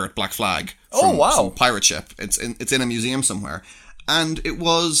 actual pirate black flag from some pirate ship. It's in a museum somewhere, and it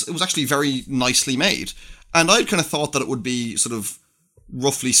was actually very nicely made. And I'd kind of thought that it would be sort of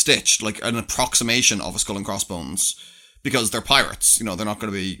roughly stitched, like an approximation of a skull and crossbones, because they're pirates. You know, they're not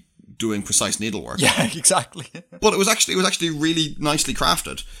going to be doing precise needlework. Yeah, exactly. But it was actually really nicely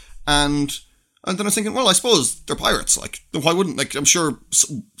crafted, and then I was thinking, well, I suppose they're pirates. Like, why wouldn't? Like, I'm sure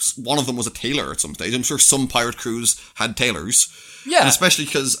one of them was a tailor at some stage. I'm sure some pirate crews had tailors. Yeah, and especially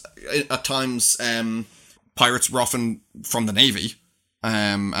because at times pirates were often from the Navy,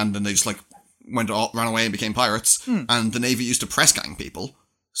 and then they just like ran away and became pirates. And the Navy used to press gang people.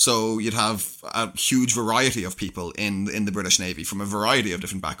 So you'd have a huge variety of people in the British Navy from a variety of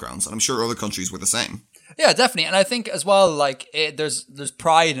different backgrounds, and I'm sure other countries were the same. Yeah, definitely. And I think as well, like there's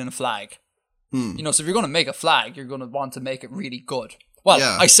pride in a flag. You know, so if you're going to make a flag, you're going to want to make it really good. Well,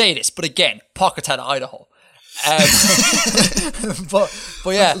 yeah. I say this, but again, Pockethead, Idaho.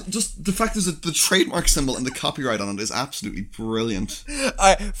 But yeah, just the fact is that the trademark symbol and the copyright on it is absolutely brilliant.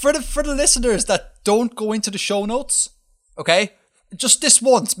 For the listeners that don't go into the show notes, okay. Just this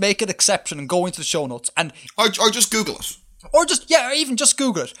once, make an exception and go into the show notes, and or just Google it, or even just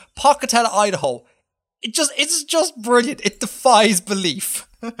Google it. Pockethead, Idaho. It's just brilliant. It defies belief.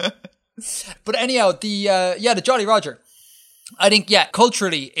 But anyhow, the Jolly Roger. I think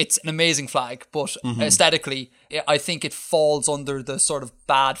culturally it's an amazing flag, but aesthetically, I think it falls under the sort of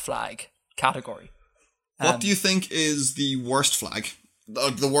bad flag category. What do you think is the worst flag?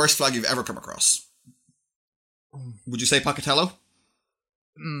 The worst flag you've ever come across? Would you say Pocatello?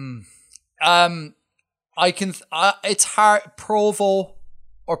 It's hard. Provo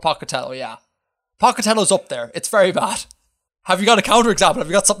or Pocatello, yeah. Pocatello's up there. It's very bad. Have you got a counterexample? Have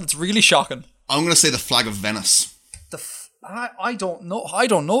you got something that's really shocking? I'm going to say the flag of Venice. I don't know. I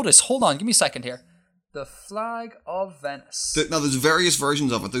don't know this. Hold on, give me a second here. The flag of Venice. Now, there's various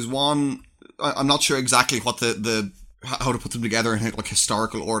versions of it. There's one. I'm not sure exactly what how to put them together in like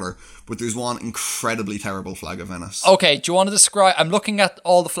historical order, but there's one incredibly terrible flag of Venice. Okay, do you want to describe? I'm looking at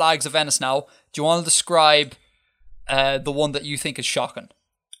all the flags of Venice now. Do you want to describe the one that you think is shocking?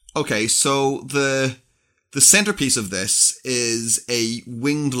 Okay, so the centerpiece of this is a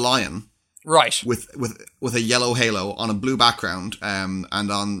winged lion, right, with a yellow halo on a blue background, and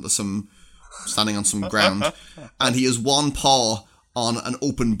on standing on some ground, and he has one paw on an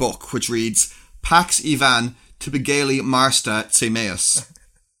open book which reads Pax Ivan Tibigali Marsta Tsemeus.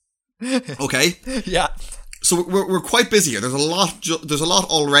 Okay. Yeah. So we're quite busy here. There's a lot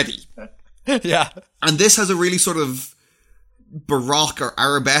already. Yeah. And this has a really sort of Baroque or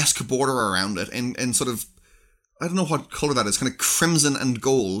arabesque border around it in sort of, I don't know what colour that is, kind of crimson and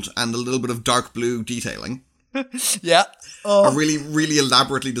gold and a little bit of dark blue detailing. Yeah. A really, really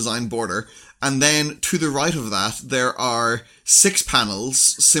elaborately designed border. And then to the right of that, there are 6 panels,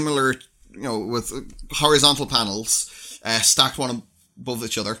 similar, with horizontal panels, stacked one above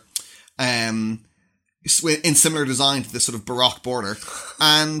each other, in similar design to this sort of Baroque border.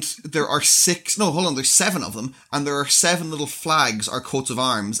 And there are there's 7 of them, and there are 7 little flags or coats of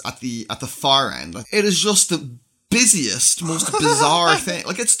arms at the far end. It is just the busiest, most bizarre thing.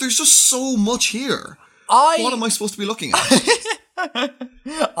 Like, there's just so much here. What am I supposed to be looking at?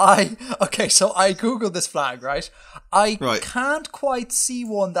 Okay, so I googled this flag, right? I can't quite see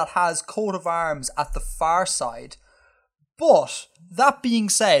one that has coat of arms at the far side. But that being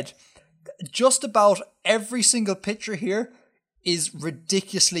said, just about every single picture here is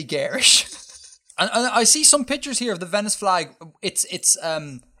ridiculously garish. and I see some pictures here of the Venice flag. It's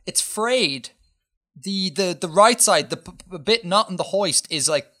frayed. The right side, the bit not in the hoist, is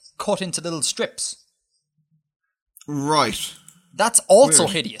like cut into little strips. Right. That's also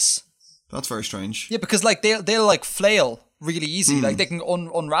Weird. Hideous. That's very strange. Yeah, because like they'll like flail really easily. Like they can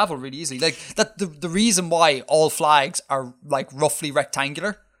unravel really easily. Like that the reason why all flags are like roughly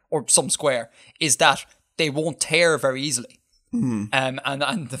rectangular or some square is that they won't tear very easily. And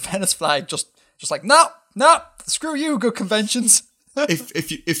the Venice flag just like no, screw you, good conventions.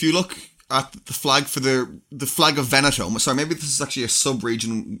 if you look at the flag for the flag of Veneto, sorry, maybe this is actually a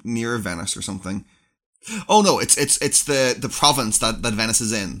sub-region near Venice or something. Oh no, it's the province that Venice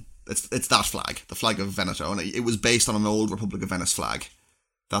is in. It's that flag, the flag of Veneto, and it was based on an old Republic of Venice flag.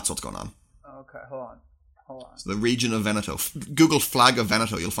 That's what's going on. Okay, hold on. So the region of Veneto. Google flag of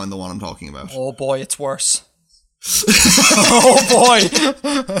Veneto, you'll find the one I'm talking about. Oh boy, it's worse. Oh boy.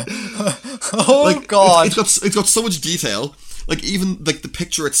 Oh god. It's got so much detail. Like even like the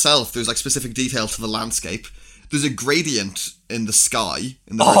picture itself, there's like specific detail to the landscape. There's a gradient in the sky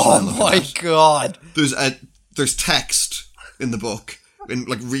in the version I'm looking at. God. There's text in the book in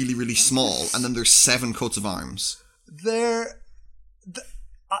like really, really small, and then there's 7 coats of arms.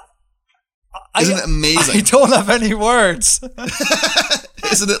 Isn't it amazing? I don't have any words.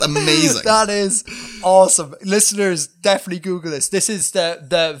 Isn't it amazing? That is awesome. Listeners, definitely Google this. This is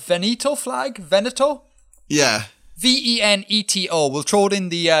the Veneto flag. Veneto? Yeah. Veneto. We'll throw it in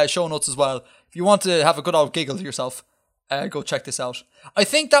the show notes as well. If you want to have a good old giggle to yourself, go check this out. I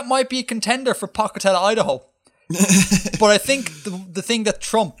think that might be a contender for Pocatello, Idaho. But I think the thing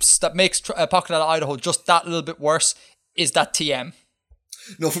that makes Pocatello, Idaho just that little bit worse is that TM.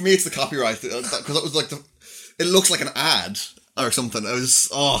 No, for me it's the copyright, because that was like it looks like an ad or something. It's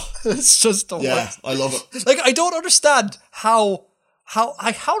just the worst. I love it. Like, I don't understand how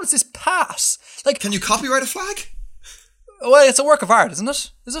does this pass? Like, can you copyright a flag? Well, it's a work of art, isn't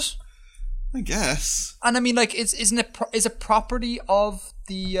it? Is it? I guess. And I mean, like, is it property of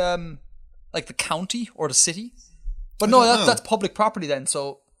the like the county or the city? But no, that's public property then.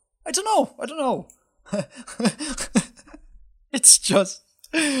 So I don't know. It's just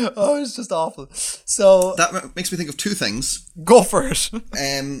awful. So that makes me think of 2 things. Go for it.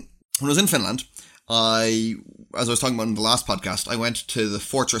 When I was in Finland, as I was talking about in the last podcast, I went to the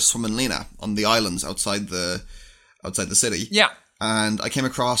Fortress Suomenlinna on the islands outside the city. Yeah. And I came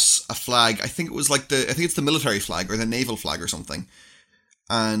across a flag. I think it's the military flag or the naval flag or something.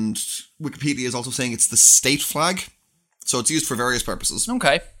 And Wikipedia is also saying it's the state flag. So it's used for various purposes.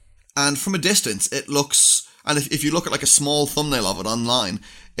 Okay. And from a distance, it looks, and if you look at like a small thumbnail of it online,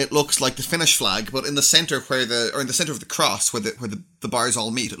 it looks like the Finnish flag, but in the center in the center of the cross where the bars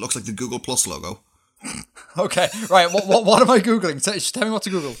all meet, it looks like the Google Plus logo. Okay, right. What am I Googling? Tell me what to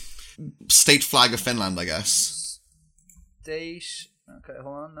Google. State flag of Finland, I guess. State. Okay,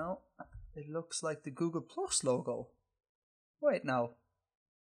 hold on now. It looks like the Google Plus logo. Wait now.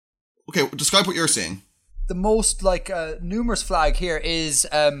 Okay, describe what you're seeing. The most numerous flag here is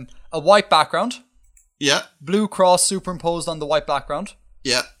a white background. Yeah. Blue cross superimposed on the white background.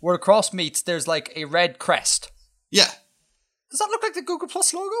 Yeah. Where the cross meets, there's like a red crest. Yeah. Does that look like the Google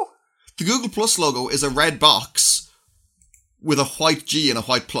Plus logo? The Google Plus logo is a red box with a white G and a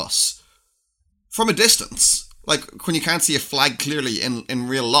white plus. From a distance, like when you can't see a flag clearly in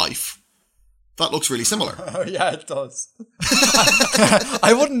real life, that looks really similar. Oh, yeah, it does.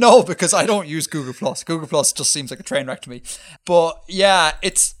 I wouldn't know because I don't use Google Plus. Google Plus just seems like a train wreck to me. But yeah,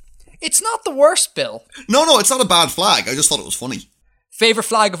 it's not the worst, Bill. No, it's not a bad flag. I just thought it was funny. Favorite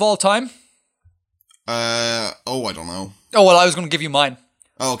flag of all time? I don't know. Oh, well, I was going to give you mine.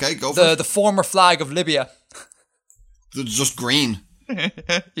 Oh, okay, go for it. The former flag of Libya. It's just green.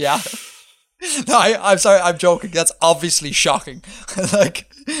 Yeah. No, I'm sorry, I'm joking. That's obviously shocking.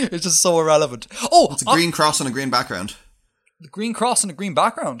 Like, it's just so irrelevant. Oh, it's a green cross on a green background. The green cross on a green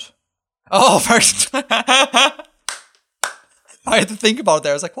background. Oh, first. I had to think about it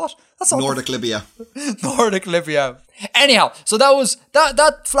there. I was like, what? That's not Nordic Libya. Nordic Libya. Anyhow, so that was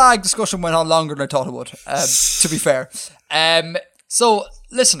that flag discussion went on longer than I thought it would. To be fair, so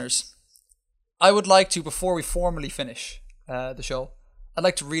listeners, I would like to, before we formally finish the show, I'd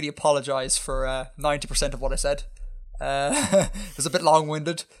like to really apologise for 90% of what I said. It was a bit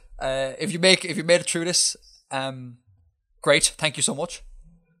long-winded. If you made it through this, great. Thank you so much.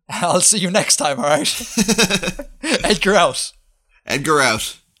 I'll see you next time. All right. Edgar out. Edgar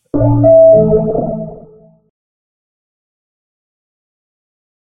out.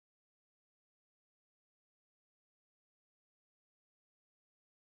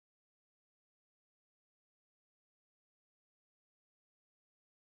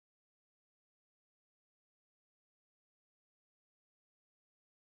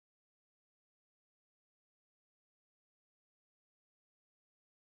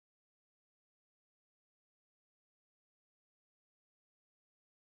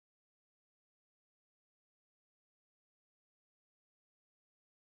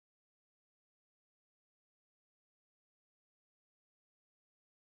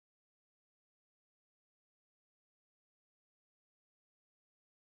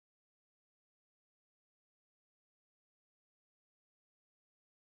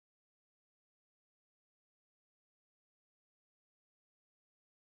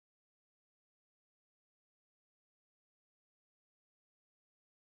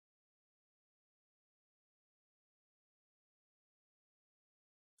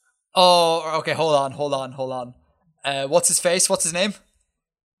 Oh, okay. Hold on. What's his face? What's his name?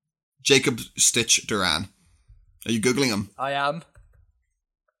 Jacob Stitch Duran. Are you Googling him? I am.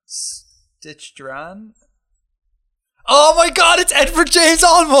 Stitch Duran. Oh my god, it's Edward James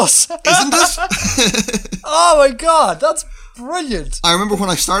Olmos! Isn't it? Oh my god, that's brilliant. I remember when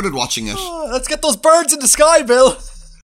I started watching it. Oh, let's get those birds in the sky, Bill.